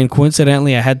 And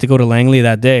coincidentally, I had to go to Langley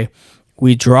that day.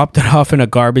 We dropped it off in a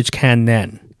garbage can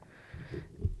then.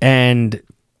 And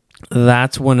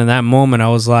that's when, in that moment, I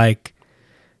was like,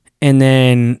 and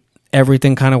then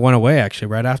everything kind of went away, actually,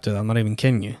 right after that. I'm not even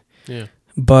kidding you. Yeah.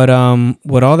 But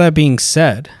with all that being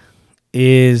said,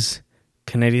 is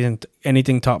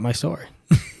anything top my story?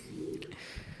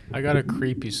 I got a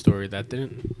creepy story that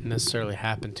didn't necessarily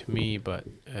happen to me, but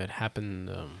it happened.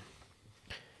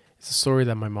 It's a story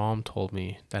that my mom told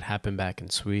me that happened back in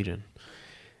Sweden.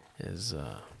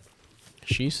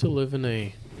 She used to live in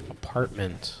a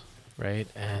apartment, right?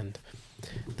 And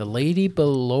the lady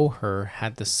below her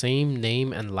had the same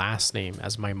name and last name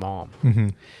as my mom. Mm-hmm.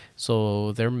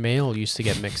 So their mail used to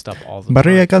get mixed up all the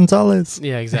Maria time. Gonzalez.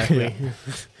 Yeah, exactly.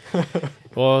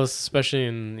 Well, especially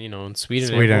in Sweden,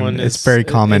 Sweden, it's very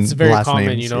common. It's very last common,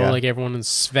 names, yeah. like everyone is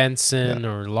Svensson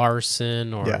or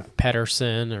Larson or Yeah.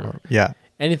 Pettersson or Yeah.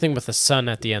 anything with a son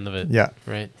at the end of it. Yeah.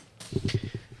 Right.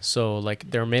 So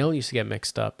like their mail used to get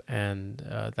mixed up, and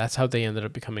that's how they ended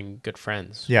up becoming good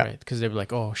friends. Yeah. Right? Because they were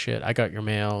like, "Oh shit, I got your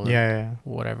mail." Yeah.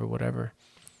 Whatever.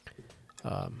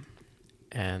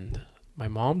 And my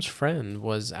mom's friend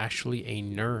was actually a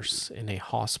nurse in a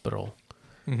hospital.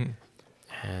 Mm-hmm.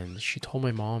 And she told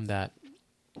my mom that,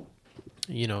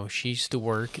 she used to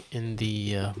work in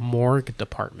the morgue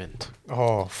department.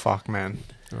 Oh, fuck, man.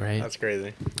 Right? That's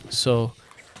crazy. So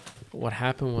what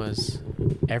happened was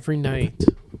every night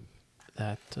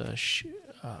that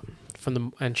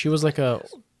and she was like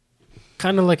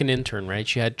kind of like an intern, right?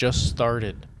 She had just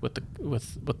started with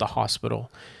the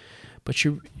hospital. But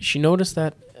she noticed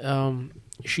that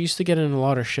she used to get in a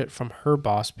lot of shit from her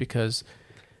boss because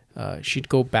she'd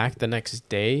go back the next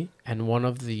day and one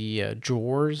of the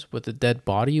drawers with the dead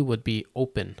body would be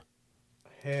open.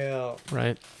 Hell.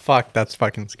 Right? Fuck, that's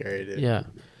fucking scary, dude. Yeah.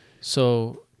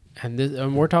 So,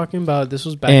 and we're talking about, this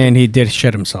was back. And he did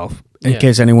shit himself, in Yeah.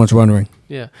 case anyone's wondering.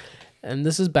 Yeah. And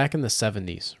this is back in the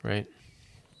 70s, right?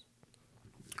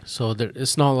 So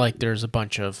it's not like there's a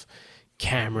bunch of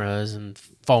cameras and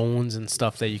phones and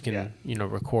stuff that you can,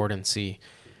 record and see.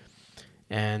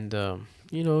 And,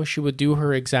 she would do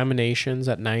her examinations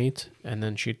at night, and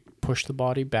then she'd push the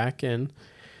body back in.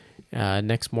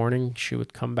 Next morning, she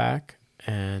would come back,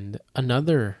 and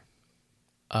another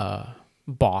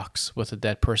box with a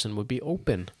dead person would be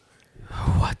open.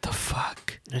 What the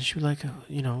fuck? And she'd be like,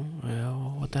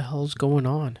 what the hell's going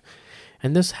on?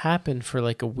 And this happened for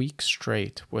like a week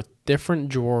straight with different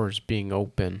drawers being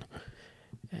open.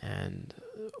 And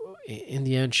in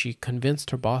the end, she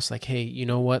convinced her boss, like, hey, you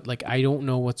know what? Like, I don't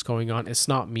know what's going on. It's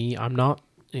not me. I'm not.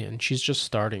 And she's just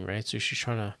starting, right? So she's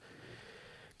trying to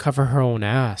cover her own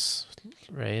ass,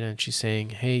 right? And she's saying,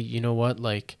 hey, you know what?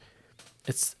 Like,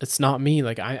 it's not me.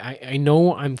 Like, I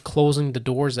know I'm closing the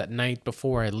doors at night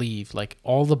before I leave. Like,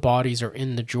 all the bodies are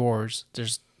in the drawers.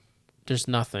 There's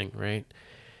nothing, right?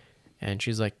 And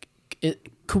she's like,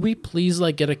 could we please,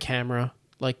 like, get a camera?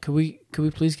 Like, could we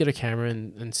please get a camera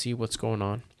and see what's going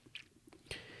on?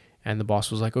 And the boss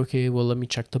was like, okay, well, let me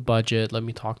check the budget. Let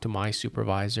me talk to my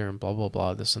supervisor and blah, blah,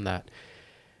 blah, this and that.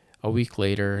 A week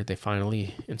later, they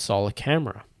finally install a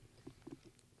camera.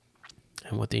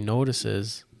 And what they notice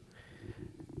is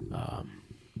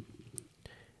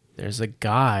there's a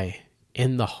guy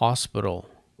in the hospital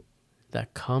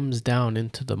that comes down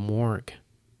into the morgue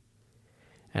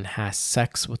and has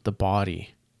sex with the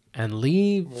body and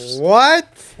leaves. What?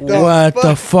 What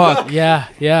the fuck? Yeah.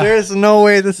 There's no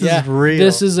way this is real.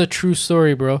 This is a true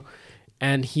story, bro.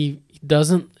 And he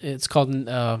doesn't. It's called it's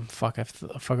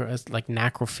like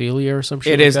necrophilia or some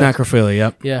shit. It is that. necrophilia.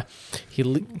 Yep. Yeah,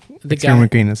 the Extreme guy.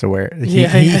 McQueen is aware.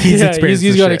 He's experienced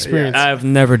he's this got shit. experience. I've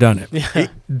never done it.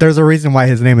 There's a reason why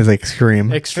his name is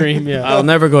Extreme. Extreme. Yeah, I'll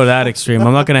never go that extreme.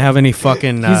 I'm not gonna have any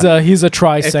fucking. he's a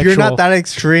trisexual. If you're not that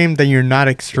extreme, then you're not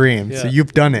extreme. So Yeah.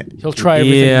 you've done it. He'll try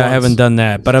everything. Yeah, I once. haven't done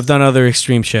that, but I've done other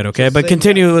extreme shit. Okay, but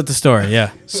continue with the story. Yeah.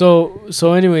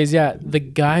 So anyways, yeah, the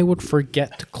guy would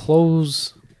forget to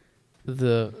close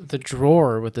the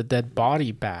drawer with the dead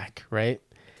body back, right?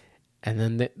 And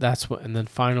then and then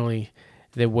finally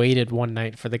they waited one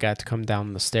night for the guy to come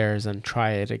down the stairs and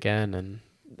try it again,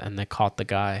 and they caught the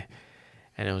guy,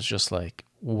 and it was just like,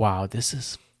 wow, this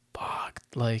is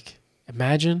fucked. Like,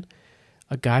 imagine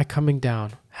a guy coming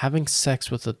down having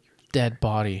sex with a dead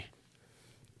body.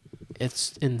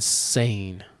 It's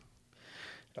insane.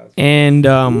 And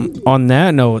on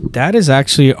that note, that is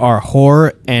actually our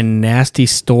horror and nasty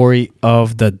story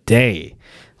of the day,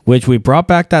 which we brought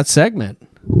back that segment.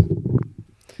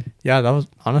 Yeah, that was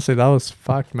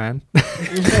fucked, man.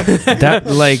 That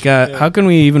how can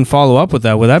we even follow up with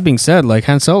that? With that being said, like,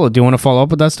 HandSolo, do you want to follow up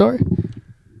with that story?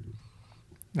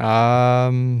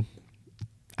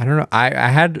 I don't know. I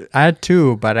had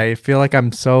two, but I feel like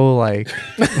I'm so like.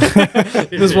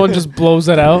 This one just blows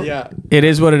it out. Yeah. It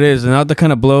is what it is. Not the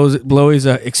kind of blowies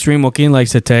Extreme Joaquin likes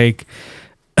to take.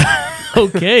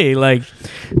 Okay, like,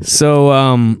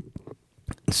 so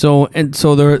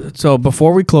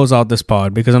before we close out this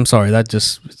pod, because I'm sorry,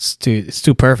 it's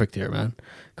too perfect here, man.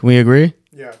 Can we agree?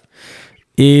 Yeah.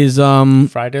 Is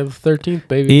Friday the 13th,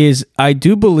 baby. I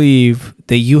do believe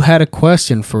that you had a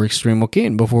question for Extreme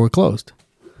Joaquin before we closed.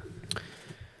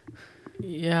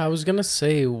 Yeah, I was gonna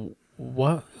say,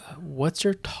 what's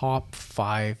your top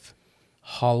 5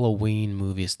 Halloween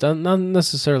movies? Not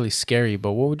necessarily scary,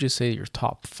 but what would you say your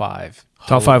top 5?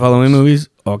 Top 5 Halloween movies?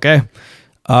 Okay.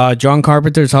 John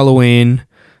Carpenter's Halloween.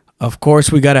 Of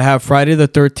course, we got to have Friday the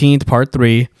 13th, Part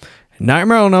 3.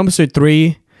 Nightmare on Elm Street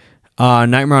 3.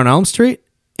 Nightmare on Elm Street.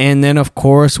 And then, of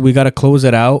course, we got to close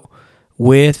it out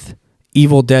with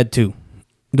Evil Dead 2.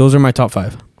 Those are my top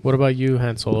 5. What about you,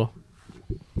 HandSolo?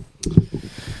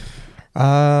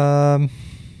 I'd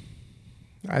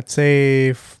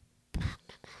say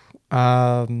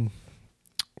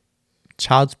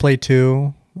Child's Play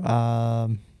 2,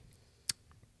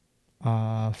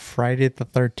 Friday the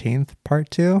 13th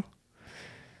Part 2.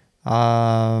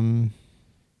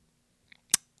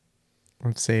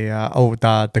 Let's see.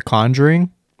 The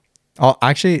Conjuring. Oh,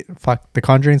 actually, fuck. The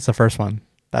Conjuring's the first one.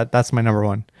 That's my number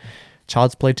one.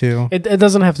 Child's Play 2. It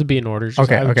doesn't have to be in order.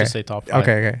 I would just say top 5.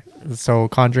 Okay. So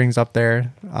Conjuring's up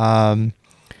there. Let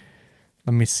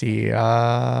me see.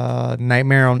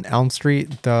 Nightmare on Elm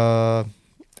Street, the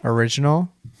original.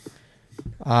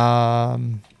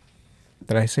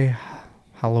 Did I say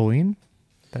Halloween?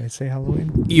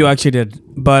 You actually did.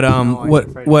 But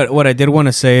what I did want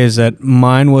to say is that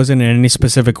mine wasn't in any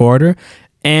specific order.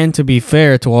 And to be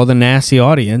fair to all the nasty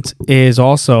audience, is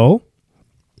also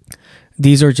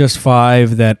these are just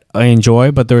 5 that I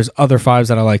enjoy, but there's other 5s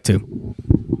that I like too.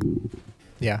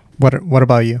 Yeah. What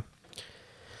about you?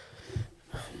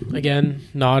 Again,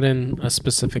 not in a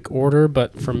specific order,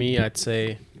 but for me, I'd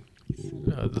say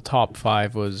the top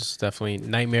 5 was definitely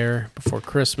Nightmare Before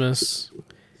Christmas,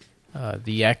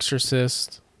 The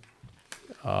Exorcist.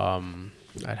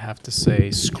 I'd have to say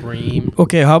Scream.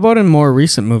 Okay, how about in more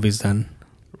recent movies then?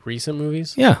 Recent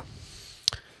movies? Yeah.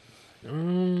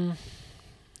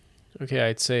 Okay,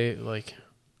 I'd say like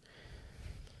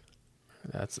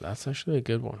that's actually a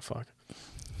good one. Fuck.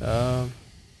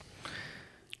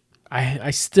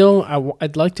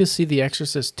 I'd like to see The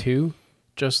Exorcist 2.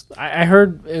 Just I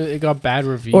heard it got bad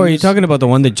reviews. Or are you talking about the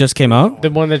one that just came out? The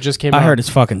one that just came out. I heard it's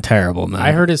fucking terrible, man.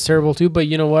 I heard it's terrible too, but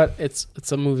you know what? It's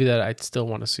a movie that I'd still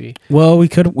want to see. Well, we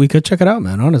could check it out,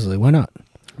 man. Honestly, why not?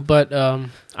 But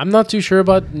I'm not too sure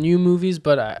about new movies,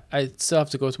 but I still have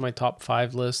to go to my top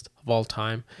 5 list of all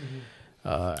time.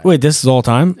 Wait, this is all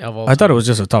time? Of all I thought it time. was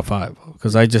just a top 5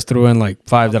 because I just threw in like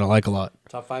 5 that I like a lot.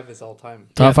 Top 5 is all time.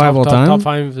 Top 5 all time? Top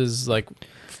 5 is like,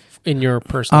 in your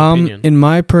personal opinion. In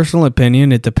my personal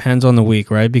opinion, it depends on the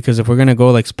week, right? Because if we're gonna go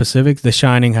like specific, The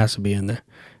Shining has to be in there.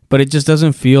 But it just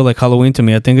doesn't feel like Halloween to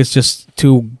me. I think it's just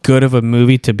too good of a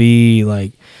movie to be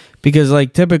like because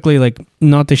like typically like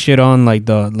not to shit on like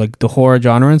the horror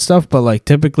genre and stuff, but like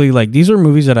typically like these are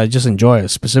movies that I just enjoy,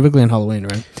 specifically on Halloween,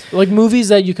 right? Like movies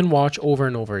that you can watch over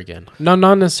and over again. Not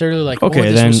necessarily like Okay,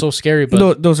 this then was so scary,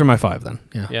 but those are my 5 then.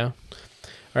 Yeah. yeah.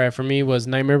 All right, for me was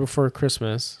Nightmare Before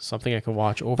Christmas, something I can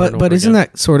watch over and But over again. isn't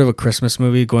that sort of a Christmas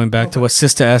movie? Going back to what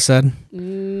Sister S said.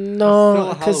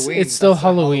 No, because it's still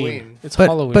Halloween. It's But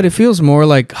Halloween. but it feels more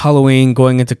like Halloween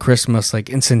going into Christmas, like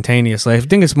instantaneously. I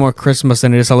think it's more Christmas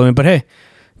than it is Halloween. But hey,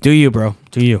 do you, bro?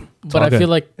 Do you? It's But all I good. feel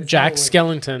like Jack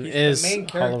Skellington is the main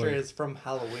character Halloween. is from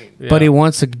Halloween. Yeah. But he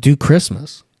wants to do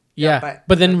Christmas yeah,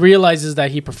 but then realizes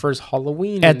that he prefers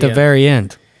Halloween at the end. very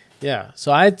end. Yeah,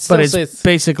 so I'd still But say it's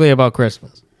basically about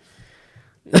Christmas.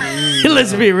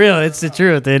 Let's be real. It's the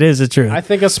truth. It is the truth. I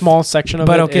think a small section of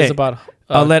But it okay, is about.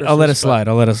 I'll let it Christmas, slide.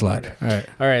 I'll let it slide. All right.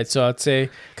 All right, so I'd say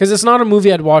because it's not a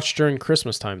movie I'd watch during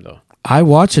Christmas time though. I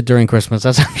watch it during Christmas.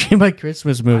 That's actually my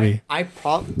Christmas movie.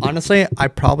 Honestly, I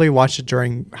probably watch it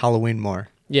during Halloween more.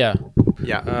 Yeah,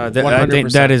 Yeah. I think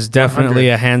 100%. that is definitely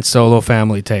a Han Solo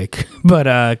family take.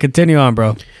 But continue on, bro.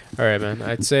 all right, man.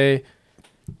 I'd say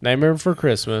Nightmare Before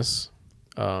Christmas,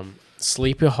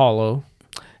 Sleepy Hollow.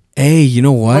 Hey, you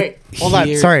know what? Wait, hold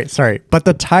on. Sorry. But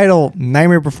the title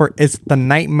Nightmare Before is the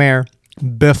Nightmare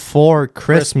Before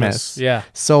Christmas. Yeah.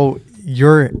 So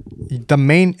the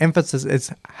main emphasis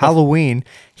is Halloween.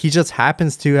 He just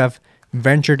happens to have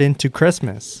ventured into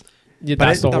Christmas. Yeah, But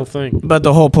that's it- the whole thing. But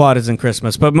the whole plot is in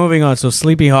Christmas. But moving on. So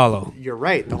Sleepy Hollow. You're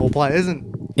right. The whole plot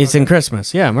isn't. It's in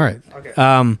Christmas. Yeah, I'm right.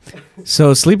 Okay.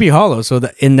 So Sleepy Hollow. So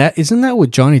isn't that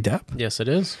with Johnny Depp? Yes, it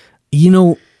is. You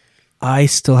know, I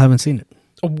still haven't seen it.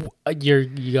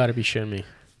 You got to be shitting me.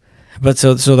 But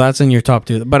so that's in your top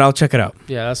 2. But I'll check it out.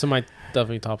 Yeah, that's in my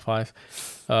definitely top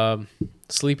 5.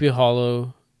 Sleepy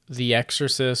Hollow, The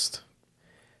Exorcist,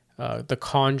 The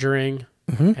Conjuring,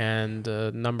 and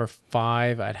number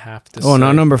 5. I'd have to. Oh, say,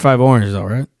 not number 5 Orange though,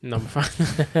 right? number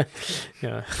 5.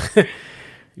 Yeah,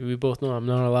 we both know I'm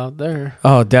not allowed there.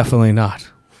 Oh, definitely not.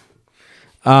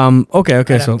 Okay. I'd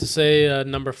So have to say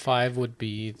number 5 would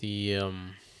be the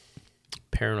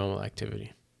Paranormal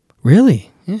Activity.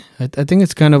 really, yeah, I think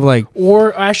it's kind of like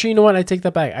Or actually, you know what? I take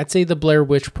that back. I'd say the Blair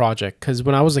Witch Project because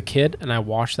when I was a kid and I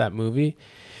watched that movie,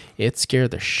 it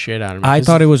scared the shit out of me. I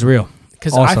thought it was real.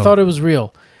 Because I thought it was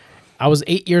real. I was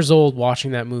 8 years old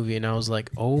watching that movie, and I was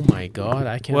like, "Oh my god,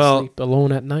 I can't sleep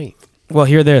alone at night." Well,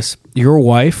 hear this. Your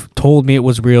wife told me it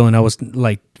was real, and I was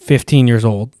like 15 years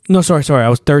old. No, sorry, I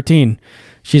was 13.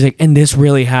 She's like, and this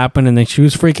really happened, and then she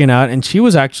was freaking out, and she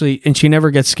was actually, and she never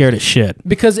gets scared of shit.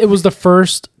 Because it was the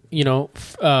first,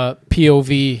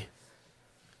 POV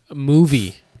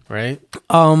movie, right?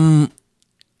 I don't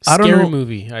Scary know.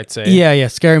 movie, I'd say. Yeah,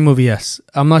 scary movie. Yes,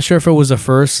 I'm not sure if it was the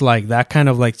first like that kind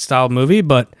of like style movie,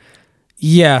 but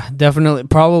yeah, definitely,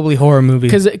 probably horror movie.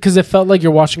 Because it felt like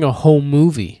you're watching a home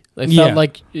movie. It felt Yeah.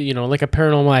 like like a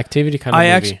Paranormal Activity kind of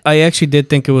movie. I actually did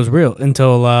think it was real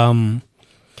until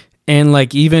and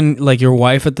like even like your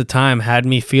wife at the time had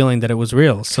me feeling that it was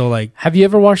real. So like Have you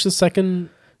ever watched the second?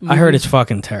 I heard movie? it's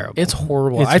fucking terrible. It's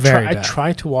horrible. It's I very I bad.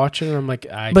 tried to watch it, and I'm like,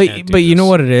 I But can't do you know this.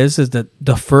 what it is that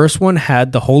the first one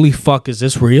had the holy fuck, is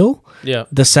this real? Yeah.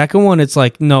 The second one, it's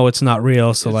like no, it's not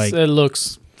real. So like it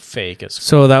looks fake as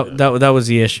so that was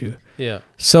the issue. yeah.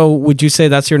 So would you say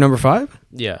that's your number 5?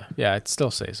 Yeah, I'd still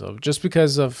say so. Just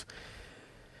because of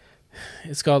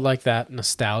it's got like that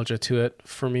nostalgia to it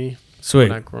for me Sweet.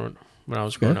 when I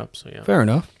was growing up. So yeah. Fair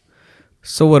enough.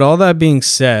 So with all that being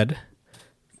said,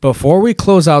 before we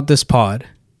close out this pod,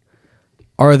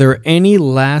 are there any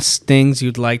last things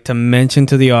you'd like to mention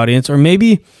to the audience, or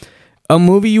maybe a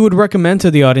movie you would recommend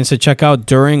to the audience to check out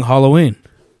during Halloween?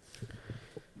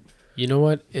 You know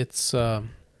what? It's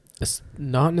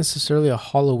not necessarily a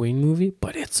Halloween movie,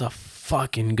 but it's a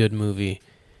fucking good movie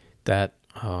that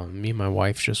me and my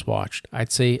wife just watched.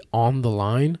 I'd say On the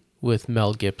Line with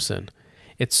Mel Gibson.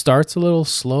 It starts a little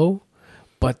slow,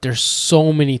 but there's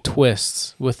so many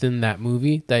twists within that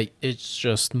movie that it's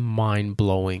just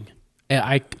mind-blowing.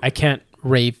 I can't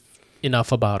rave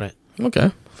enough about it.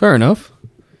 Okay, fair enough.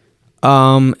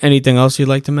 Anything else you'd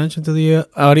like to mention to the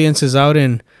audiences out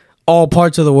in all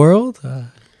parts of the world?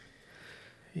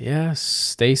 Yeah,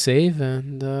 stay safe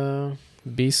and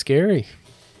be scary.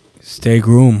 Stay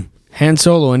groom. Han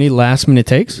Solo, any last minute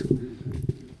takes?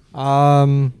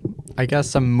 I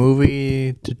guess a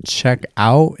movie to check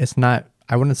out. It's not.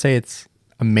 I wouldn't say it's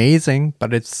amazing,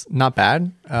 but it's not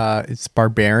bad. It's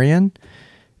Barbarian.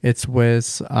 It's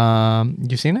with.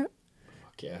 You seen it?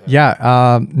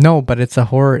 Yeah. No, but it's a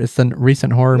horror. It's a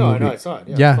recent horror movie. I saw it.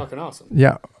 Yeah. It's fucking awesome.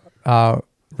 Yeah.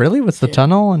 Really? What's the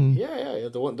tunnel and Yeah.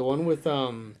 The one with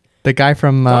the guy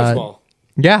from? Dodgeball.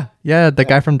 Yeah, the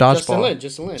guy from Dodgeball.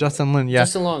 Justin Lin. Yeah.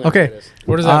 Justin Long. Okay.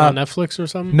 What is that on Netflix or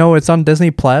something? No, it's on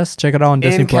Disney Plus. Check it out on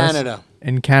Disney Plus.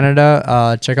 In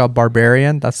Canada, check out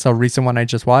Barbarian. That's a recent one I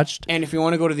just watched. And if you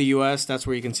want to go to the US, that's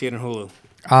where you can see it in Hulu.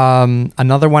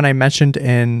 Another one I mentioned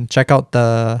check out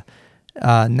the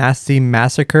Nasty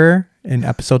Massacre in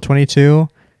episode 22.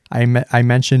 I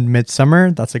mentioned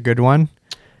Midsummer. That's a good one.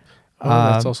 Oh,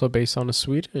 that's also based on a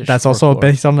Swedish. That's also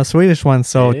based on the Swedish one.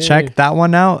 So check that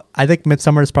one out. I think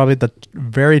Midsummer is probably the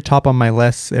very top on my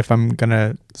list if I'm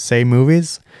gonna say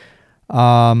movies.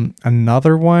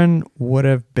 Another one would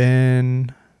have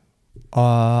been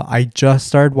I just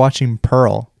started watching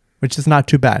Pearl, which is not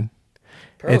too bad.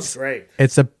 Pearl's great.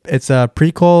 It's a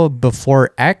prequel before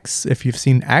X, if you've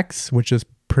seen X, which is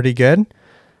pretty good.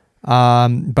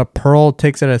 But Pearl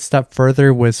takes it a step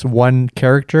further with one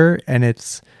character, and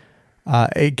it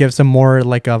gives a more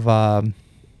like of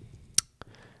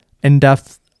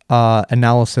in-depth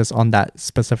analysis on that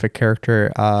specific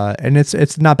character, and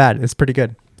it's not bad. It's pretty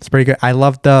good. I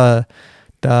love the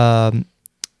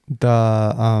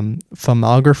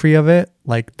filmography of it,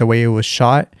 like the way it was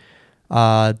shot,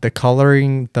 the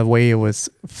coloring, the way it was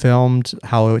filmed,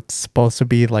 how it's supposed to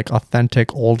be like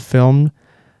authentic old film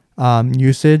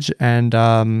usage, and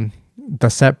the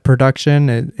set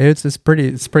production. It's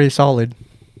pretty solid.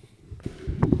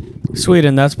 Sweet,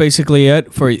 and that's basically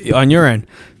it for on your end.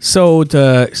 So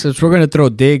since we're gonna throw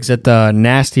digs at the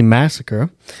Nasty Massacre,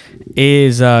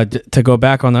 is to go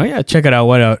back on check it out.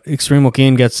 What Extreme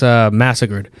Joaquin gets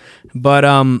massacred, but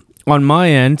on my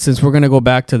end, since we're gonna go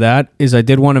back to that, is I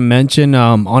did want to mention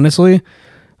honestly,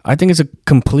 I think it's a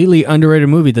completely underrated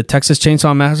movie, The Texas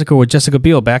Chainsaw Massacre with Jessica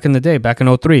Biel back in the day, back in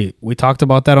 2003. We talked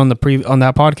about that on that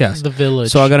podcast. The Village.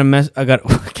 So I got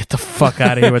to get the fuck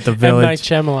out of here with The Village. M. Night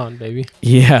Shyamalan, baby.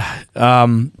 Yeah.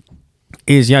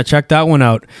 Check that one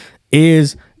out.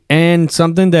 And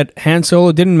something that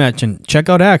HandSolo didn't mention, check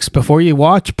out X before you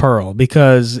watch Pearl,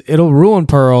 because it'll ruin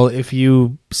Pearl if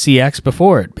you see X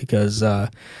before it, because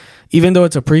even though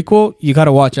it's a prequel, you got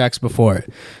to watch X before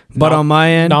it. But on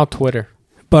my end... Not Twitter.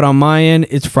 But on my end,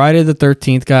 it's Friday the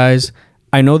 13th, guys.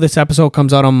 I know this episode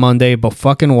comes out on Monday, but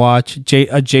fucking watch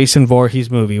a Jason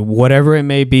Voorhees movie. Whatever it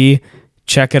may be,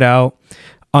 check it out.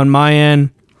 On my end,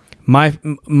 my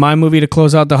movie to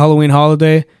close out the Halloween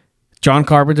holiday, John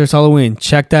Carpenter's Halloween.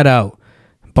 Check that out.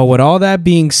 But with all that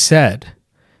being said,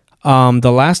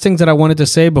 the last things that I wanted to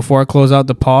say before I close out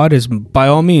the pod is, by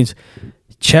all means,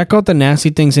 check out the Nasty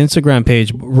Things Instagram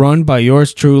page run by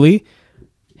yours truly,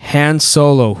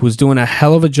 HandSolo, who's doing a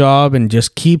hell of a job and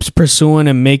just keeps pursuing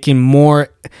and making more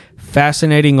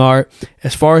fascinating art.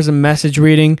 As far as the message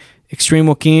reading, Extreme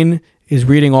Joaquin is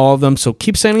reading all of them. So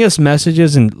keep sending us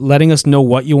messages and letting us know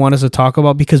what you want us to talk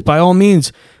about, because by all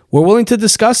means, we're willing to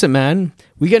discuss it, man.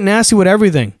 We get nasty with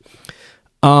everything.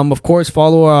 Of course,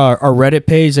 follow our Reddit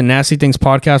page, the Nasty Things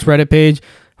Podcast Reddit page,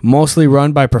 mostly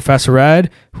run by Professor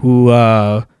Ed, who,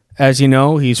 as you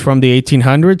know, he's from the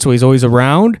 1800s, so he's always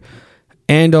around.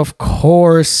 And of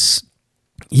course,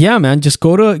 yeah, man, just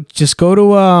go to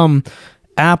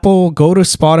Apple, go to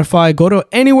Spotify, go to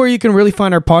anywhere you can really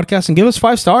find our podcast and give us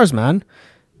 5 stars, man.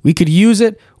 We could use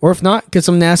it, or if not, get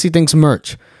some Nasty Things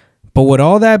merch. But with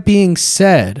all that being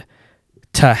said,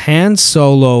 to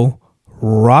HandSolo,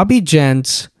 Robbie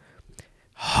Gents,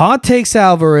 Hot Takes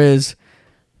Alvarez,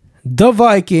 The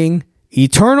Viking,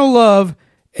 Eternal Love,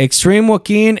 Extreme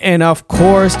Joaquin, and of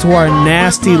course to our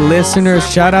nasty listeners.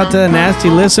 Shout out to the nasty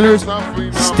listeners.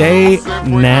 Stay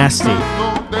nasty.